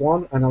Zeitgeist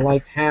 1 and I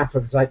liked half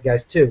of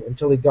Zeitgeist 2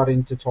 until he got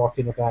into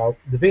talking about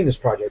the Venus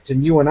Project.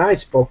 And you and I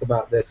spoke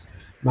about this,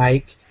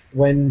 Mike,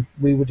 when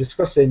we were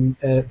discussing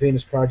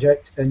Venus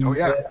Project and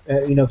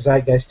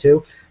Zeitgeist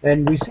 2,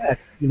 and we said,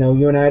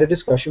 you and I had a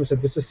discussion. We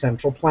said this is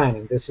central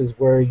planning. This is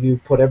where you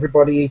put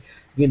everybody,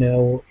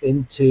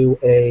 into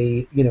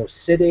a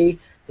city,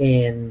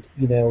 and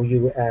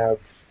you have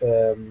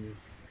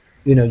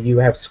you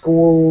have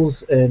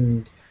schools,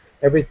 and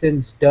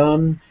everything's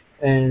done,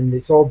 and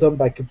it's all done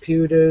by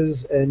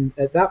computers. And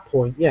at that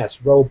point, yes,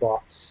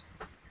 robots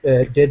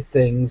did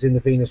things in the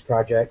Venus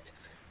Project.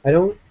 I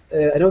don't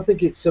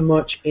think it's so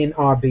much in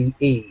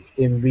RBE,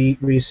 in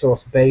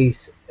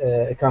resource-based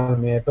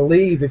economy. I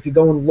believe if you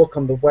go and look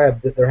on the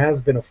web that there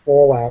has been a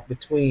fallout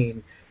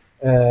between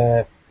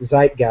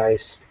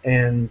Zeitgeist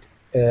and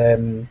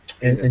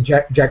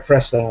Jack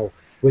Fresno,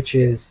 which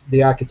is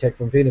the architect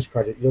from Venus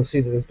Project. You'll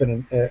see that there's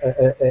been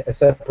a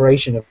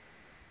separation of.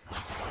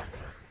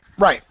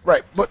 Right.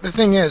 But the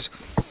thing is,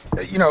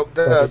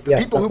 the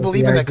people who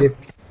believe in the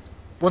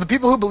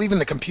people who believe in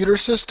the computer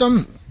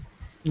system.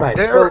 Right.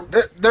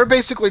 They're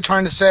basically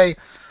trying to say,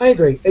 I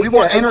agree. We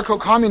want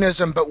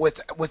anarcho-communism, but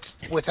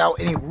without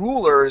any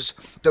rulers.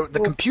 The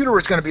computer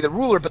is going to be the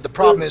ruler, but the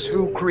problem is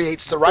who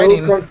creates the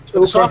writing for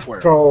the software.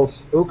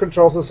 Who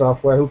controls the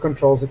software? Who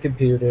controls the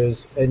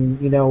computers?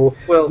 And you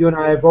and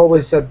I have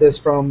always said this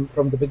from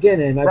the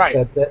beginning. I've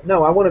said that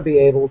no, I want to be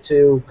able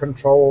to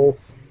control.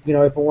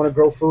 If I want to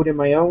grow food in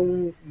my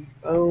own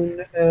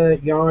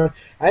yard.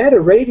 I had a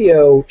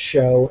radio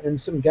show, and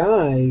some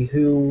guy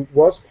who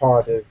was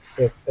part of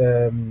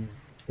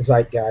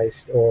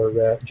Zeitgeist,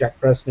 or Jack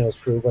Fresno's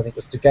crew when it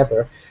was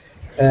together,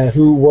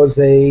 who was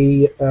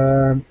a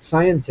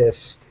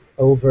scientist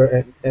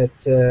over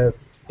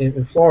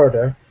in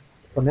Florida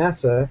for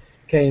NASA,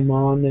 came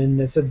on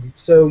and said,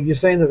 "So you're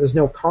saying that there's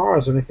no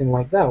cars or anything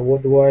like that?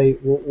 What do I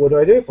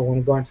do if I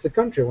want to go into the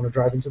country? I want to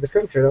drive into the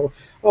country."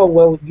 Oh,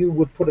 well, you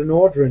would put an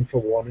order in for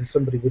one, and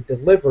somebody would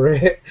deliver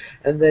it,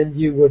 and then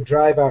you would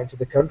drive out into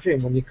the country,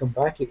 and when you come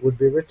back, it would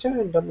be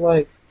returned. I'm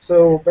like,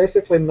 so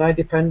basically, my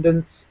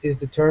independence is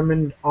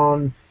determined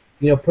on,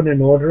 putting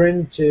an order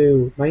in.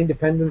 My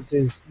independence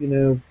is,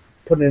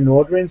 putting an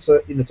order in, so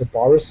to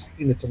borrow,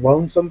 to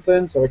loan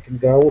something, so I can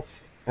go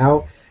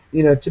out.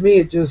 To me,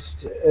 it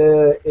just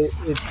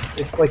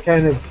it's like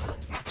kind of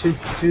too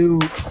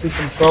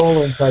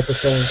controlling type of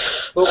thing.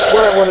 But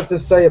what I wanted to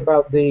say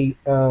about the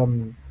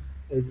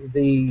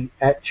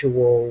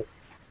actual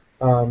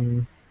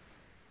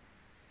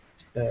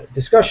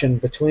discussion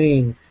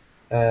between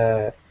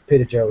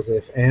Peter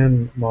Joseph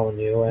and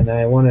Molyneux, and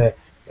I want to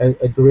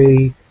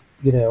agree,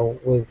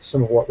 with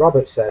some of what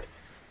Robert said.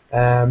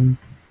 That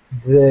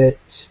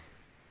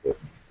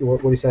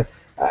what he said.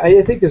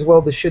 I think as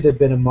well there should have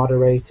been a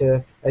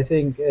moderator. I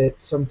think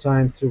at some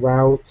time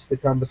throughout the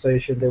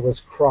conversation there was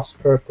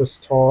cross-purpose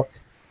talk.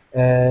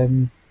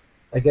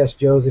 I guess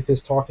Joseph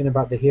is talking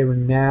about the here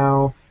and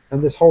now,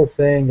 and this whole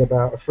thing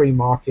about a free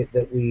market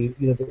that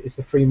it's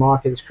the free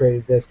market that's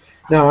created this.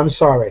 No, I'm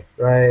sorry,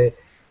 right?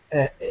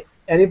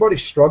 Anybody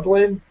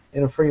struggling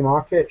in a free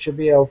market should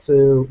be able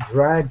to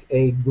drag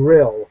a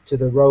grill to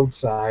the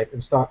roadside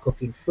and start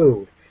cooking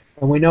food.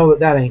 And we know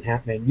that ain't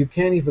happening. You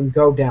can't even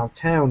go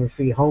downtown and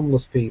feed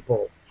homeless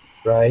people,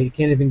 right? You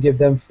can't even give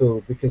them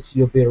food because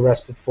you'll be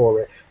arrested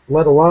for it.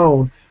 Let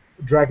alone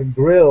drag a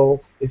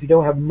grill if you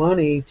don't have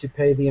money to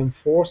pay the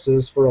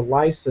enforcers for a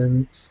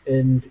license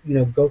and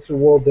go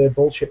through all the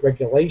bullshit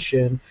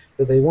regulation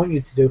that they want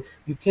you to do.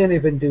 You can't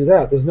even do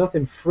that. There's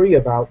nothing free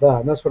about that,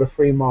 and that's what a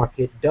free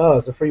market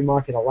does. A free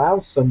market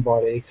allows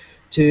somebody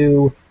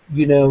to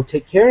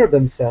take care of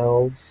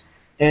themselves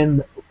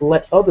and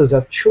let others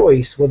have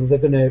choice whether they're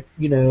going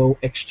to,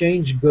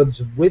 exchange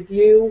goods with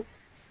you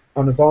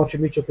on a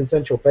voluntary mutual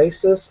consensual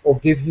basis or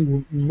give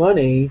you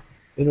money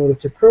in order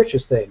to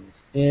purchase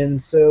things.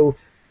 And so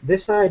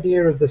this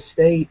idea of the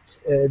state,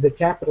 the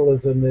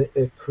capitalism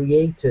that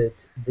created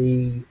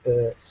the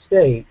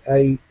state,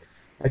 I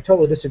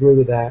totally disagree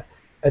with that.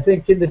 I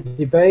think in the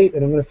debate,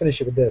 and I'm going to finish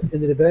it with this.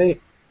 In the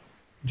debate,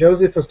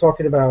 Joseph was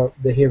talking about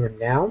the here and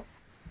now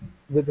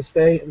with the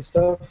state and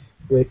stuff,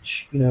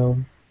 which, yeah,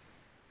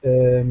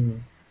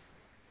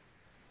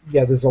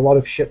 there's a lot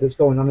of shit that's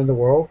going on in the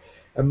world.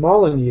 And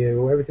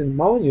Molyneux, everything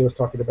Molyneux was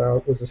talking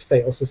about was a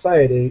state or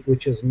society,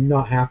 which has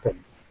not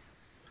happened.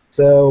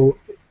 So,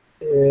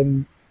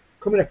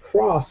 coming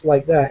across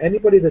like that,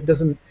 anybody that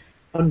doesn't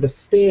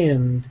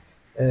understand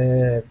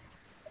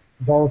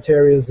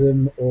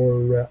voluntarism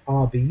or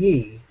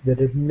RBE, that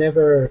have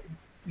never,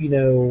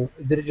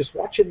 that are just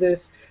watching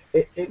this,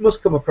 it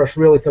must come across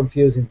really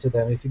confusing to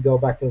them. If you go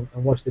back and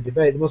watch the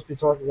debate, they must be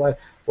talking like,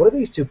 what are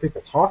these two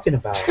people talking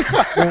about?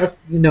 Because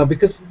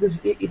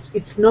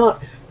it's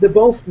not. They're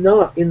both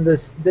not in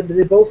this.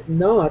 They're both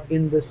not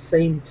in the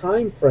same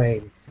time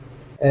frame.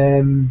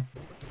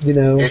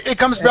 It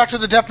comes back to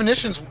the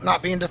definitions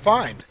not being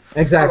defined.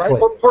 Exactly.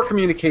 Right. Poor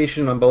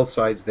communication on both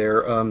sides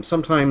there.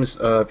 Sometimes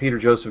Peter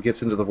Joseph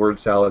gets into the word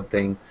salad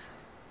thing,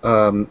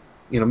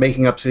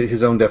 making up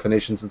his own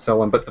definitions and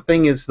so on. But the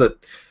thing is that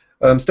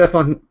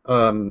Stefan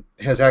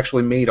has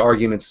actually made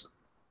arguments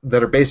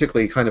that are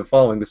basically kind of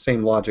following the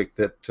same logic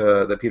that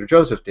Peter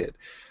Joseph did.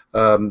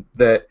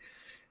 That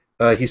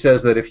he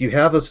says that if you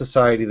have a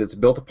society that's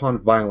built upon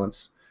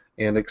violence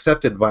and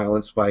accepted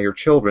violence by your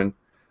children,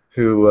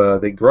 who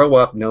they grow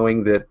up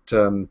knowing that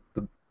the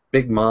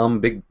big mom,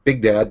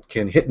 big dad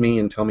can hit me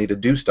and tell me to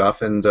do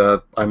stuff, and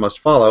I must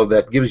follow,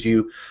 that gives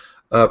you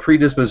a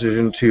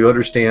predisposition to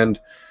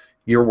understand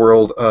your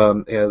world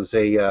as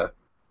a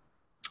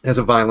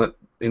violent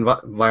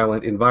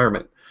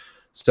environment.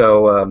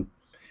 So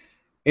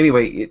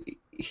anyway,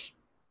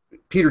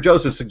 Peter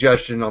Joseph's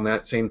suggestion on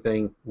that same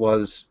thing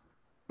was,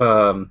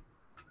 that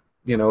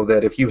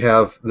if you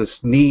have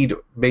this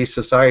need-based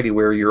society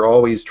where you're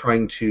always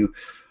trying to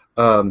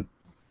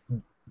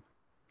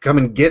come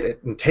and get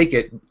it and take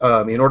it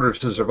in order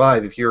to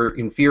survive, if you're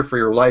in fear for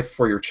your life,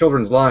 for your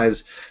children's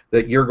lives,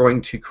 that you're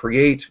going to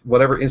create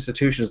whatever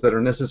institutions that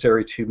are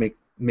necessary to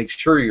make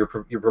sure you're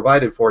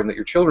provided for and that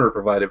your children are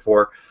provided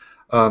for,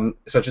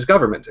 such as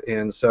government.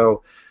 And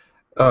so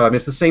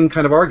it's the same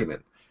kind of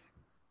argument.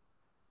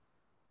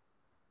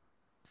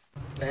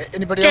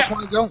 Anybody else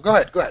want to go? Go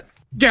ahead.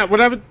 Yeah,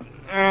 what I would,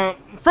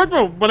 first of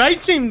all, what I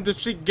seemed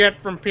to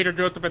get from Peter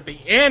Joseph at the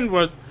end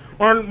was,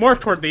 or more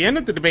toward the end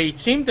of the debate, he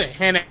seemed to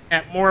hint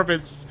at more of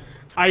his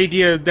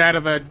idea that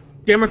of a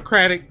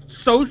democratic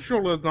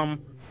socialism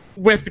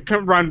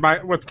run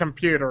with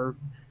computer.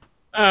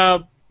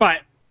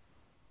 But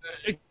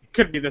it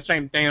could be the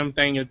same damn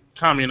thing as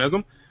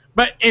communism.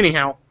 But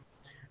anyhow,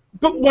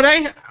 what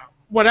I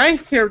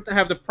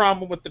have the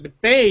problem with the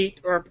debate,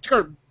 or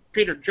particularly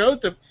Peter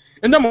Joseph,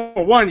 is number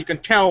one, you can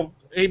tell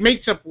he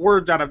makes up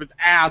words out of his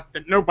ass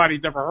that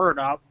nobody's ever heard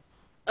of,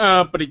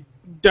 but he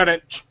did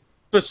it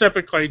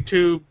specifically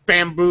to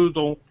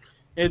bamboozle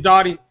his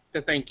audience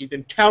to think he's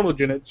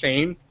intelligent, it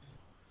seems.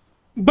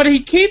 But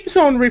he keeps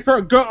on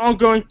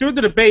going through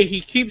the debate, he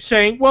keeps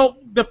saying, well,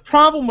 the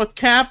problem with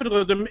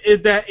capitalism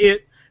is that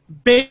it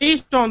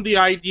based on the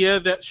idea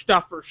that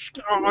stuff is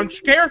on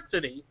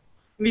scarcity.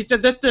 And he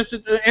said that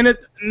and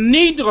it's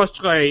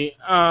needlessly,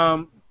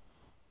 that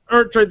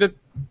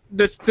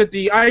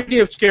the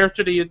idea of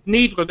scarcity is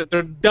needless, that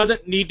there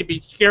doesn't need to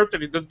be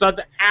scarcity, there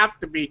doesn't have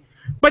to be.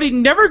 But he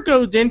never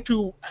goes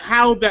into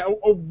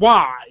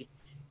why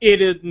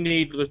it is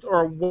needless,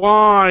 or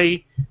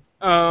why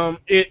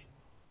it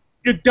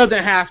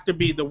doesn't have to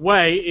be the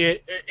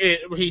way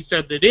he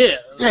said it is.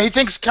 Yeah, he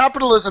thinks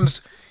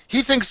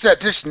he thinks that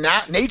just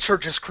nature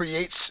just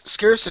creates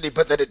scarcity,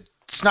 but that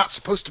it's not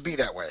supposed to be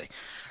that way,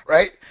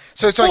 right?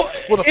 So it's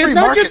like, the free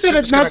market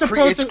is going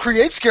to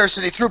create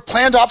scarcity through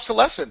planned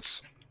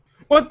obsolescence.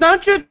 Well, it's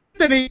not just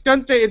that he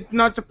doesn't say it's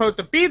not supposed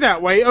to be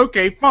that way.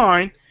 Okay,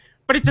 fine.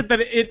 But he said that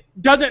it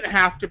doesn't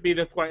have to be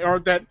this way, or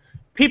that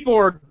people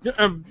are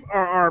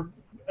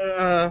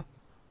that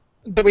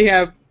we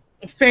have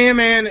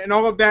famine and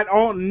all of that,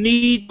 all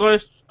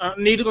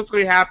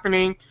needlessly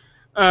happening.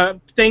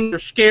 Things are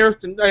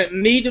scarce and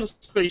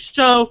needlessly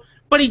so.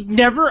 But he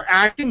never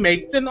actually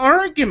makes an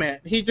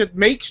argument. He just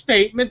makes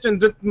statements and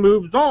just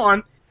moves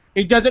on.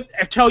 He doesn't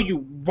tell you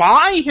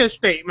why his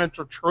statements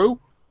are true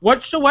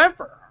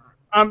whatsoever.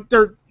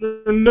 There's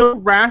no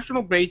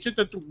rational basis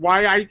as to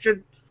why I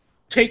should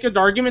take his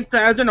argument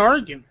as an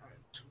argument.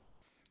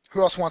 Who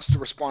else wants to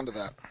respond to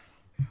that?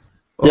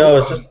 Yeah, I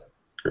was just...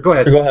 Go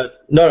ahead. Go ahead.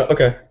 No,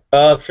 okay.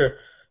 Sure.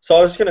 So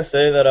I was just going to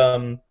say that,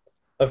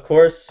 of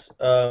course,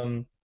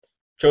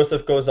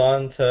 Joseph goes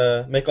on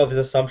to make all these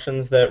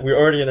assumptions that we're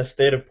already in a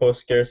state of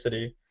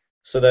post-scarcity,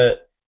 so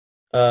that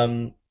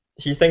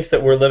he thinks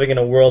that we're living in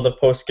a world of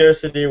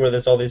post-scarcity where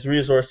there's all these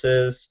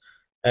resources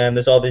and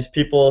there's all these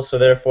people, so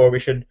therefore we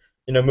should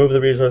move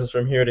the resources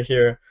from here to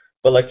here.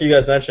 But like you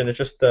guys mentioned, it's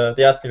just the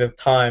aspect of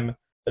time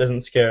that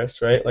isn't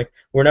scarce, right? Like,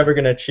 we're never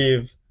going to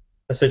achieve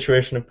a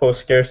situation of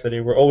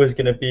post-scarcity. We're always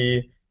going to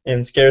be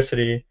in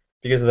scarcity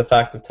because of the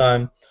fact of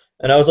time.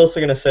 And I was also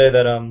going to say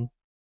that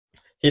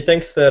he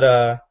thinks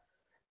that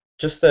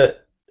just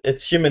that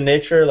it's human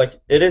nature, like,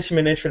 it is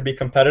human nature to be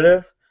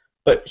competitive,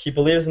 but he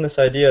believes in this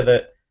idea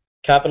that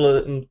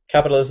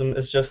capitalism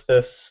is just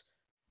this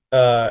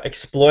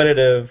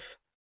exploitative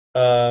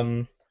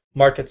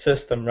market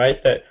system,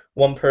 right? That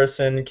one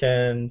person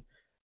can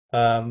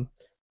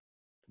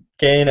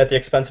gain at the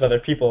expense of other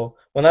people,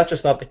 when that's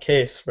just not the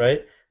case,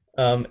 right?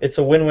 It's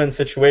a win-win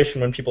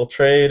situation when people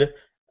trade,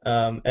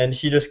 and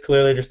he just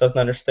clearly just doesn't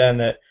understand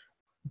that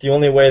the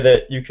only way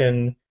that you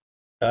can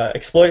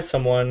exploit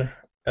someone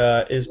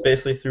is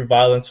basically through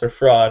violence or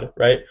fraud,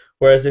 right?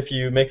 Whereas if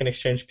you make an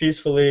exchange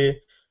peacefully,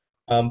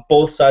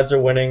 both sides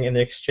are winning in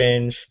the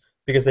exchange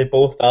because they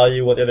both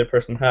value what the other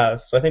person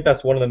has. So I think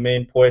that's one of the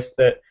main points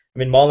that, I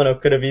mean, Molyneux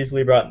could have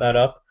easily brought that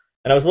up,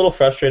 and I was a little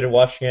frustrated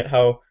watching it,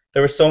 how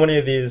there were so many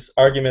of these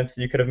arguments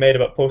that you could have made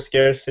about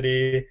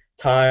post-scarcity,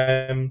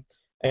 time,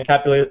 and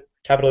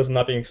capitalism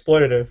not being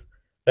exploitative,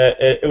 that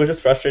it was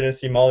just frustrating to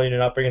see Molyneux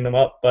not bringing them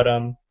up, but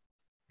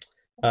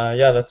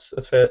yeah, that's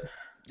it.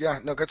 Yeah,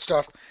 no, good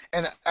stuff.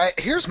 And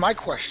here's my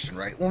question,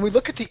 right? When we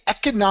look at the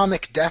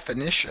economic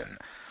definition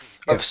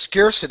of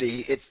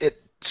scarcity,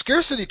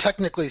 scarcity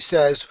technically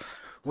says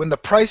when the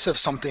price of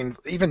something,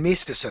 even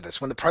Mises said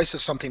this, when the price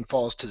of something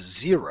falls to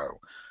zero.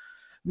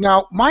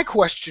 Now, my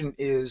question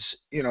is,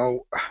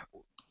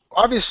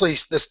 obviously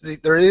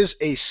there is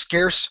a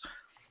scarce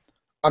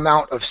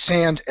amount of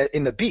sand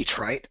in the beach,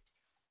 right?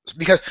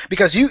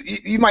 Because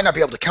you might not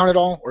be able to count it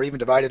all or even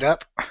divide it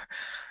up,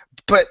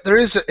 but there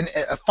is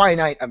a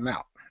finite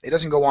amount. It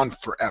doesn't go on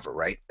forever,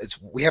 right?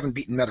 We haven't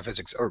beaten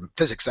metaphysics or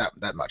physics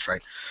that much,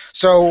 right?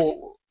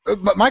 So,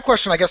 but my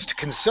question, I guess, to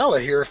Kinsella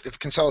here, if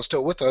Kinsella is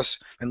still with us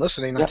and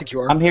listening, Yep, I think you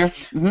are. I'm here.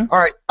 Mm-hmm. All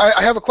right,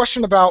 I have a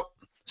question about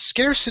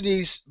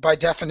scarcities by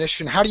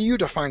definition. How do you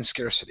define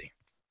scarcity?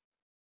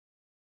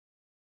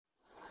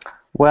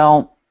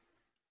 Well,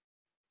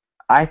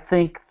 I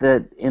think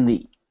that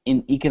in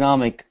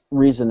economic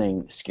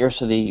reasoning,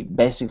 scarcity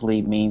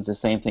basically means the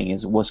same thing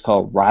as what's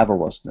called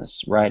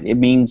rivalrousness, right? It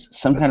means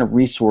some kind of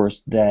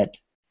resource that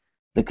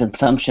the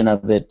consumption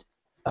of it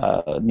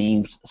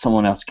means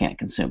someone else can't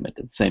consume it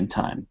at the same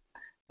time,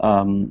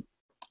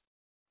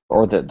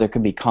 or that there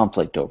could be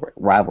conflict over it,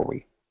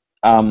 rivalry.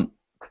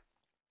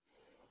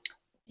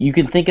 You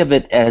can think of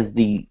it as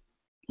the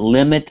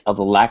limit of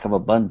the lack of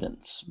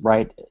abundance,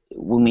 right?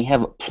 When we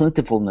have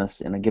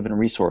plentifulness in a given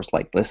resource,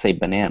 like let's say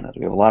bananas,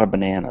 we have a lot of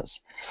bananas.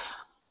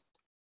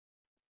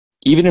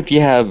 Even if you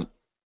have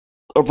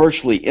a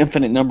virtually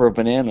infinite number of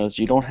bananas,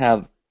 you don't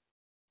have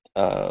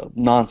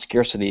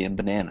non-scarcity in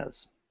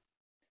bananas,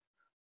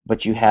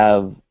 but you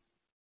have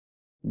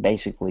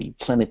basically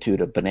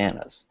plenitude of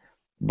bananas.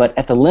 But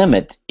at the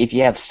limit, if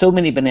you have so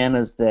many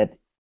bananas that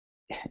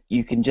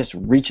you can just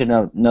reach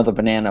another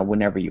banana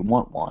whenever you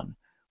want one,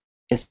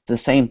 it's the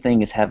same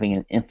thing as having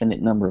an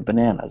infinite number of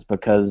bananas,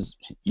 because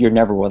you're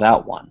never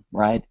without one,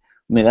 right?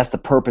 I mean, that's the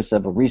purpose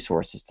of a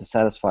resource, is to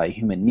satisfy a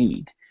human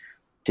need,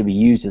 to be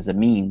used as a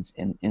means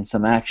in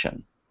some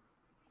action.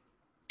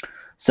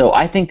 So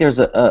I think there's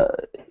the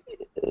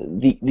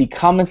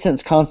common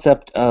sense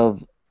concept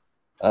of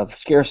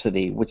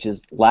scarcity, which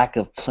is lack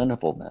of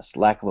plentifulness,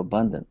 lack of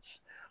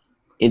abundance.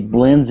 It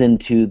blends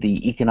into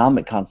the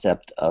economic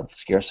concept of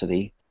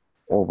scarcity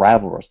or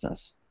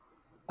rivalrousness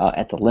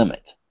at the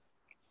limit.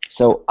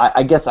 So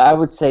I guess I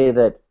would say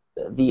that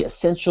the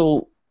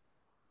essential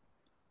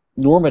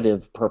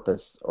normative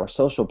purpose or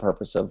social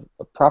purpose of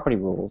property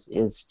rules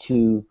is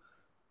to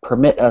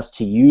permit us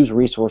to use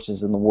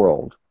resources in the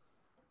world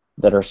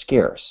that are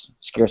scarce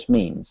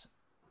means,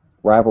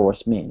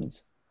 rivalrous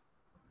means,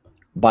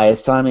 by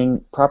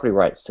assigning property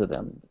rights to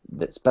them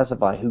that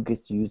specify who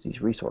gets to use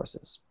these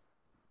resources.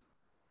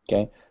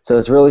 Okay, so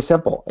it's really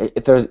simple.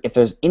 If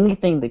there's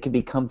anything that can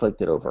be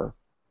conflicted over,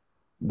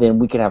 then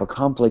we can have a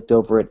conflict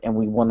over it, and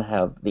we want to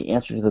have the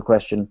answer to the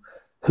question,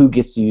 who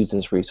gets to use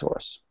this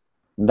resource?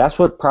 And that's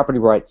what property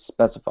rights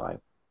specify.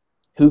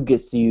 Who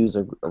gets to use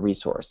a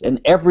resource?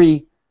 And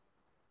every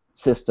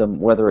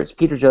system, whether it's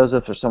Peter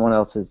Joseph's or someone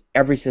else's,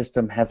 every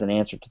system has an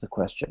answer to the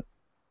question.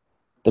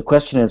 The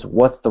question is,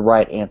 what's the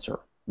right answer?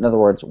 In other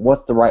words,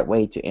 what's the right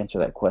way to answer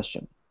that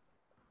question?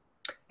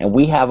 And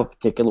we have a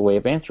particular way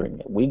of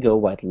answering it. We go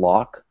by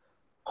lock,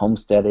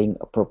 homesteading,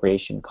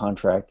 appropriation,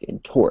 contract,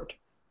 and tort.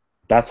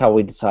 That's how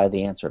we decide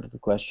the answer to the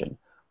question.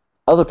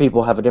 Other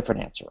people have a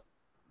different answer.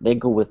 They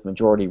go with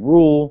majority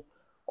rule,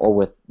 or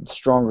with the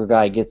stronger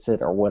guy gets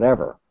it, or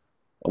whatever.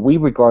 We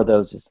regard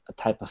those as a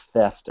type of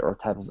theft or a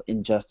type of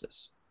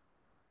injustice.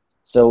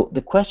 So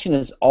the question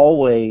is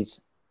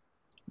always,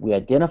 we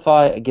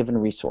identify a given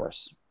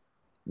resource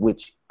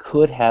which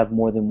could have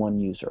more than one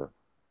user,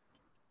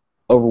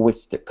 over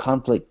which the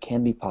conflict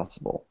can be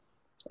possible.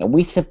 And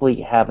we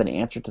simply have an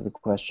answer to the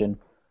question,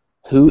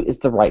 who is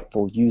the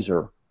rightful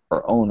user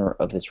or owner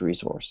of this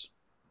resource?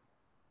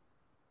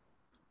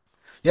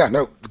 Yeah,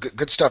 no,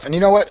 good stuff. And you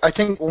know what? I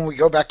think when we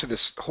go back to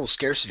this whole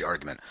scarcity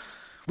argument,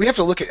 we have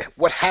to look at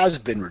what has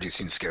been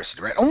reducing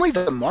scarcity, right? Only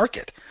the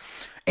market.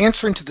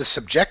 answering to the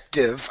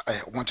subjective,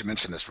 I want to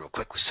mention this real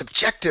quick,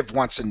 subjective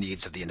wants and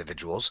needs of the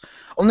individuals.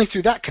 Only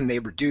through that can they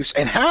reduce,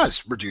 and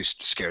has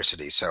reduced,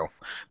 scarcity. So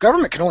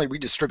government can only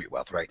redistribute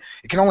wealth, right?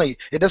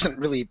 It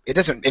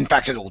doesn't, in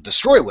fact, it'll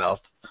destroy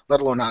wealth,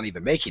 let alone not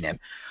even making it.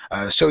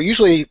 So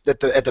usually at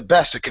the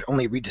best, it can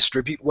only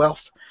redistribute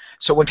wealth.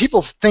 So when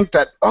people think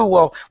that, oh,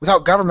 well,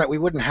 without government we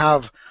wouldn't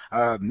have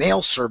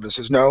mail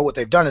services, no, what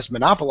they've done is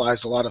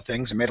monopolized a lot of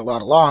things and made a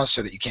lot of laws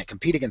so that you can't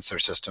compete against their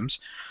systems.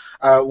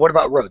 What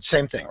about roads?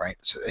 Same thing, right?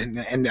 So,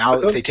 and now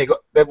if they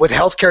with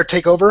healthcare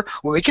take over,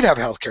 well, we could have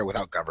healthcare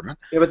without government.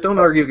 Yeah, but don't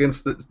argue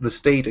against the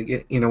state,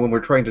 when we're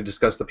trying to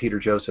discuss the Peter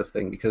Joseph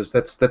thing, because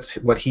that's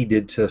what he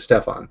did to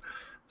Stefan.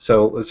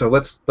 So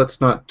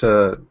let's not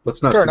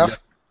Fair enough.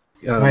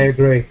 I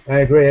agree.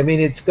 I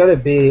mean, it's got to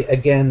be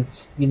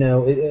against,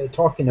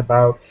 talking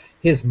about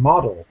his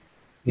model.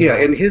 Yeah,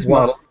 and his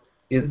model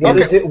is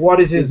what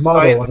is his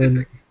model? I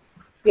mean,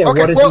 yeah, okay,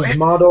 what is his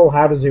model?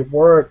 How does it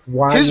work?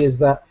 Why is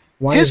that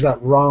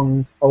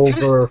wrong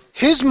over?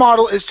 His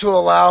model is to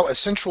allow a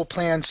central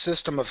planned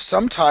system of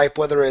some type,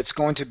 whether it's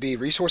going to be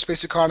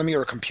resource-based economy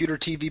or a computer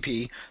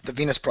TVP, the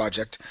Venus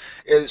Project,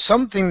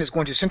 something that's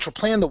going to central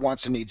plan the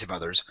wants and needs of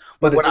others.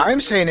 But what I'm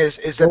saying is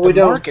that the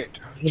market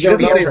should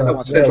be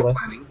central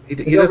planning.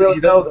 He doesn't really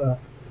know that.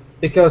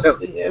 Because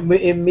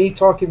in me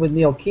talking with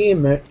Neil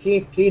Keenan,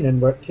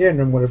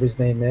 whatever his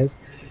name is,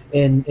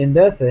 in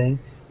their thing,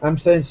 I'm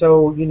saying,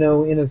 so, in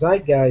a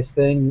Zeitgeist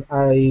thing,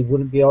 I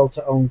wouldn't be able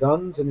to own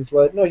guns. And he's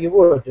like, no, you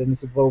would. And I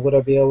said, well, would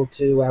I be able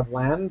to have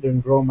land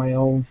and grow my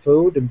own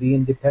food and be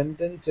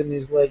independent? And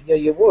he's like, yeah,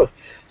 you would.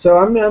 So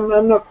I'm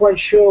not quite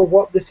sure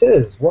what this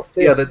is.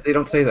 Yeah, they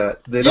don't say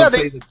that. They don't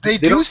say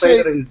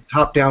that it is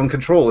top-down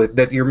control,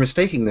 that you're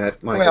mistaking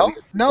that, Michael. Well,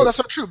 no, that's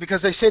not true,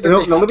 because they say that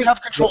they don't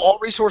have control all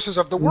resources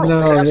of the world.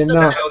 No,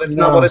 that's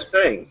not what it's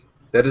saying.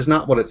 That is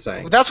not what it's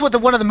saying. Well, that's what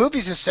one of the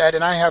movies has said,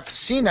 and I have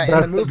seen that in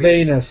the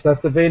movie.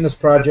 That's the Venus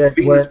Project. That's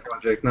the Venus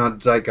Project, not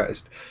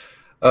Zeitgeist.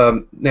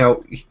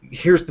 Now,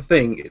 here's the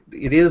thing.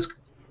 It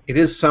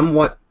is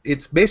somewhat.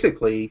 It's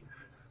basically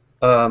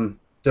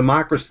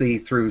democracy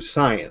through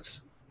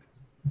science,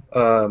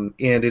 and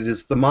it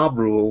is the mob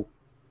rule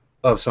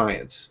of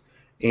science.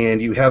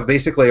 And you have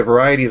basically a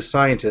variety of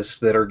scientists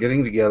that are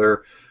getting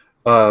together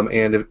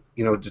and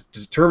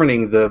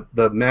determining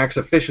the max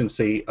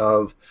efficiency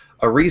of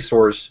a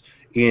resource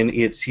in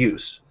its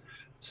use.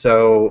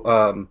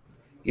 So,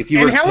 if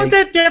you and how is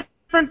that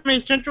different from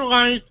a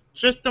centralized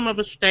system of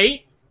a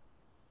state?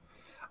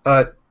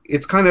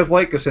 It's kind of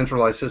like a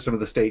centralized system of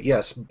the state,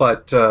 yes,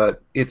 but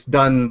it's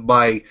done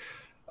by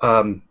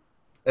an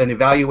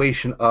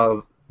evaluation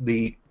of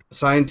the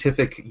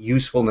scientific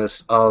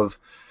usefulness of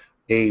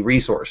a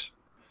resource,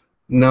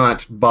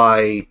 not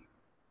by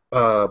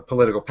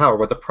political power.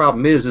 What the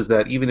problem is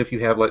that even if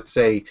you have, let's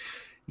say,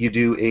 you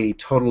do a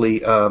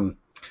totally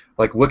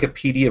like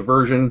Wikipedia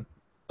version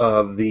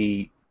of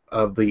the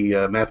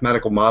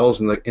mathematical models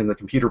in the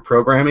computer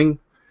programming,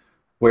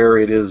 where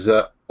it is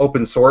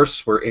open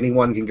source, where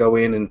anyone can go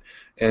in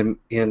and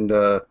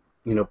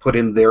put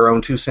in their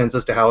own 2 cents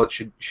as to how it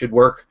should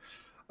work.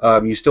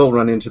 You still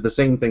run into the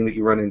same thing that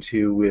you run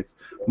into with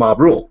mob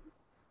rule.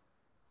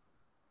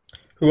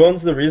 Who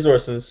owns the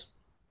resources?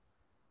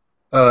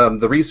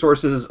 The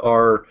resources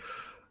are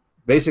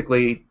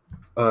basically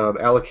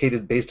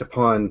allocated based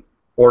upon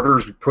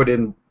orders put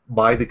in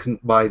by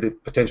the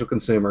potential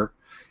consumer,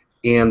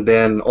 and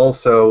then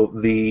also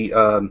the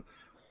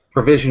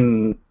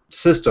provision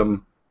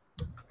system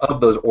of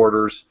those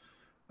orders,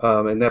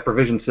 and that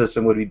provision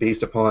system would be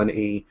based upon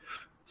a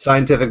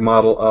scientific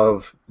model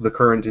of the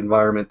current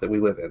environment that we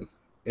live in.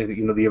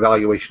 The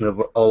evaluation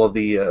of all of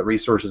the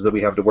resources that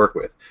we have to work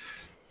with.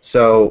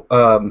 So,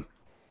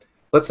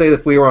 let's say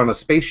if we were on a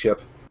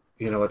spaceship,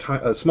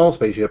 a small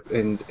spaceship,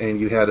 and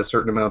you had a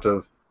certain amount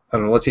of, I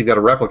don't know, let's say you've got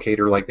a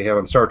replicator like they have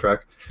on Star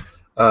Trek.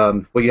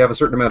 Well, you have a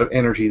certain amount of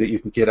energy that you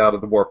can get out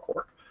of the warp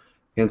core,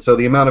 and so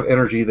the amount of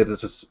energy that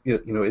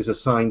is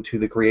assigned to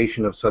the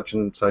creation of such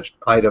and such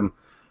item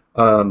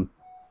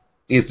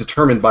is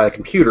determined by a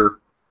computer,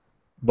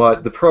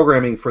 but the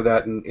programming for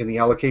that and the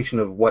allocation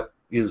of what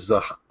is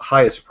the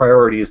highest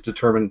priority is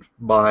determined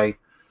by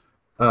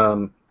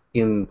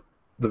in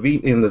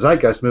the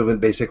Zeitgeist movement,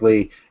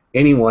 basically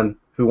anyone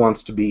who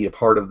wants to be a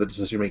part of the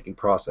decision-making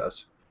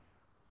process.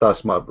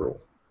 Thus, mob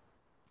rule.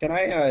 Can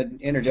I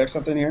interject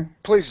something here?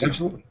 Please do.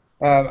 Absolutely.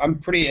 I'm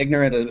pretty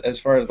ignorant as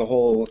far as the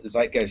whole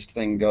Zeitgeist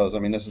thing goes. I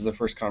mean, this is the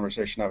first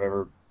conversation I've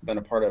ever been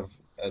a part of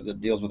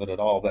that deals with it at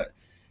all, but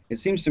it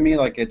seems to me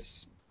like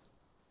it's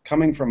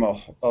coming from a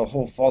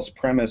whole false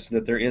premise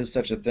that there is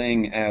such a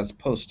thing as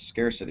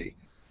post-scarcity.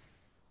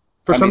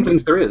 For some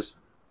things there is.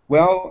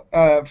 Well,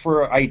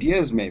 for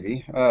ideas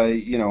maybe,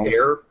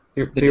 Air,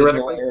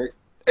 theoretically.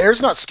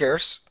 Air's not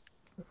scarce.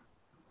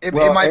 It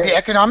might be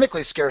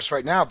economically scarce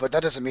right now, but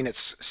that doesn't mean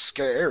it's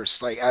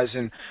scarce. Like, as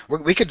in,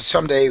 we could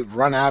someday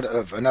run out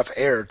of enough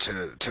air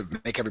to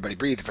make everybody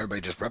breathe if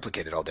everybody just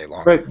replicated all day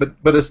long. Right,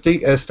 but as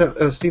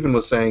Stephen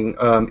was saying,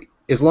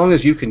 as long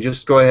as you can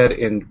just go ahead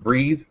and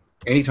breathe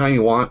anytime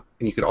you want,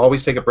 and you can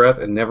always take a breath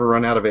and never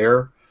run out of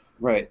air,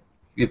 Right.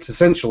 It's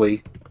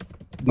essentially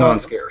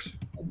non-scarce.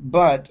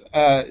 But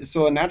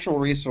so a natural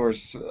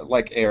resource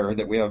like air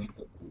that we have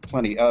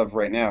plenty of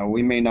right now,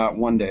 we may not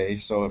one day.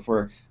 So if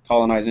we're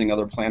colonizing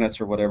other planets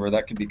or whatever,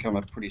 that could become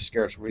a pretty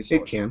scarce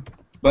resource. It can.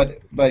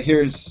 But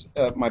here's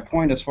my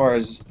point as far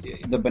as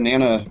the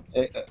banana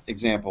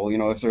example. You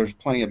know, if there's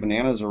plenty of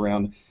bananas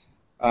around,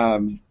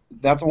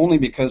 that's only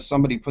because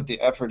somebody put the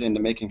effort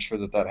into making sure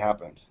that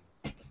happened.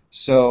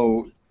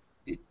 So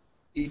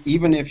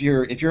even if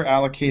you're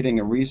allocating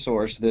a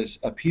resource that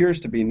appears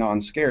to be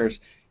non-scarce,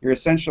 you're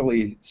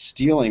essentially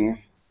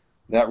stealing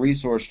that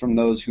resource from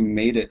those who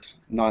made it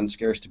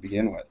non-scarce to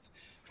begin with.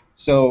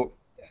 So,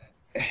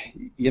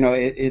 you know,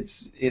 it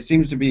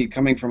seems to be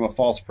coming from a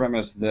false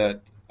premise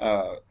that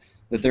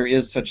there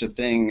is such a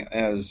thing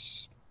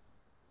as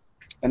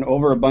an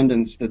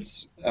overabundance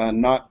that's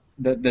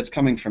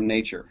coming from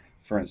nature,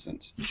 for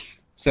instance.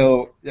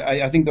 So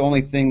I think the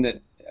only thing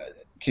that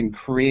can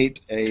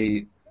create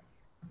a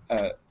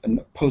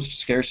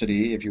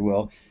post-scarcity, if you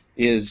will,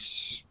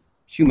 is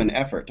human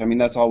effort. I mean,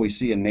 that's all we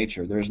see in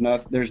nature. There's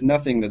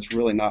nothing that's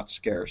really not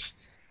scarce.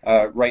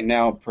 Right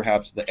now,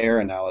 perhaps the air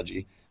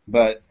analogy,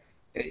 but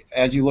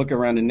as you look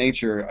around in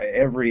nature,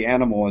 every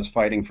animal is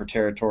fighting for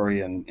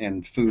territory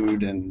and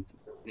food and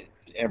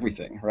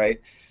everything, right?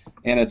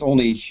 And it's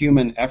only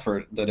human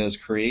effort that has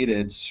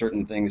created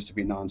certain things to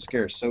be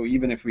non-scarce. So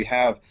even if we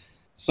have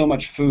so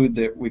much food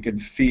that we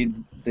could feed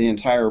the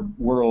entire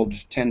world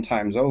 10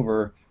 times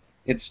over,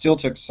 it still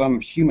took some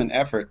human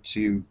effort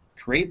to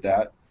create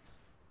that.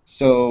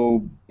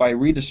 So by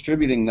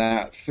redistributing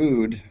that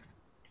food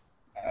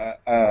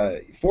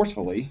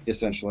forcefully,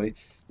 essentially,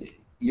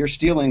 you're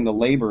stealing the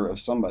labor of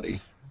somebody.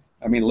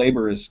 I mean,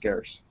 labor is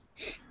scarce.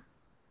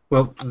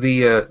 Well,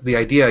 the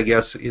idea, I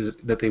guess, is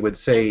that they would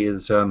say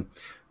is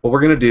what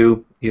we're going to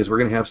do is we're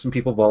going to have some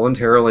people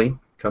voluntarily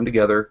come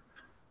together,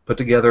 put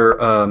together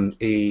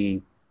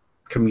a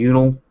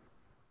communal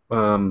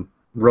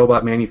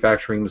robot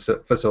manufacturing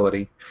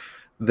facility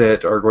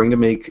that are going to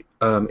make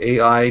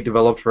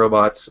AI-developed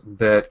robots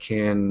that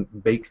can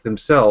bake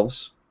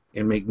themselves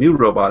and make new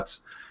robots,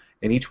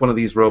 and each one of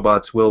these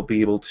robots will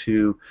be able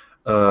to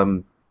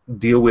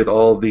deal with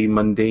all the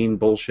mundane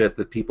bullshit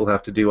that people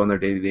have to do on their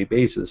day-to-day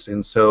basis.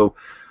 And so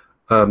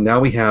now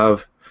we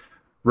have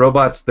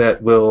robots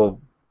that will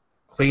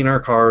clean our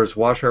cars,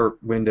 wash our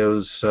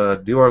windows,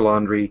 do our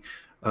laundry.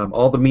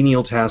 All the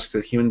menial tasks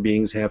that human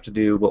beings have to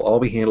do will all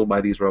be handled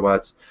by these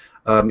robots.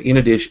 In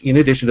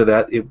addition to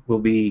that, it will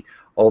be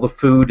all the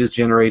food is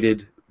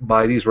generated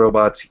by these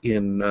robots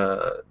in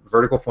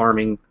vertical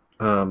farming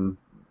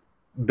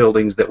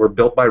buildings that were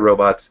built by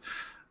robots.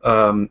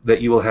 That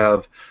you will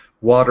have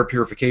water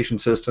purification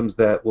systems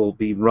that will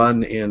be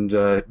run and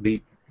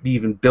be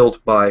even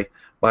built by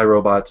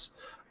robots,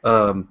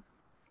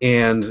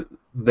 and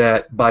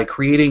that by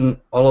creating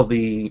all of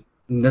the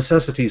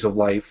necessities of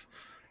life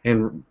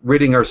and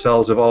ridding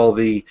ourselves of all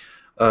the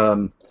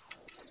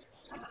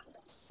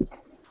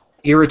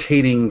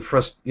irritating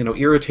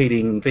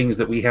things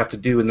that we have to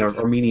do in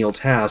our menial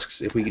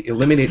tasks, if we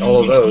eliminate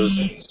all of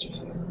those,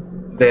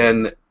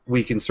 then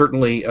we can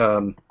certainly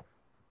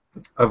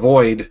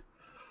avoid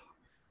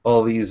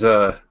all these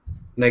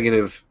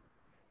negative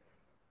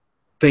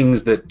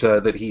things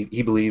that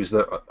he believes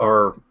that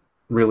are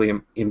really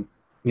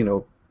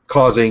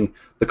causing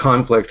the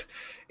conflict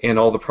and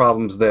all the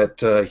problems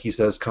that he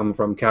says come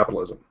from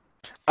capitalism.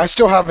 I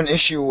still have an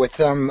issue with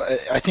them.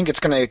 I think it's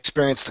going to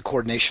experience the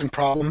coordination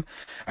problem.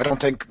 I don't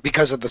think,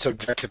 because of the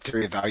subjective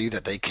theory of value,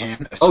 that they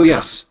can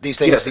assess these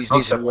things, these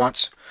needs and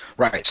wants.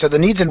 Right. So the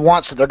needs and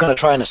wants that they're going to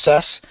try and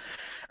assess,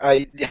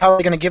 how are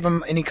they going to give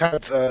them any kind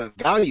of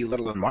value, let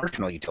alone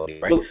marginal utility,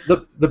 right?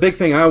 Well, the big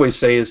thing I always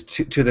say is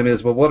to them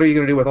is, well, what are you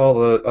going to do with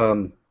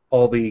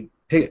all the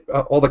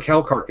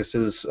cow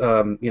carcasses?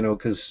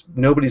 Because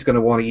nobody's going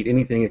to want to eat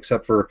anything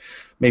except for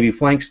maybe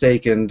flank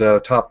steak and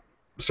top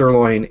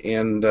sirloin,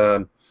 and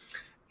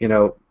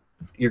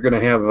you're going to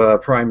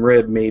have prime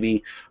rib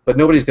maybe, but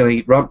nobody's going to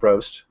eat rump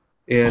roast.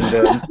 And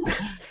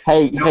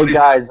hey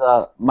guys,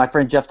 my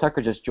friend Jeff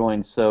Tucker just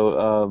joined,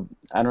 so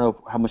I don't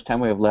know how much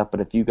time we have left, but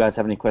if you guys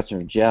have any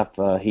questions for Jeff,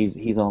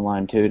 he's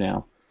online too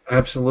now.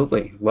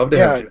 Absolutely, love to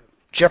have you.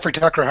 Jeffrey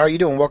Tucker, how are you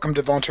doing? Welcome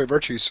to Voluntary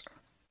Virtues.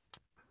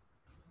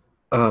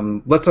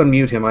 Let's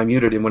unmute him. I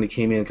muted him when he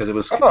came in because it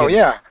was. Oh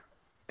yeah.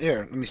 Here,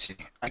 let me see.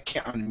 I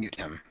can't unmute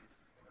him.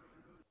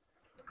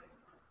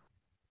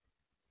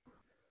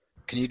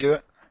 Can you do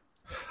it?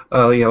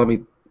 Yeah. Let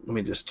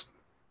me just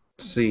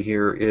see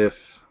here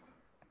if.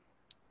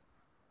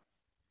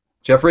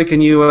 Jeffrey, can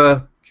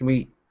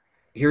we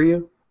hear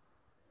you?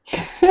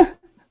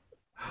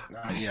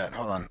 Not yet.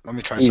 Hold on. Let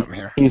me try something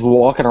here. He's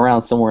walking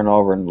around somewhere in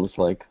Auburn. It looks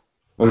like.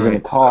 Or he's in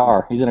a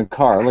car. He's in a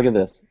car. Look at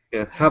this.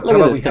 Yeah. Look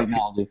at this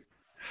technology.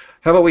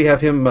 How about we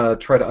have him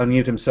try to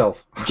unmute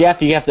himself?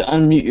 Jeff, you have to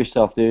unmute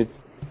yourself, dude.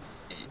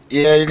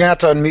 Yeah, you're gonna have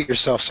to unmute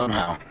yourself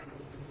somehow.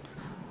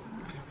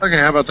 Okay,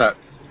 how about that?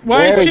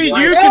 Why can't you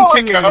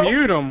continue to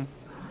mute him?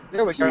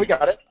 There we go. We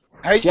got it.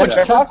 How you Jeff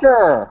doing,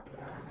 Tucker.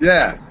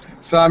 Yeah.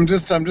 So I'm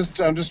just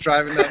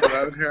driving down the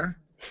road here.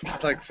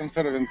 It's like some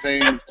sort of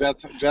insane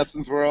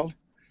Jetsons world.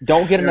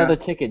 Don't get another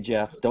ticket,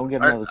 Jeff. Don't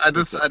get another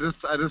ticket.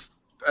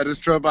 I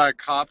just drove by a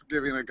cop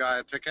giving a guy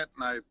a ticket,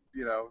 and it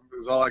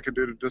was all I could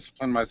do to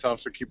discipline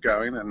myself to keep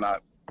going and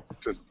not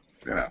just,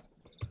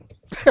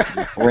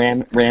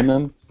 ram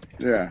him.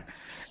 Yeah.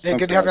 Hey,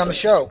 good to have you on the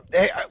show.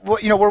 Hey,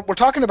 we're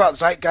talking about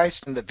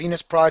Zeitgeist and the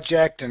Venus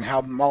Project and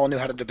how Molyneux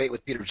had a debate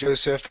with Peter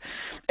Joseph,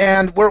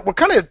 and we're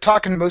kind of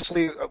talking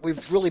mostly.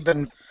 We've really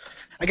been,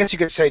 I guess you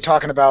could say,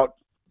 talking about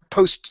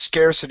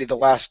post-scarcity the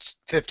last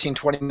 15,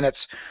 20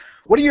 minutes.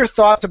 What are your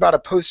thoughts about a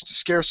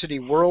post-scarcity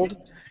world?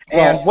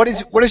 And what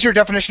is your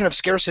definition of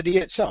scarcity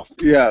itself?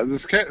 Yeah, the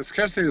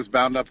scarcity is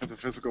bound up with the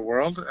physical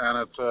world, and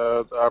it's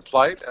our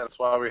plight, and it's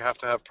why we have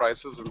to have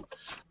prices and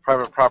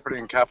private property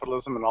and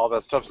capitalism and all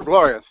that stuff's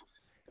glorious.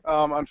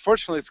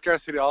 Unfortunately,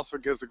 scarcity also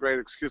gives a great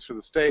excuse for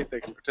the state.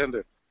 They can pretend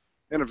to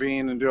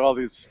intervene and do all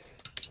these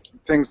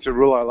things to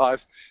rule our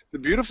lives. The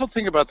beautiful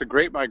thing about the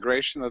Great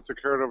Migration that's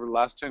occurred over the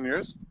last 10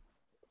 years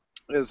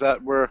is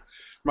that we're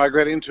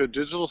migrating to a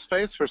digital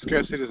space where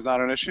scarcity is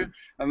not an issue,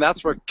 and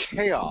that's where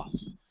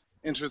chaos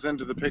enters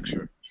into the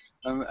picture.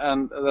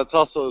 And that's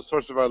also a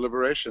source of our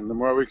liberation. The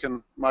more we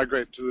can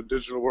migrate to the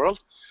digital world,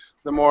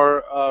 the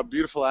more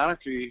beautiful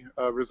anarchy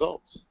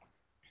results.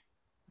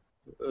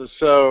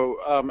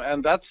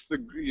 And that's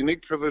the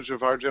unique privilege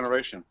of our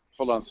generation.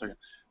 Hold on a second.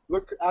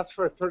 Look, ask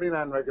for a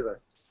 39 regular.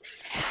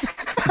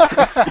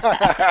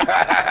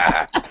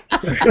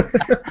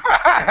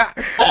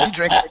 You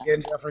drink it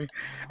again, Jeffrey.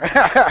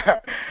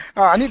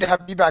 I need to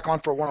have you back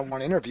on for a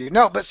one-on-one interview.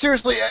 No, but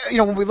seriously,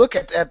 when we look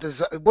at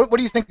this, what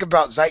do you think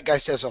about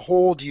Zeitgeist as a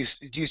whole? Do you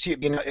see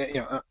it being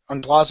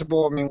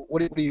unplausible? I mean,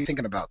 what are you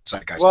thinking about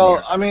Zeitgeist?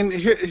 Well, I mean,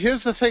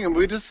 here's the thing,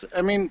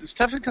 and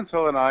Stefan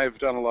Kinsella and I have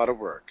done a lot of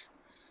work,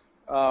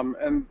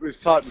 and we've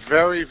thought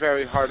very,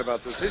 very hard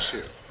about this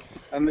issue,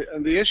 and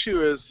the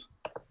issue is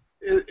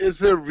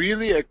there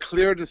really a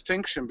clear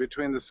distinction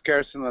between the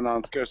scarce and the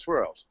non-scarce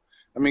world?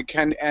 I mean,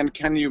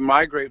 can you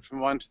migrate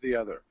from one to the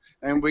other?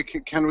 And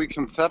can we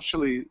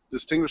conceptually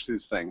distinguish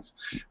these things?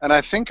 And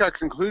I think our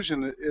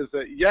conclusion is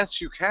that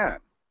yes, you can.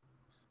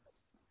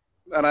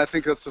 And I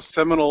think that's a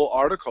seminal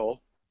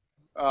article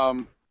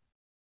in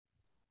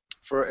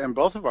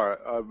both of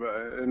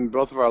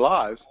our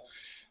lives,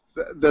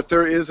 that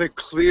there is a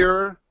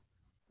clear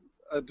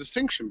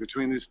distinction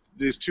between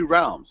these two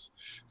realms.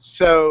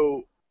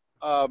 So.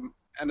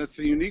 And it's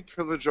the unique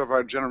privilege of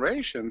our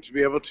generation to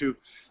be able to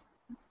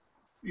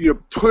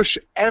push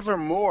ever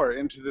more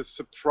into this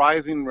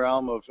surprising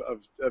realm of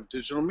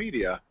digital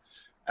media.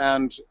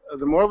 And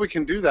the more we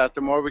can do that,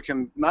 the more we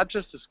can not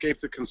just escape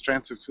the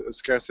constraints of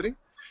scarcity,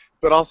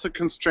 but also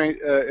escape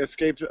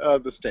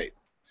the state.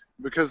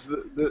 Because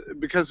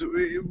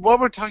what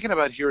we're talking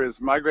about here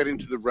is migrating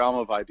to the realm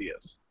of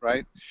ideas,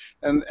 right?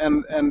 And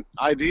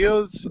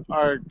ideas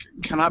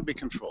cannot be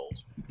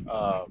controlled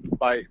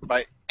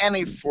by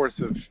any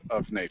force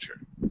of nature.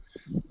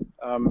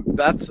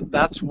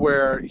 That's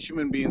where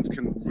human beings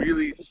can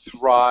really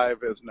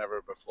thrive as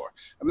never before.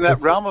 I mean,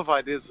 that realm of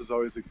ideas has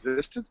always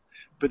existed,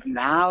 but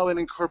now it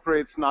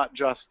incorporates not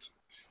just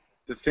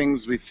the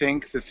things we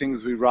think, the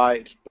things we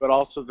write, but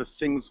also the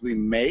things we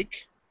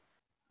make.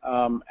 We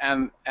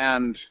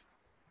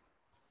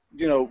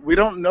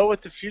don't know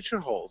what the future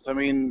holds. I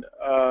mean,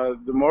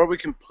 the more we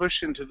can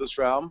push into this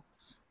realm,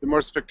 the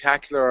more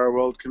spectacular our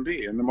world can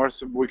be, and the more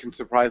we can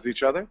surprise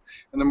each other,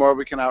 and the more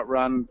we can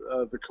outrun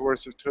the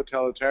coercive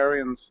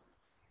totalitarians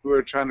who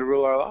are trying to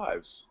rule our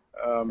lives.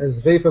 As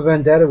V for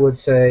Vendetta would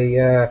say,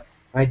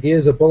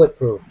 ideas are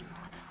bulletproof.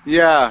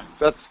 Yeah,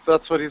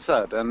 that's what he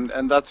said,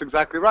 and that's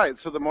exactly right.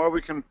 So the more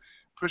we can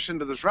push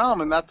into this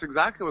realm, and that's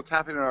exactly what's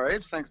happening in our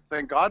age.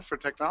 Thank God for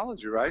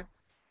technology, right?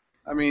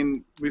 I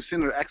mean, we've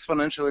seen an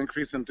exponential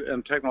increase in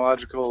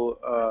technological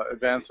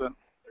advancement.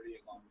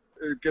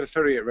 Get a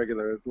 38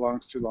 regular. It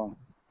belongs too long.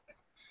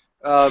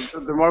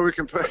 The more we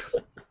can put.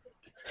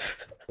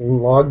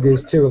 Logged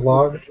is too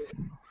logged.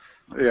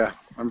 Yeah,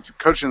 I'm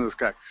coaching this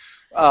guy.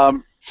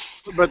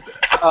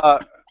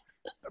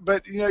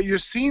 But you're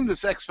seeing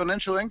this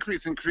exponential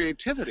increase in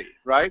creativity,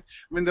 right?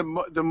 I mean,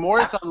 the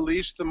more it's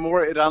unleashed, the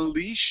more it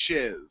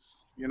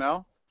unleashes,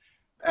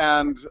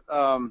 And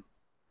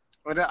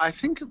I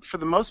think for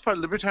the most part,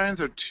 libertarians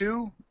are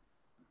too.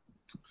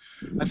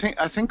 I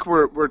think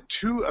we're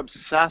too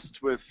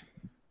obsessed with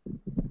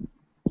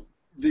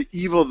the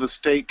evil the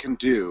state can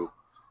do,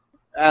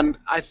 and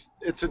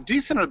it's a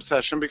decent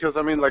obsession because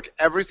like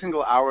every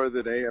single hour of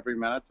the day, every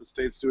minute, the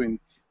state's doing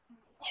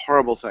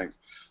horrible things.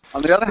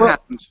 On the other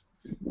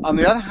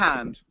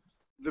hand,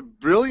 the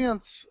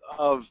brilliance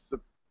of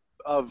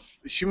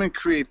human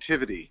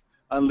creativity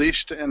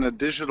unleashed in a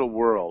digital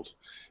world,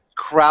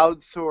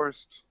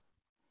 crowdsourced,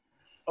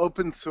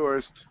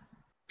 open-sourced,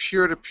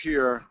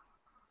 peer-to-peer.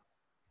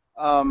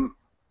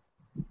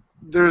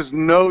 There's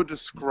no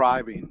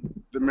describing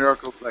the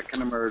miracles that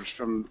can emerge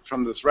from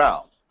this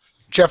realm.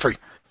 Jeffrey,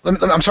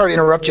 I'm sorry to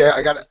interrupt you.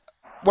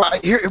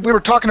 We were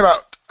talking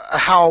about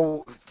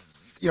how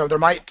there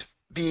might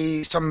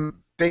be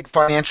some big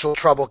financial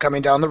trouble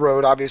coming down the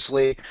road.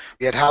 Obviously,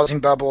 we had housing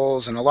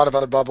bubbles and a lot of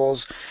other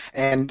bubbles,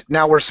 and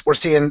now we're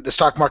seeing the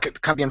stock market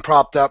kind of being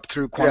propped up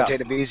through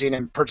quantitative easing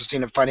and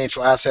purchasing of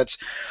financial assets.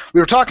 We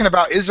were talking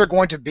about, is there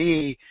going to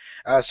be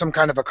some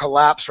kind of a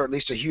collapse or at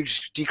least a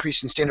huge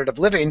decrease in standard of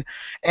living?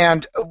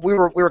 And we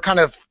were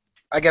kind of,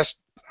 I guess,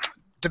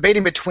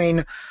 debating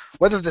between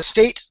whether the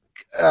state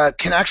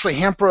can actually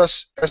hamper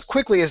us as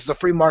quickly as the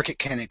free market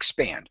can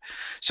expand.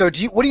 So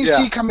what do you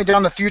see coming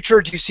down the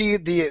future? Do you see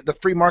the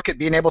free market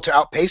being able to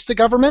outpace the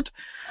government?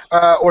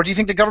 Or do you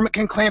think the government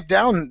can clamp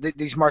down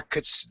these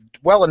markets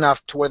well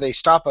enough to where they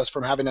stop us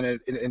from having an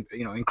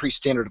increased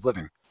standard of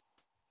living?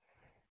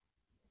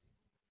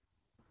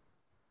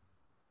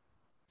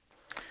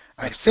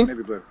 I think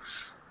Navy blue.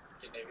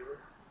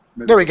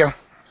 There we go.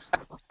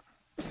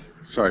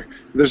 Sorry,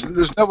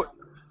 there's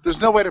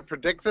no way to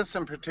predict this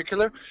in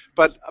particular,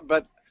 but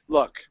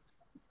look,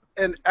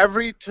 in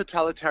every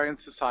totalitarian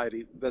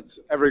society that's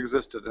ever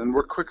existed, and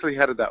we're quickly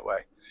headed that way,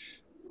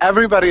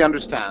 everybody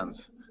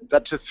understands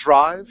that to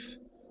thrive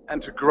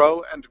and to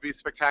grow and to be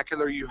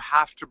spectacular, you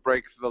have to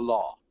break the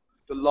law.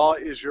 The law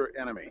is your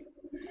enemy.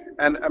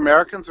 And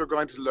Americans are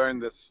going to learn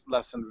this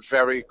lesson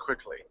very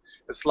quickly.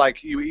 It's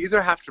like you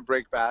either have to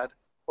break bad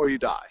or you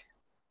die.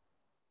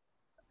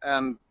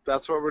 And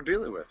that's what we're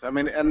dealing with. I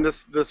mean, and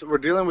this we're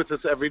dealing with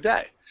this every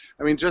day.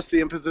 I mean, just the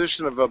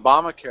imposition of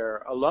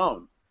Obamacare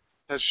alone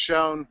has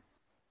shown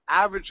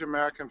average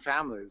American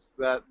families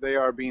that they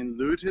are being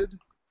looted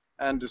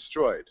and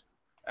destroyed.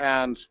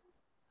 And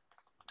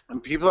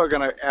people are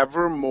going to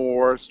ever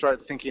more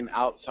start thinking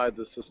outside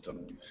the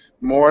system.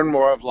 More and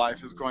more of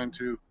life is going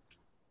to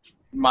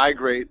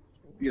migrate,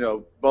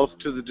 both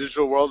to the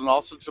digital world and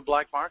also to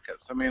black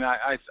markets. I mean,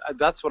 I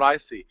that's what I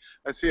see.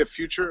 I see a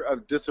future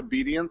of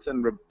disobedience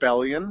and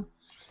rebellion.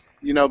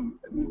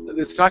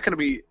 It's not going to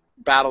be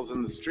battles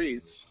in the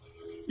streets.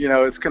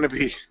 It's going to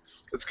be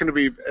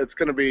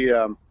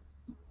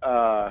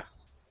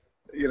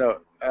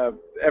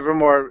ever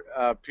more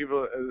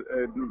people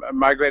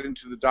migrate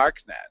into the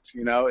dark net.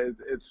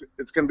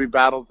 It's going to be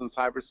battles in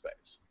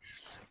cyberspace.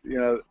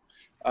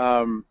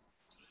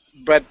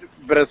 But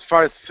as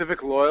far as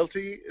civic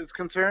loyalty is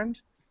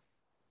concerned,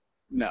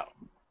 no.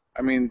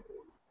 I mean,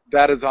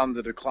 that is on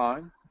the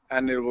decline,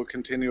 and it will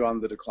continue on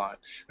the decline.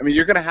 I mean,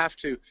 you're going to have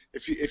to,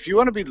 if you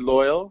want to be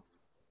loyal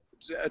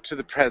to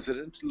the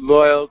president,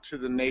 loyal to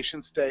the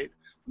nation state,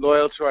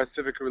 loyal to our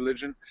civic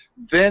religion,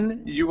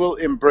 then you will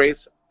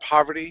embrace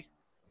poverty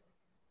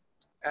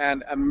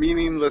and a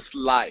meaningless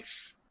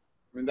life.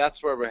 I mean,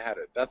 that's where we're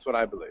headed. That's what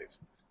I believe.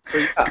 So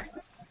yeah,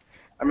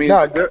 I mean,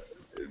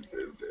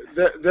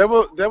 there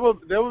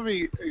will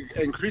be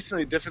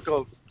increasingly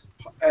difficult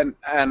and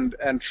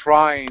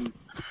trying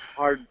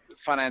hard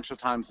financial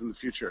times in the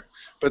future,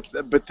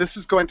 but this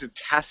is going to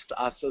test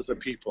us as a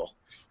people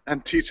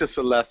and teach us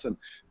a lesson.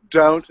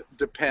 Don't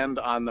depend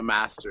on the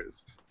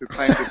masters who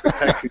claim to be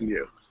protecting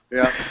you.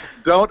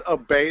 Don't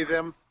obey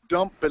them.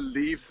 Don't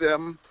believe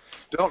them.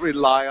 Don't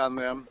rely on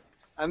them.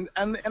 And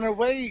in a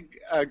way,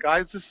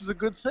 guys, this is a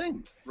good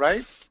thing,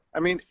 right? I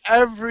mean,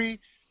 every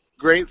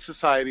great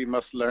society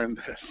must learn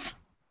this.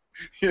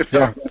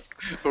 Yeah.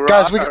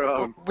 Guys,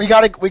 we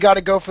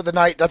gotta go for the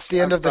night. That's the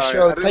end of the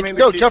show. Thank you.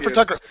 No, Jeffrey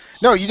Tucker.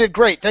 No, you did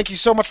great. Thank you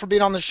so much for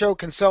being on the show.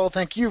 Kinsella,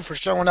 thank you for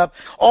showing up.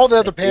 All the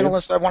other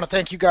panelists, I want to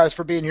thank you guys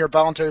for being here.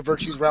 Voluntary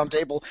Virtues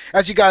Roundtable.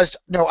 As you guys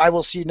know, I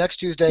will see you next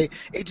Tuesday,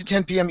 8 to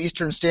 10 p.m.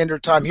 Eastern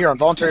Standard Time here on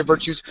Voluntary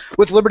Virtues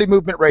with Liberty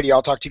Movement Radio.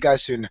 I'll talk to you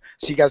guys soon.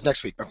 See you guys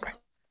next week.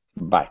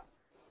 Bye.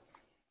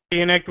 See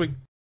you next week.